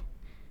old.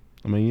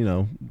 I mean, you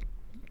know,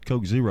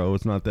 Coke Zero,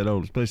 it's not that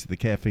old, especially the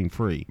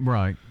caffeine-free.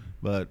 Right.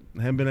 But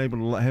haven't been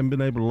able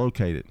to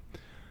locate it.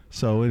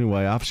 So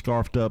anyway, I've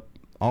scarfed up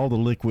all the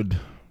liquid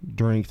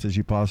drinks as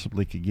you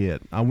possibly could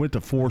get. I went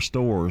to 4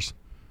 stores,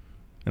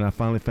 and I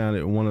finally found it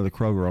at one of the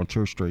Kroger on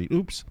Church Street.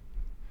 Oops.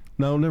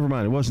 No, never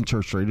mind. It wasn't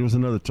Church Street. It was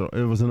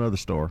another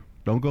store.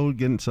 Don't go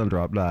getting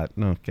Sundrop Diet.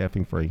 No,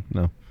 caffeine free.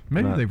 No.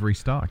 Maybe they've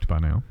restocked by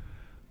now.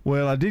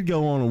 Well, I did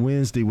go on a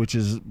Wednesday, which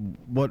is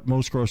what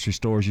most grocery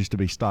stores used to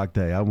be stock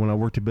day. When I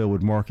worked at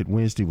Bellwood Market,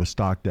 Wednesday was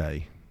stock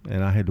day,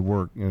 and I had to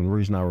work. And the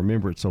reason I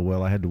remember it so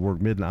well, I had to work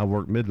midnight. I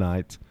worked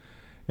midnights,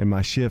 and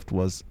my shift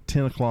was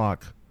 10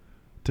 o'clock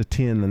to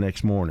 10 the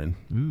next morning.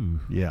 Ooh.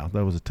 Yeah,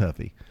 that was a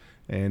toughie.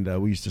 And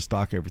we used to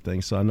stock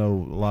everything, so I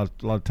know a lot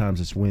of times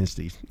it's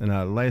Wednesdays.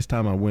 And last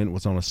time I went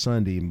was on a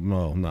Sunday.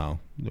 No,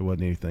 there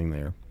wasn't anything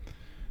there.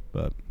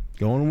 But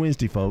go on a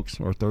Wednesday, folks,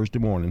 or Thursday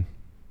morning.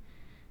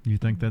 You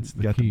think that's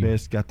the key?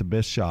 Got the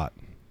best shot.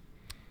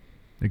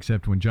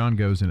 Except when John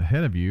goes in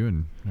ahead of you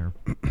and there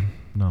are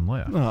none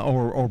left.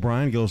 Or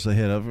Brian goes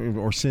ahead of,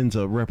 or sends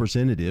a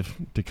representative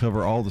to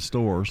cover all the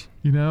stores.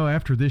 You know,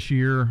 after this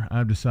year,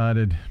 I've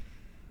decided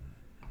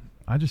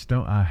I just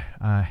don't.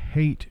 I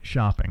hate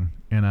shopping,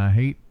 and I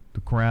hate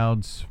the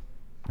crowds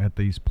at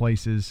these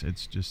places.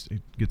 It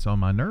gets on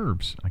my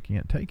nerves. I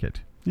can't take it.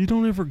 You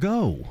don't ever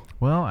go.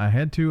 Well, I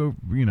had to,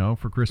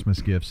 for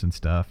Christmas gifts and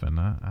stuff, and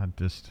I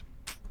just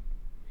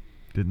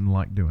didn't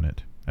like doing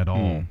it at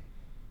all.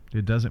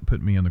 It doesn't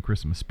put me in the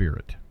Christmas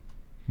spirit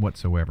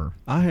whatsoever.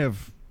 I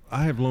have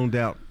loaned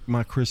out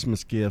my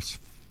Christmas gifts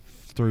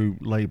through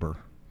labor.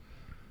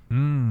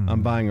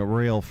 I'm buying a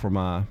rail for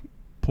my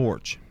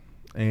porch,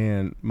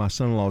 and my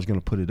son-in-law is going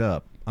to put it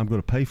up. I'm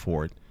going to pay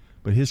for it,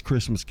 but his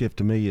Christmas gift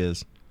to me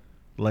is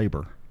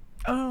labor.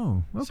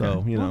 Oh, okay.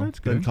 So,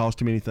 that's good. Doesn't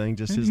cost him anything,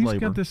 just and his labor.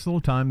 He's got this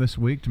little time this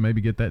week to maybe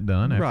get that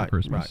done after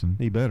Christmas. Right.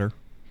 He better.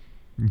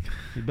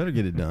 He better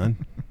get it done.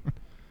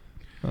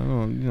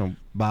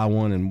 Buy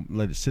one and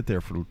let it sit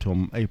there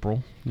till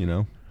April,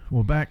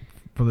 Well, back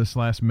for this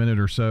last minute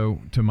or so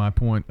to my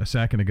point a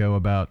second ago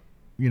about,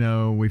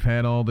 we've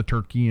had all the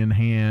turkey and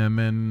ham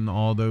and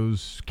all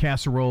those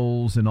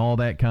casseroles and all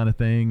that kind of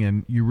thing,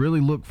 and you really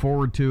look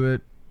forward to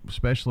it,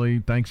 especially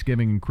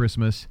Thanksgiving and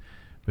Christmas.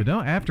 But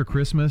after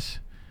Christmas,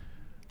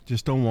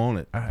 just don't want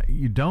it.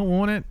 You don't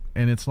want it,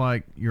 and it's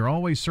like you're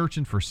always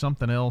searching for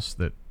something else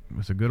that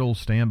was a good old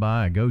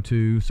standby, a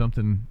go-to,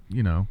 something,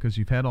 because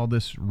you've had all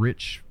this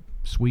rich,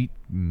 sweet,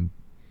 and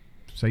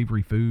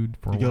savory food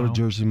for a while. You go to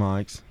Jersey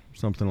Mike's,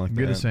 something like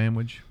that. Get a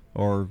sandwich.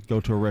 Or go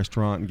to a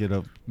restaurant and get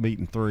a meat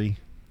and 3.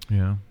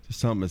 Yeah. Just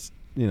something that's,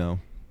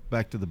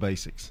 back to the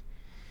basics.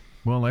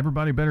 Well,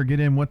 everybody better get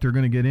in what they're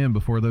going to get in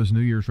before those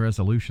New Year's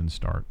resolutions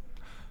start.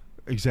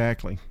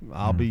 Exactly.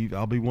 I'll be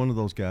one of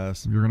those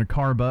guys. You're going to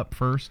carb up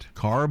first?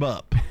 Carb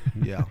up.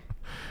 Yeah.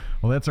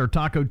 Well, that's our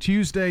Taco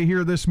Tuesday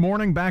here this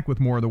morning. Back with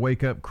more of the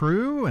Wake Up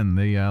Crew and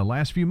the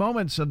last few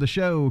moments of the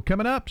show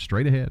coming up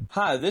straight ahead.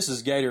 Hi, this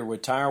is Gator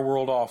with Tire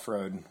World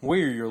Off-Road.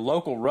 We are your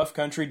local rough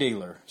country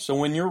dealer. So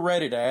when you're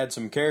ready to add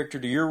some character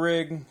to your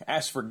rig,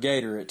 ask for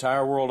Gator at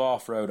Tire World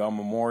Off-Road on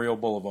Memorial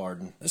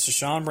Boulevard. This is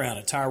Sean Brown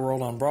at Tire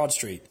World on Broad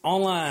Street.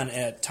 Online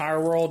at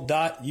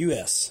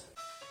tireworld.us.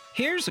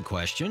 Here's a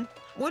question.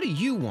 What do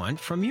you want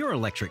from your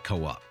electric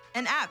co-op?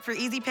 An app for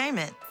easy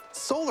payment.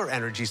 Solar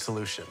energy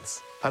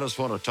solutions. I just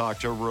want to talk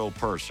to a real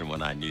person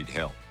when I need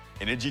help.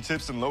 Energy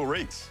tips and low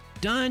rates.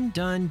 Done,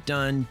 done,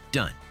 done,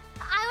 done.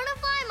 I want to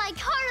fly my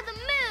car to the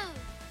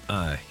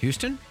moon.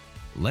 Houston,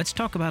 let's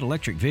talk about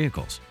electric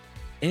vehicles.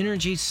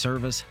 Energy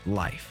Service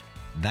Life.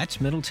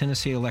 That's Middle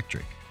Tennessee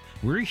Electric.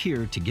 We're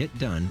here to get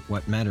done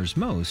what matters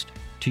most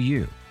to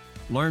you.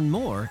 Learn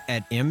more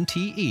at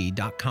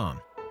mte.com.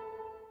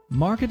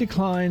 Market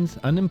declines,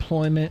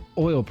 unemployment,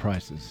 oil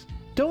prices.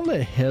 Don't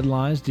let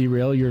headlines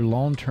derail your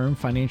long-term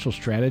financial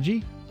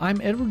strategy.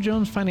 I'm Edward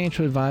Jones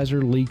Financial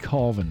Advisor Lee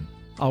Colvin.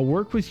 I'll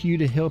work with you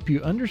to help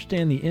you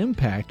understand the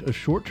impact of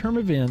short-term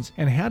events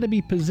and how to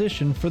be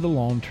positioned for the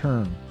long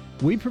term.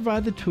 We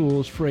provide the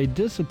tools for a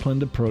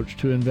disciplined approach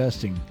to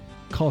investing.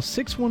 Call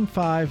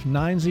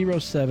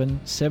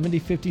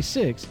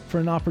 615-907-7056 for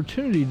an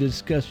opportunity to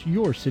discuss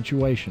your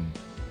situation.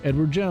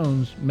 Edward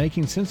Jones,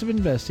 Making Sense of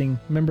Investing,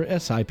 member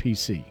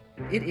SIPC.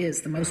 It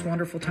is the most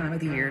wonderful time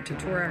of the year to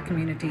tour our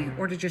community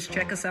or to just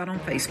check us out on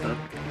Facebook.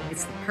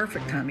 It's the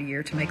perfect time of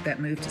year to make that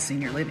move to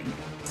senior living.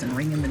 And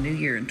ring in the new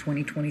year in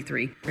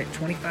 2023 at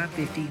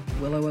 2550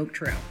 Willow Oak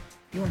Trail.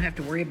 You won't have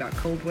to worry about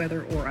cold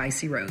weather or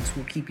icy roads.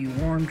 We'll keep you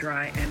warm,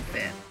 dry, and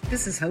fed.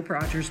 This is Hope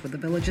Rogers with the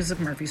Villages of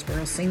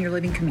Murfreesboro Senior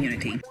Living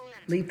Community.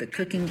 Leave the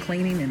cooking,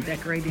 cleaning, and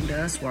decorating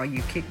to us while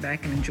you kick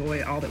back and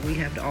enjoy all that we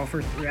have to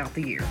offer throughout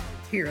the year.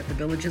 Here at the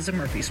Villages of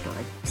Murfreesboro,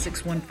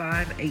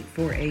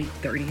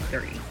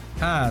 615-848-3030.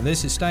 Hi,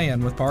 this is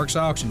Stan with Parks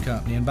Auction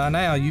Company, and by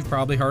now you've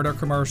probably heard our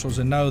commercials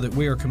and know that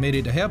we are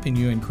committed to helping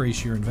you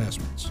increase your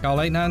investments. Call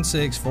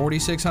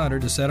 896-4600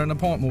 to set an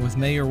appointment with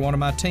me or one of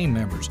my team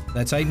members.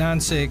 That's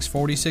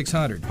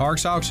 896-4600.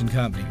 Parks Auction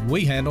Company.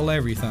 We handle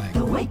everything.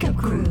 The Wake Up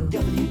Crew,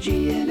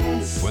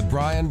 WGNS. With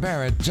Brian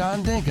Barrett,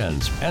 John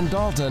Dinkins, and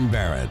Dalton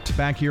Barrett.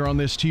 Back here on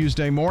this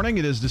Tuesday morning,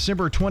 it is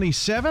December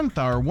 27th,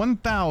 our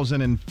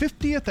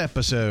 1050th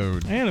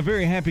episode. And a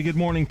very happy good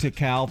morning to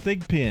Cal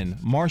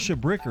Thigpen, Marcia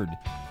Brickard,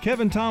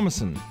 Kevin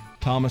Thomason,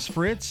 Thomas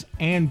Fritz,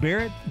 Ann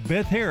Barrett,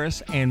 Beth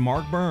Harris, and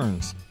Mark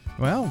Burns.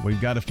 Well,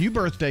 we've got a few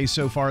birthdays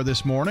so far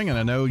this morning, and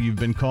I know you've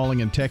been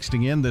calling and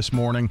texting in this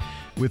morning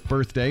with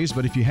birthdays,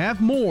 but if you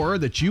have more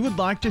that you would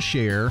like to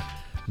share,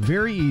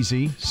 very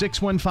easy,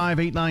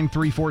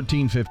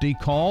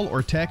 615-893-1450. Call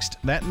or text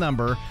that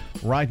number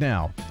right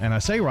now. And I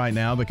say right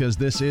now because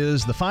this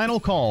is the final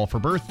call for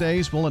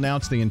birthdays. We'll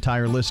announce the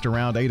entire list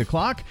around 8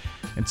 o'clock.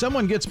 And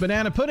someone gets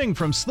banana pudding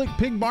from Slick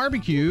Pig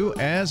Barbecue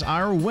as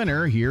our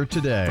winner here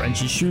today.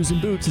 French's Shoes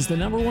and Boots is the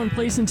 #1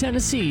 place in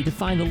Tennessee to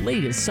find the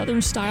latest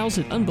Southern styles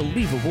at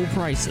unbelievable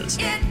prices.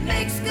 It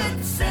makes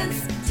good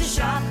sense to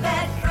shop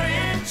at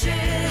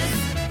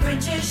French's.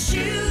 French's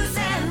Shoes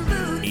and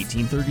Boots.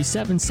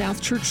 1837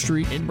 South Church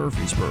Street in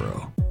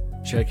Murfreesboro.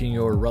 Checking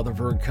your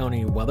Rutherford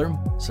County weather.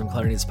 Some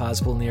clarity is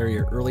possible in the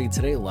area early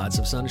today. Lots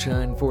of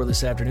sunshine for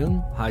this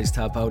afternoon. Highs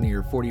top out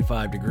near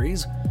 45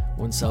 degrees.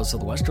 Wind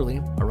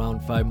south-southwesterly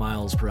around 5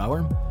 miles per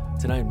hour.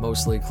 Tonight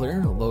mostly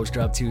clear. Lows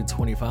drop to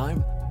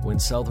 25.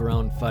 Wind south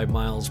around 5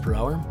 miles per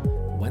hour.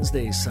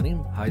 Wednesday sunny.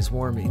 Highs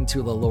warm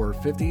into the lower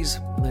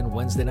 50s. And then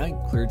Wednesday night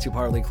clear to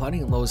partly cloudy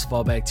and lows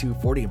fall back to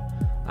 40.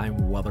 I'm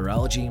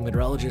weatherology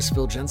meteorologist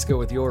Phil Jensko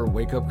with your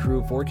Wake Up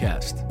Crew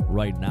forecast.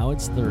 Right now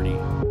it's 30.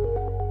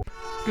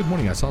 Good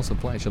morning. I saw some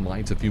flashing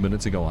lights a few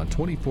minutes ago on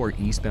 24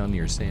 eastbound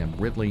near Sam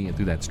Ridley and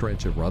through that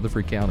stretch of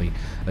Rutherford County.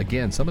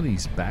 Again, some of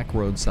these back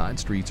road side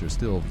streets are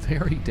still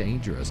very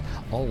dangerous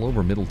all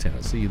over Middle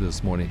Tennessee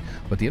this morning.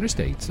 But the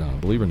interstates,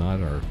 believe it or not,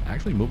 are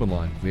actually moving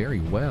along very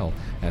well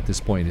at this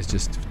point. It's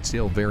just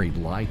still very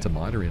light to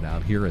moderate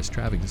out here as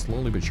traffic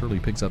slowly but surely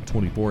picks up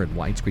 24 at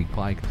Whites Creek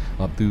Pike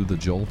up through the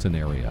Jolton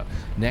area.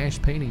 Nash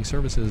Painting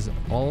services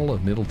all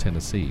of Middle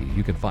Tennessee.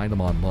 You can find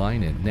them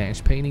online at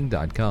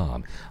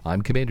nashpainting.com.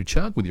 I'm Commander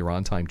Chuck with your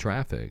on-time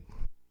traffic.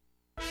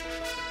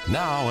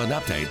 Now an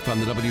update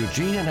from the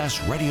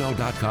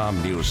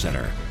WGNSradio.com News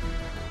Center.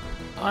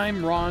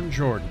 I'm Ron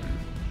Jordan.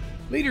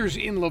 Leaders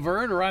in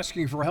Laverne are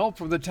asking for help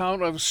from the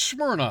town of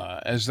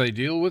Smyrna as they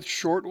deal with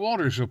short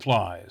water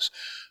supplies.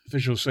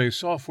 Officials say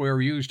software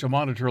used to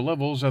monitor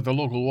levels at the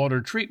local water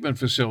treatment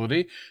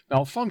facility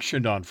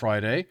malfunctioned on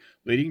Friday,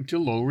 leading to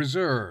low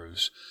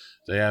reserves.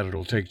 They add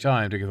it'll take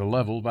time to get the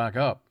level back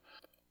up.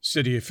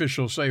 City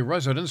officials say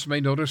residents may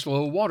notice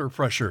low water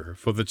pressure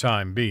for the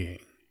time being.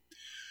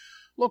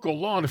 Local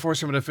law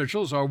enforcement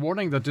officials are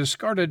warning that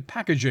discarded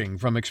packaging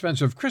from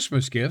expensive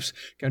Christmas gifts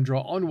can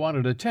draw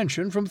unwanted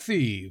attention from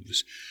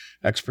thieves.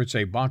 Experts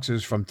say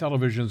boxes from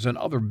televisions and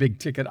other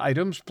big-ticket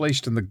items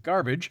placed in the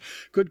garbage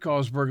could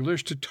cause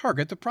burglars to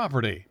target the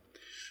property.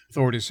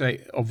 Authorities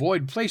say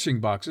avoid placing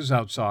boxes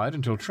outside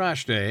until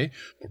trash day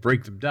or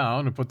break them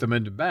down and put them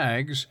into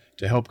bags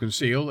to help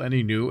conceal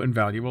any new and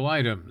valuable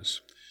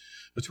items.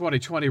 The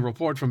 2020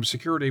 report from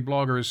security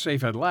bloggers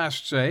Safe at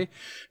Last say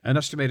an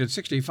estimated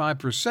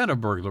 65%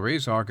 of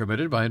burglaries are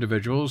committed by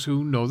individuals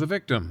who know the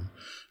victim.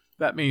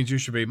 That means you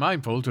should be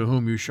mindful to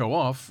whom you show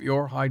off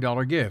your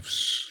high-dollar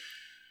gifts.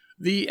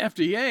 The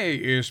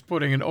FDA is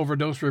putting an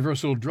overdose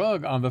reversal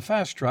drug on the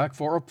fast track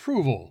for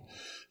approval.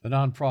 The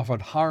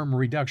nonprofit Harm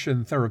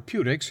Reduction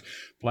Therapeutics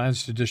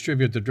plans to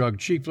distribute the drug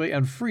cheaply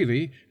and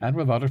freely and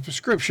without a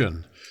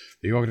prescription.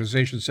 The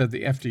organization said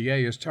the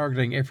FDA is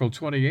targeting April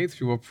 28th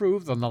to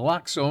approve the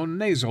naloxone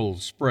nasal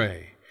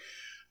spray.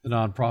 The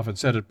nonprofit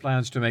said it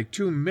plans to make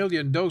 2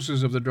 million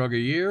doses of the drug a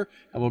year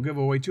and will give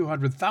away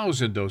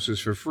 200,000 doses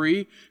for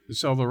free and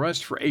sell the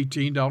rest for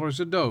 $18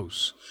 a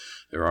dose.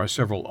 There are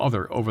several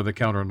other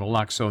over-the-counter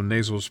naloxone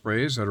nasal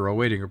sprays that are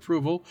awaiting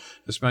approval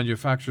as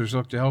manufacturers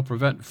look to help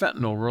prevent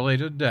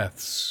fentanyl-related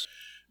deaths.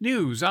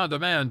 News on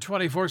demand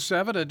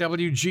 24/7 at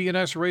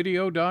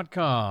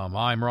WGNSradio.com.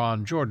 I'm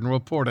Ron Jordan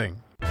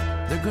reporting.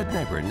 The Good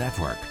Neighbor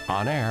Network,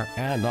 on air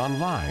and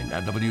online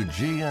at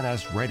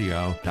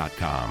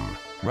WGNSradio.com.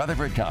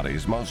 Rutherford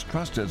County's most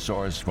trusted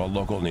source for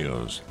local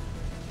news.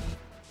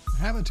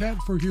 Habitat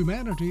for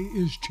Humanity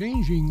is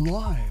changing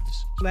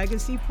lives.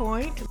 Legacy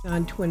Point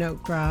on Twin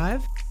Oak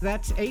Drive.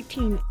 That's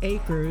 18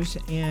 acres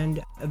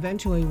and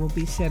eventually will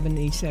be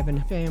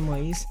 77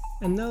 families.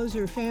 And those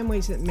are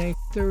families that make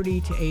 30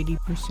 to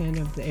 80%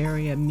 of the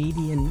area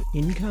median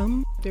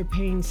income. They're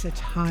paying such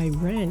high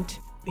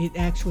rent, it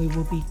actually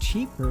will be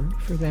cheaper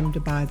for them to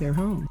buy their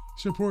home.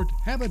 Support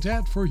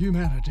Habitat for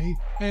Humanity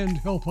and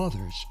help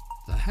others.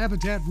 The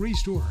Habitat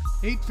Restore,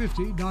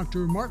 850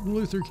 Dr. Martin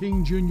Luther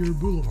King Jr.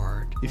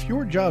 Boulevard. If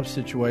your job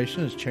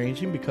situation is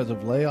changing because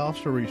of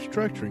layoffs or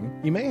restructuring,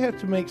 you may have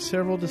to make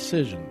several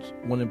decisions.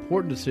 One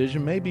important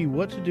decision may be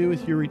what to do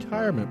with your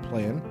retirement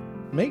plan.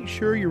 Make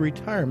sure your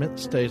retirement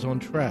stays on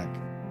track.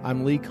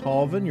 I'm Lee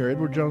Colvin, your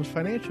Edward Jones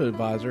financial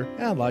advisor,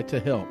 and I'd like to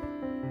help.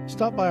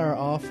 Stop by our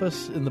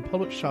office in the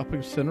Public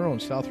Shopping Center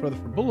on South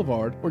Rutherford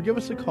Boulevard or give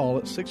us a call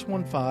at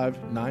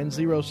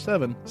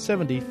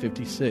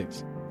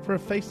 615-907-7056 for a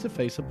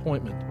face-to-face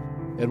appointment.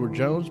 Edward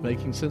Jones,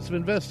 Making Sense of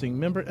Investing,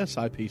 member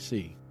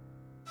SIPC.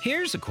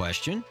 Here's a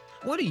question.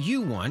 What do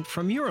you want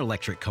from your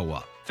electric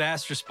co-op?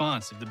 Fast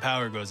response if the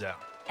power goes out.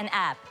 An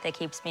app that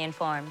keeps me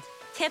informed.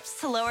 Tips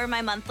to lower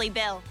my monthly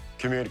bill.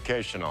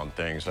 Communication on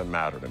things that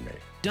matter to me.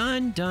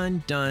 Done,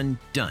 done, done,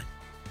 done.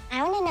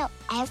 I want to know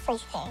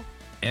everything.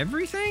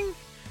 Everything?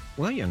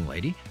 Well, young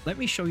lady, let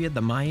me show you the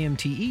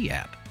MyMTE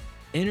app.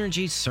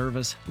 Energy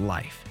Service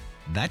Life.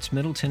 That's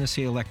Middle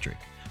Tennessee Electric.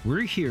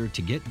 We're here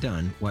to get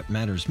done what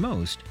matters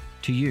most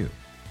to you.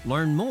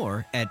 Learn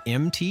more at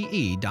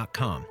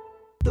MTE.com.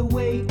 The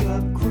Wake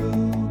Up Crew,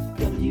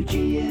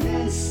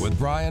 WGNS. With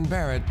Brian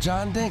Barrett,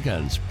 John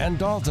Dinkins, and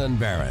Dalton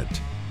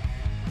Barrett.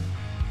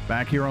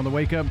 Back here on the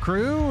Wake Up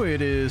Crew,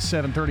 it is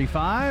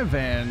 7:35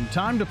 and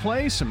time to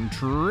play some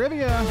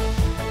trivia.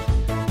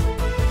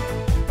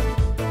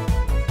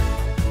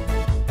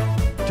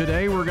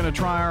 Today we're going to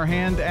try our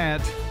hand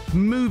at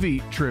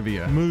movie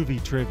trivia. Movie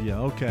trivia,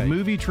 okay.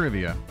 Movie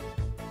trivia.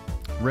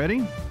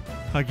 Ready?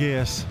 I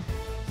guess.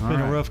 It's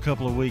been a rough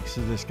couple of weeks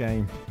of this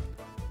game.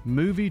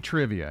 Movie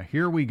trivia.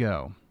 Here we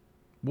go.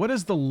 What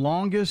is the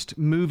longest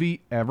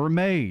movie ever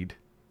made?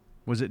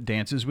 Was it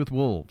Dances with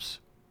Wolves,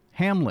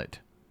 Hamlet,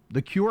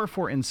 The Cure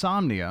for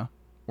Insomnia,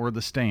 or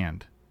The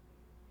Stand?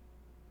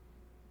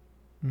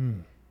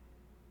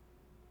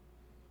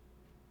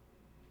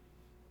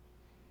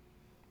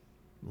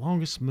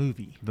 Longest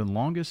movie. The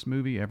longest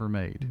movie ever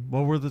made.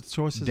 What were the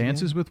choices?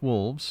 Dances again? with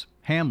Wolves,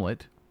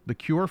 Hamlet, The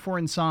Cure for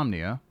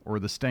Insomnia, or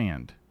The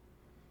Stand?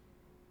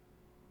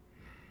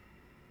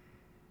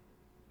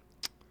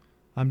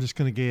 I'm just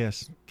going to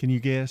guess. Can you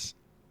guess?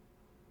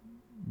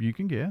 You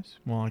can guess.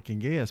 Well, I can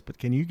guess, but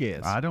can you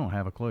guess? I don't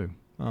have a clue.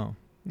 Oh,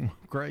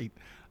 great.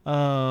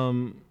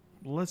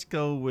 Let's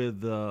go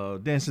with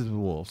Dances with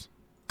Wolves.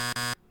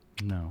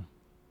 No.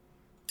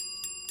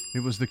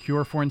 It was The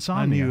Cure for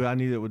Insomnia. I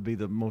knew that would be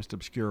the most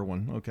obscure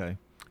one. Okay.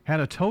 Had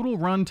a total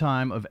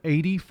runtime of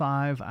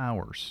 85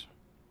 hours.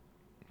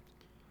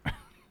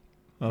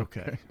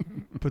 Okay.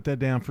 Put that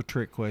down for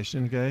trick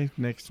question. Okay.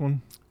 Next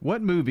one.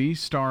 What movie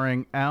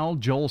starring Al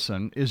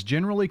Jolson is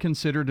generally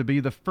considered to be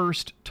the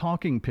first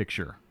talking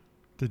picture?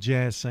 The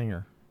Jazz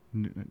Singer.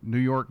 New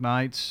York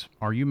Nights,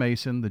 Are You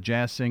Mason, The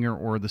Jazz Singer,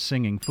 or The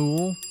Singing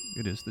Fool?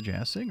 It is The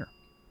Jazz Singer.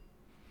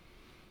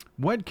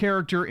 What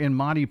character in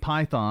Monty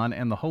Python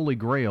and the Holy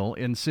Grail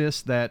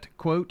insists that,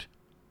 quote,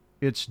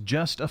 it's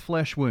just a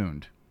flesh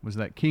wound? Was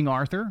that King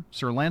Arthur,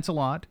 Sir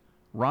Lancelot,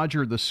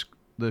 Roger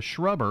the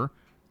Shrubber,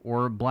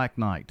 or Black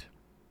Knight?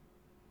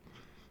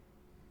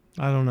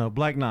 I don't know.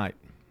 Black Knight.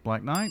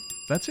 Black Knight?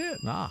 That's it.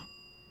 Ah.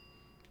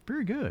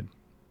 Very good.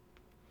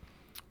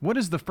 What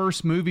is the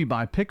first movie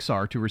by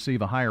Pixar to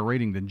receive a higher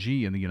rating than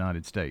G in the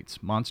United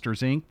States?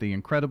 Monsters, Inc., The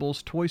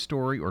Incredibles, Toy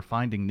Story, or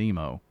Finding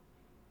Nemo?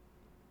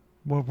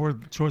 What were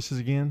the choices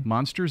again?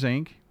 Monsters,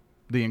 Inc.,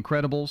 The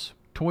Incredibles,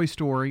 Toy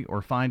Story,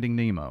 or Finding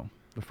Nemo.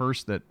 The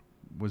first that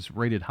was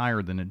rated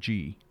higher than a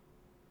G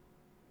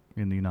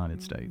in the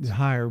United States.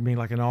 Higher, mean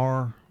like an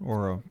R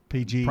or a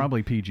PG?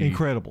 Probably PG.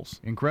 Incredibles.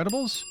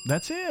 Incredibles?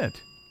 That's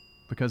it.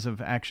 Because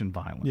of action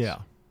violence. Yeah.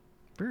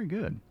 Very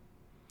good.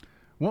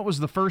 What was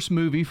the first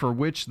movie for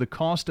which the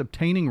cost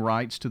obtaining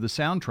rights to the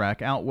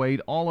soundtrack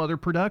outweighed all other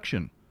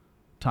production?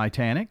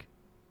 Titanic,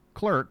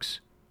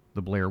 Clerks,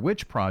 The Blair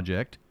Witch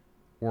Project,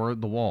 or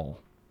The Wall?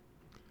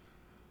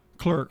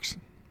 Clerks.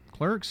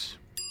 Clerks?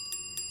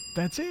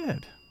 That's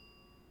it.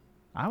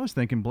 I was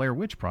thinking Blair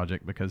Witch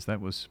Project because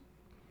that was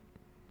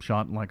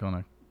shot like on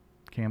a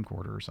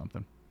camcorder or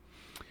something.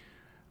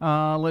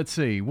 Let's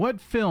see.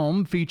 What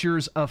film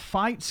features a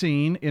fight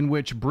scene in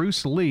which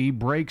Bruce Lee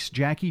breaks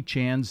Jackie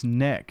Chan's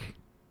neck?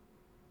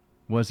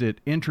 Was it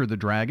Enter the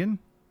Dragon,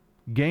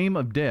 Game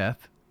of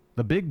Death,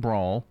 The Big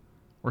Brawl,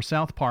 or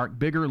South Park,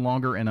 Bigger,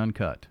 Longer, and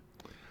Uncut?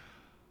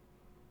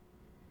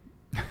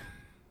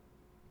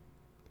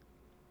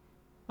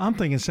 I'm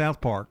thinking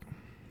South Park.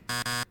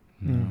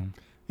 No.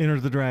 Enter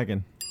the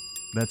Dragon.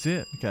 That's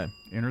it. Okay.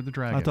 Enter the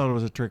Dragon. I thought it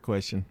was a trick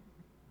question.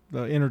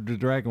 The Enter the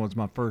Dragon was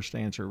my first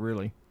answer,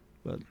 really.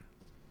 But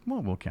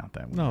well, we'll count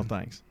that one. No,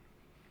 thanks.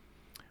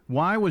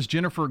 Why was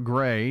Jennifer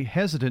Grey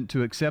hesitant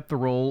to accept the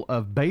role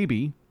of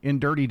Baby in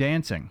Dirty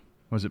Dancing?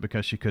 Was it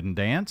because she couldn't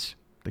dance?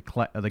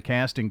 The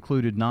cast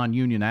included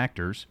non-union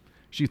actors.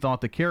 She thought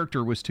the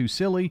character was too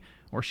silly,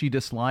 or she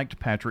disliked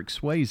Patrick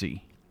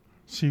Swayze.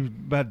 She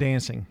about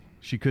dancing.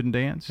 She couldn't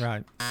dance?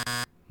 Right.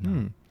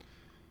 No.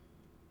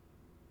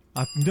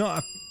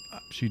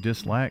 She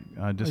disliked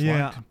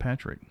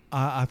Patrick.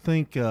 I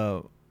think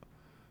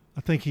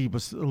he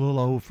was a little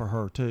old for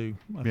her too.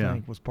 I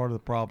think was part of the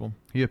problem.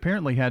 He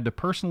apparently had to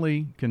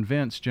personally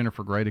convince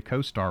Jennifer Grey to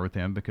co-star with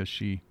him because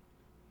she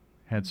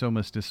had so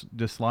much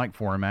dislike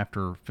for him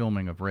after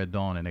filming of Red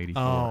Dawn in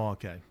 '84. Oh,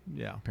 okay.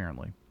 Yeah.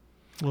 Apparently.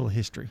 A little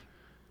history.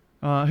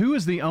 Who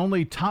is the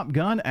only Top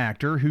Gun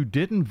actor who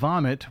didn't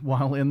vomit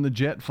while in the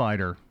jet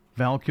fighter?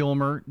 Val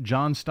Kilmer,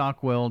 John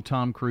Stockwell,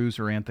 Tom Cruise,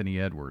 or Anthony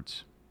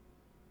Edwards?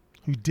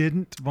 Who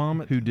didn't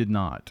vomit? Who did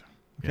not.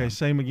 Okay,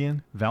 same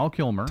again. Val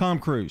Kilmer. Tom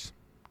Cruise.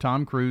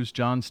 Tom Cruise,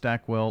 John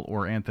Stockwell,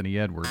 or Anthony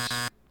Edwards.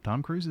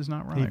 Tom Cruise is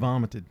not right. He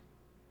vomited.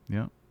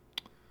 Yeah.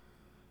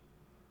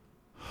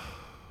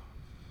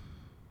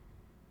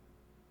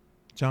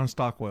 John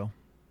Stockwell.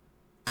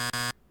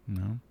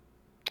 No.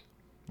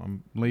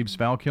 Leaves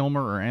Val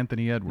Kilmer or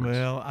Anthony Edwards?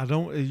 Well, I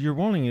don't. You're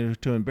wanting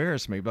to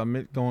embarrass me by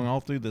going all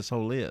through this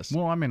whole list.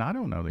 Well, I mean, I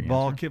don't know the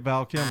answer.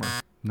 Val Kilmer.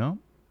 No,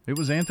 it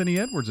was Anthony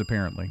Edwards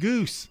apparently.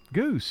 Goose,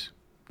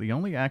 the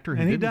only actor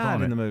who and he didn't died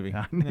vomit in the movie.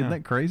 Isn't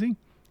that crazy?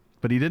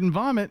 But he didn't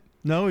vomit.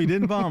 No, he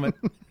didn't vomit.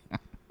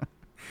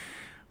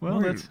 Well,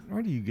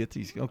 where do you get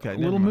these? Okay, a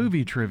little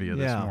movie trivia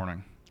this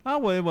morning. Oh,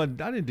 well, I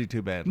didn't do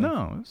too badly.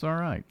 No, it's all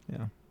right.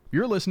 Yeah.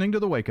 You're listening to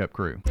The Wake Up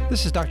Crew.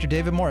 This is Dr.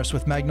 David Morris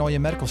with Magnolia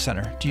Medical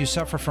Center. Do you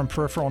suffer from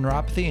peripheral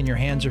neuropathy in your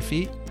hands or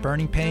feet,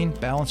 burning pain,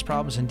 balance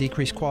problems, and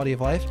decreased quality of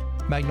life?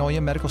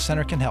 Magnolia Medical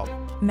Center can help.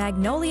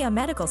 Magnolia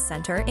Medical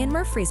Center in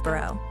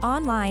Murfreesboro.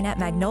 Online at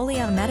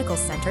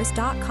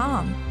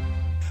magnoliamedicalcenters.com.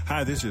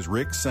 Hi, this is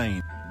Rick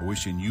Sain,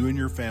 wishing you and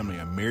your family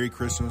a Merry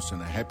Christmas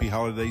and a happy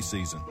holiday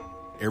season.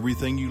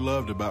 Everything you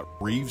loved about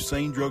Reeves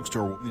Sain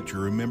Drugstore that you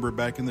remember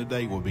back in the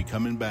day will be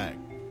coming back.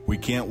 We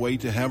can't wait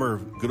to have our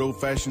good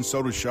old-fashioned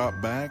soda shop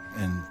back,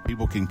 and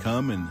people can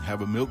come and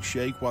have a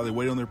milkshake while they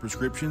wait on their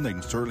prescription. They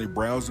can certainly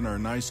browse in our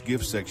nice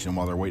gift section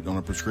while they're waiting on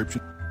a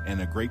prescription, and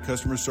a great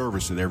customer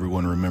service that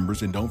everyone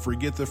remembers. And don't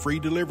forget the free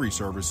delivery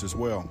service as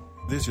well.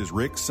 This is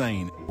Rick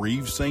Sain.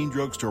 Reeves Sain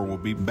Drugstore will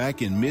be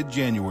back in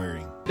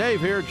mid-January.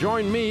 Dave here.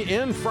 Join me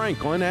in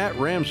Franklin at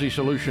Ramsey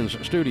Solutions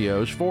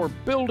Studios for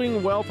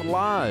Building Wealth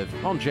Live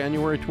on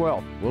January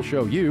 12th. We'll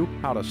show you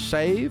how to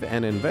save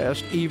and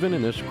invest even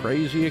in this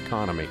crazy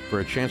economy. For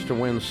a chance to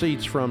win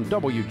seats from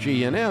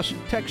WGNS,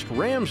 text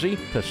Ramsey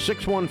to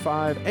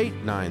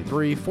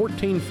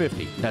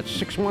 615-893-1450. That's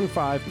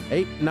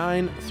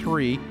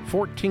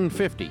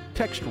 615-893-1450.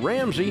 Text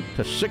Ramsey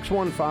to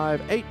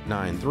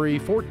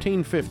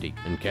 615-893-1450.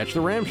 And catch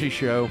The Ramsey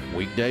Show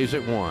weekdays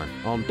at 1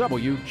 on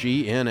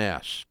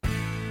WGNS.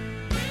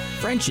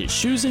 French's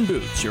Shoes and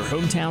Boots, your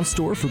hometown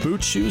store for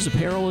boots, shoes,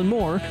 apparel, and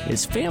more,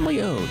 is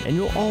family owned, and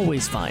you'll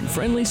always find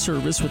friendly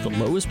service with the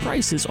lowest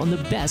prices on the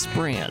best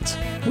brands.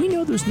 We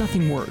know there's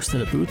nothing worse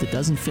than a boot that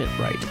doesn't fit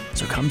right,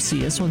 so come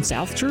see us on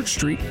South Church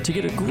Street to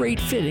get a great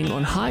fitting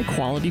on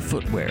high-quality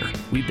footwear.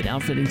 We've been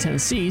outfitting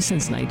Tennessee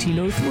since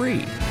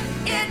 1903.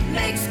 It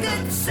makes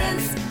good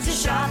sense to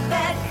shop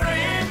at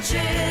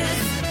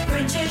French's.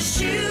 French's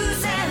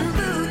Shoes and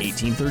Boots.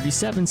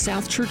 1837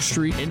 South Church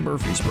Street in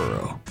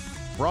Murfreesboro.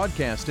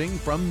 Broadcasting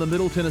from the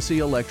Middle Tennessee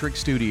Electric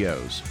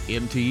Studios,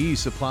 MTE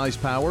supplies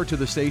power to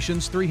the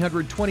station's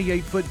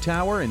 328-foot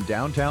tower in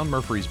downtown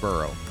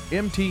Murfreesboro.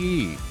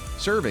 MTE,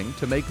 serving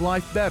to make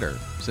life better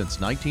since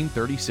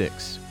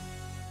 1936.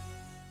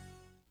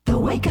 The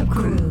Wake Up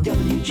Crew,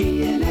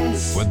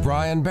 WGNS. With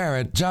Brian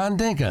Barrett, John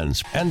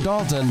Dinkins, and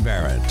Dalton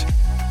Barrett.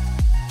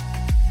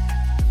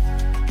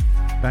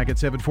 Back at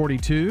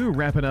 7:42,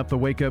 wrapping up the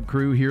Wake Up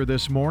Crew here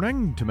this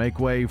morning to make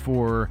way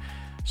for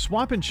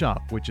Swap and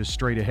Shop, which is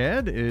straight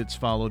ahead. It's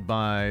followed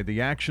by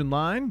the Action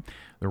Line,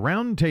 the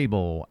Round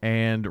Table,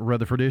 and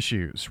Rutherford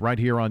Issues right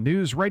here on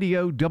News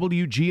Radio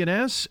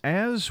WGNS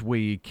as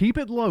we keep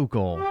it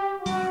local.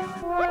 Reject.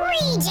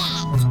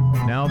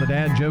 Now the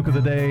dad joke of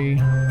the day,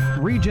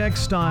 reject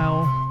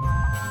style,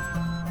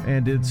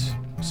 and it's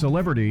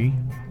celebrity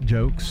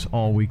jokes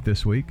all week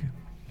this week.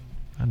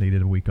 I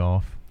needed a week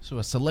off. So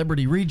a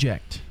celebrity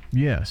reject.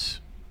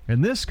 Yes.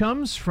 And this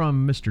comes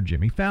from Mr.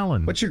 Jimmy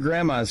Fallon. What's your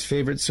grandma's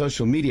favorite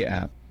social media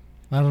app?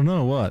 I don't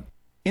know. What?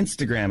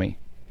 Instagrammy.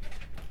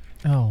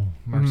 Oh,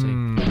 mercy.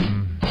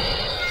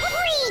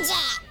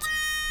 Reject.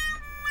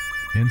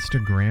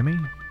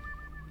 Instagrammy?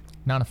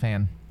 Not a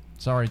fan.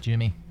 Sorry,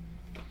 Jimmy.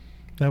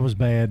 That was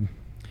bad.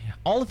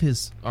 All of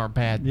his are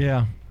bad.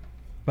 Yeah.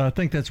 But I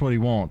think that's what he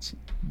wants.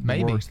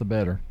 Maybe. The worse, the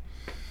better.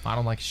 I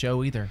don't like the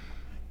show either.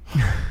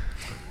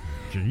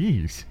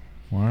 Jeez.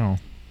 Wow.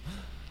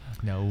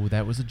 No,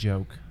 that was a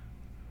joke.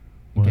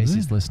 In case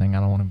he's listening, I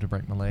don't want him to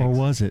break my legs. Or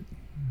was it?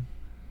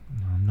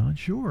 I'm not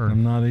sure.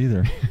 I'm not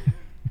either.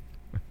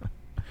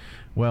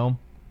 Well,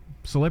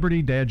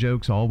 celebrity dad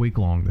jokes all week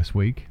long this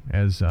week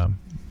as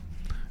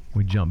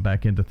we jump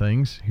back into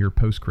things here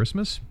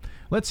post-Christmas.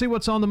 Let's see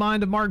what's on the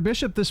mind of Mark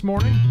Bishop this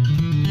morning.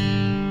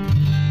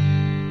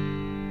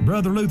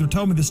 Brother Luther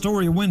told me the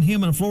story of when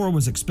him and Flora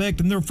was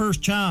expecting their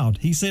first child.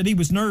 He said he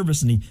was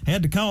nervous and he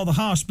had to call the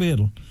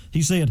hospital.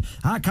 He said,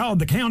 I called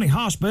the county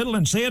hospital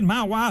and said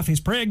my wife is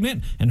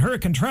pregnant and her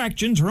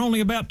contractions are only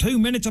about 2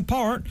 minutes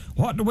apart.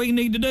 What do we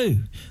need to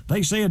do?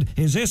 They said,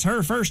 is this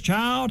her first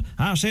child?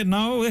 I said,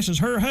 no, this is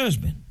her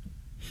husband.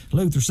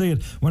 Luther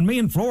said, when me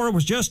and Flora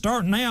was just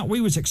starting out, we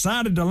was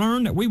excited to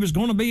learn that we was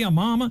going to be a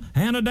mama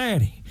and a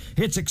daddy.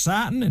 It's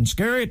exciting and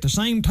scary at the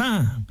same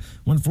time.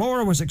 When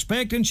Flora was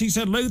expecting, she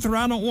said, Luther,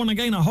 I don't want to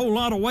gain a whole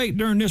lot of weight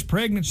during this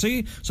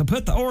pregnancy, so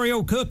put the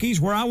Oreo cookies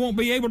where I won't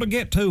be able to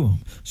get to them.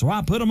 So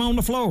I put them on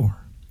the floor.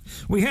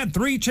 We had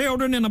 3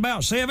 children in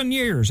about 7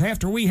 years.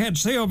 After we had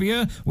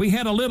Sylvia, we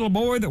had a little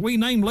boy that we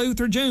named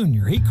Luther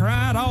Jr. He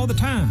cried all the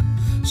time.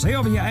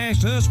 Sylvia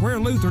asked us where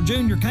Luther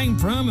Jr. came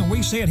from, and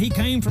we said he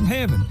came from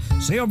heaven.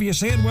 Sylvia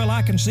said, well,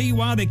 I can see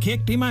why they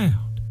kicked him out.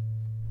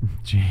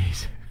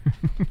 Jeez.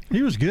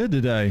 He was good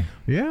today.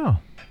 Yeah.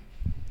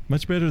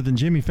 Much better than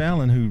Jimmy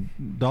Fallon, who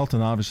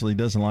Dalton obviously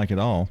doesn't like at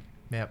all.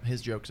 Yep,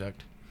 his joke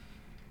sucked.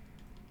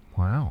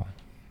 Wow.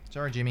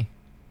 Sorry, Jimmy.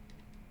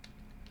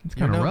 It's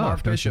kind of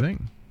rough, don't you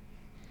think?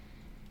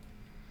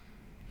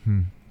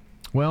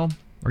 Well,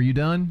 are you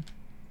done?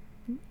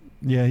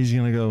 Yeah, he's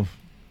going to go.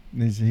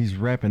 He's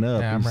wrapping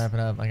up. Yeah, I'm wrapping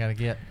up. I got to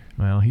get.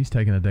 Well, he's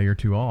taking a day or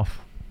two off.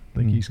 I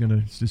think he's going to.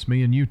 It's just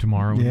me and you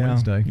tomorrow and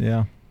Wednesday.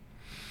 Yeah.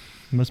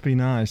 Must be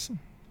nice.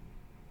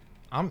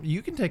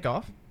 You can take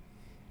off.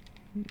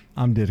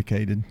 I'm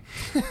dedicated.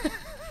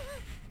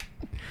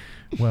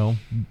 Well,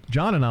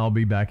 John and I will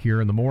be back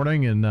here in the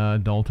morning,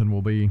 and Dalton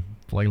will be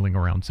flailing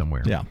around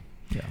somewhere. Yeah.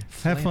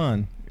 Have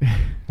fun.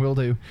 Will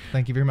do.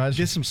 Thank you very much.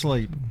 Get some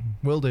sleep.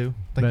 Will do.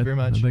 Thank you very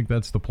much. I think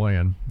that's the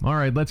plan. All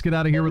right, let's get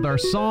out of here with our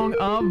song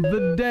of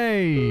the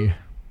day.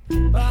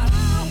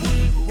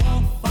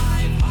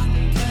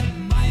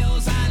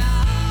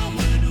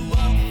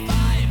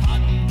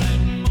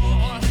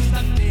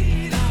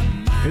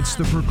 It's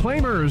the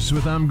Proclaimers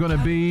with I'm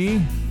Gonna Be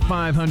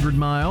 500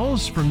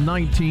 Miles from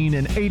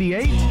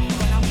 1988.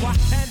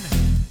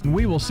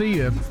 We will see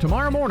you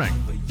tomorrow morning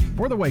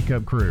for the Wake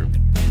Up Crew.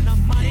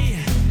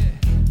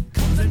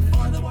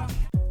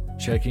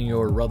 Checking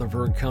your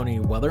Rutherford County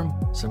weather.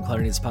 Some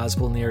cloudiness is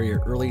possible in the area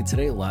early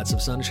today. Lots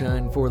of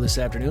sunshine for this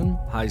afternoon.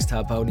 Highs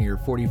top out near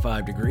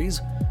 45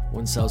 degrees.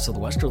 Winds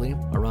south-southwesterly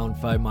around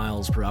 5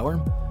 miles per hour.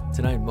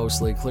 Tonight,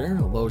 mostly clear.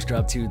 Lows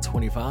drop to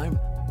 25.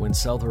 Winds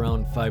south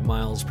around 5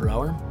 miles per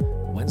hour.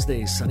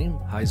 Wednesday, sunny.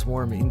 Highs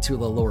warm into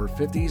the lower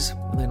 50s.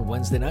 And then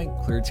Wednesday night,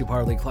 clear to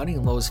partly cloudy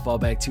and lows fall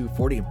back to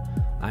 40.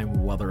 I'm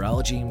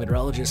weatherology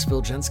meteorologist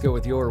Phil Jensko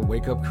with your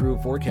Wake Up Crew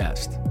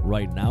forecast.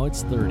 Right now,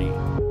 it's 30.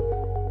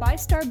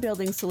 ByStar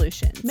Building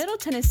Solutions, Middle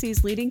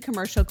Tennessee's leading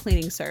commercial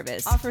cleaning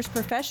service, offers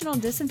professional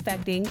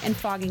disinfecting and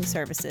fogging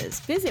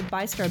services. Visit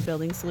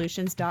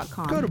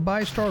ByStarBuildingSolutions.com. Go to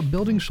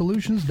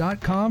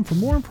ByStarBuildingSolutions.com for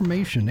more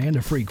information and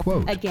a free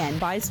quote. Again,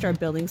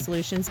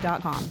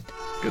 ByStarBuildingSolutions.com.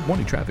 Good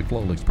morning. Traffic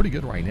flow looks pretty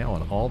good right now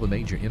on all the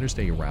major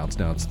interstate routes.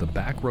 Now, it's the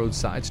back road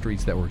side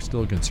streets that we're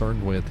still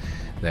concerned with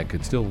that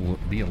could still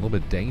be a little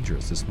bit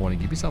dangerous this morning.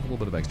 Give yourself a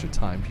little bit of extra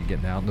time if you're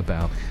getting out and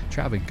about.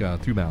 Traffic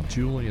through Mount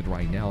Juliet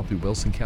right now through Wilson County.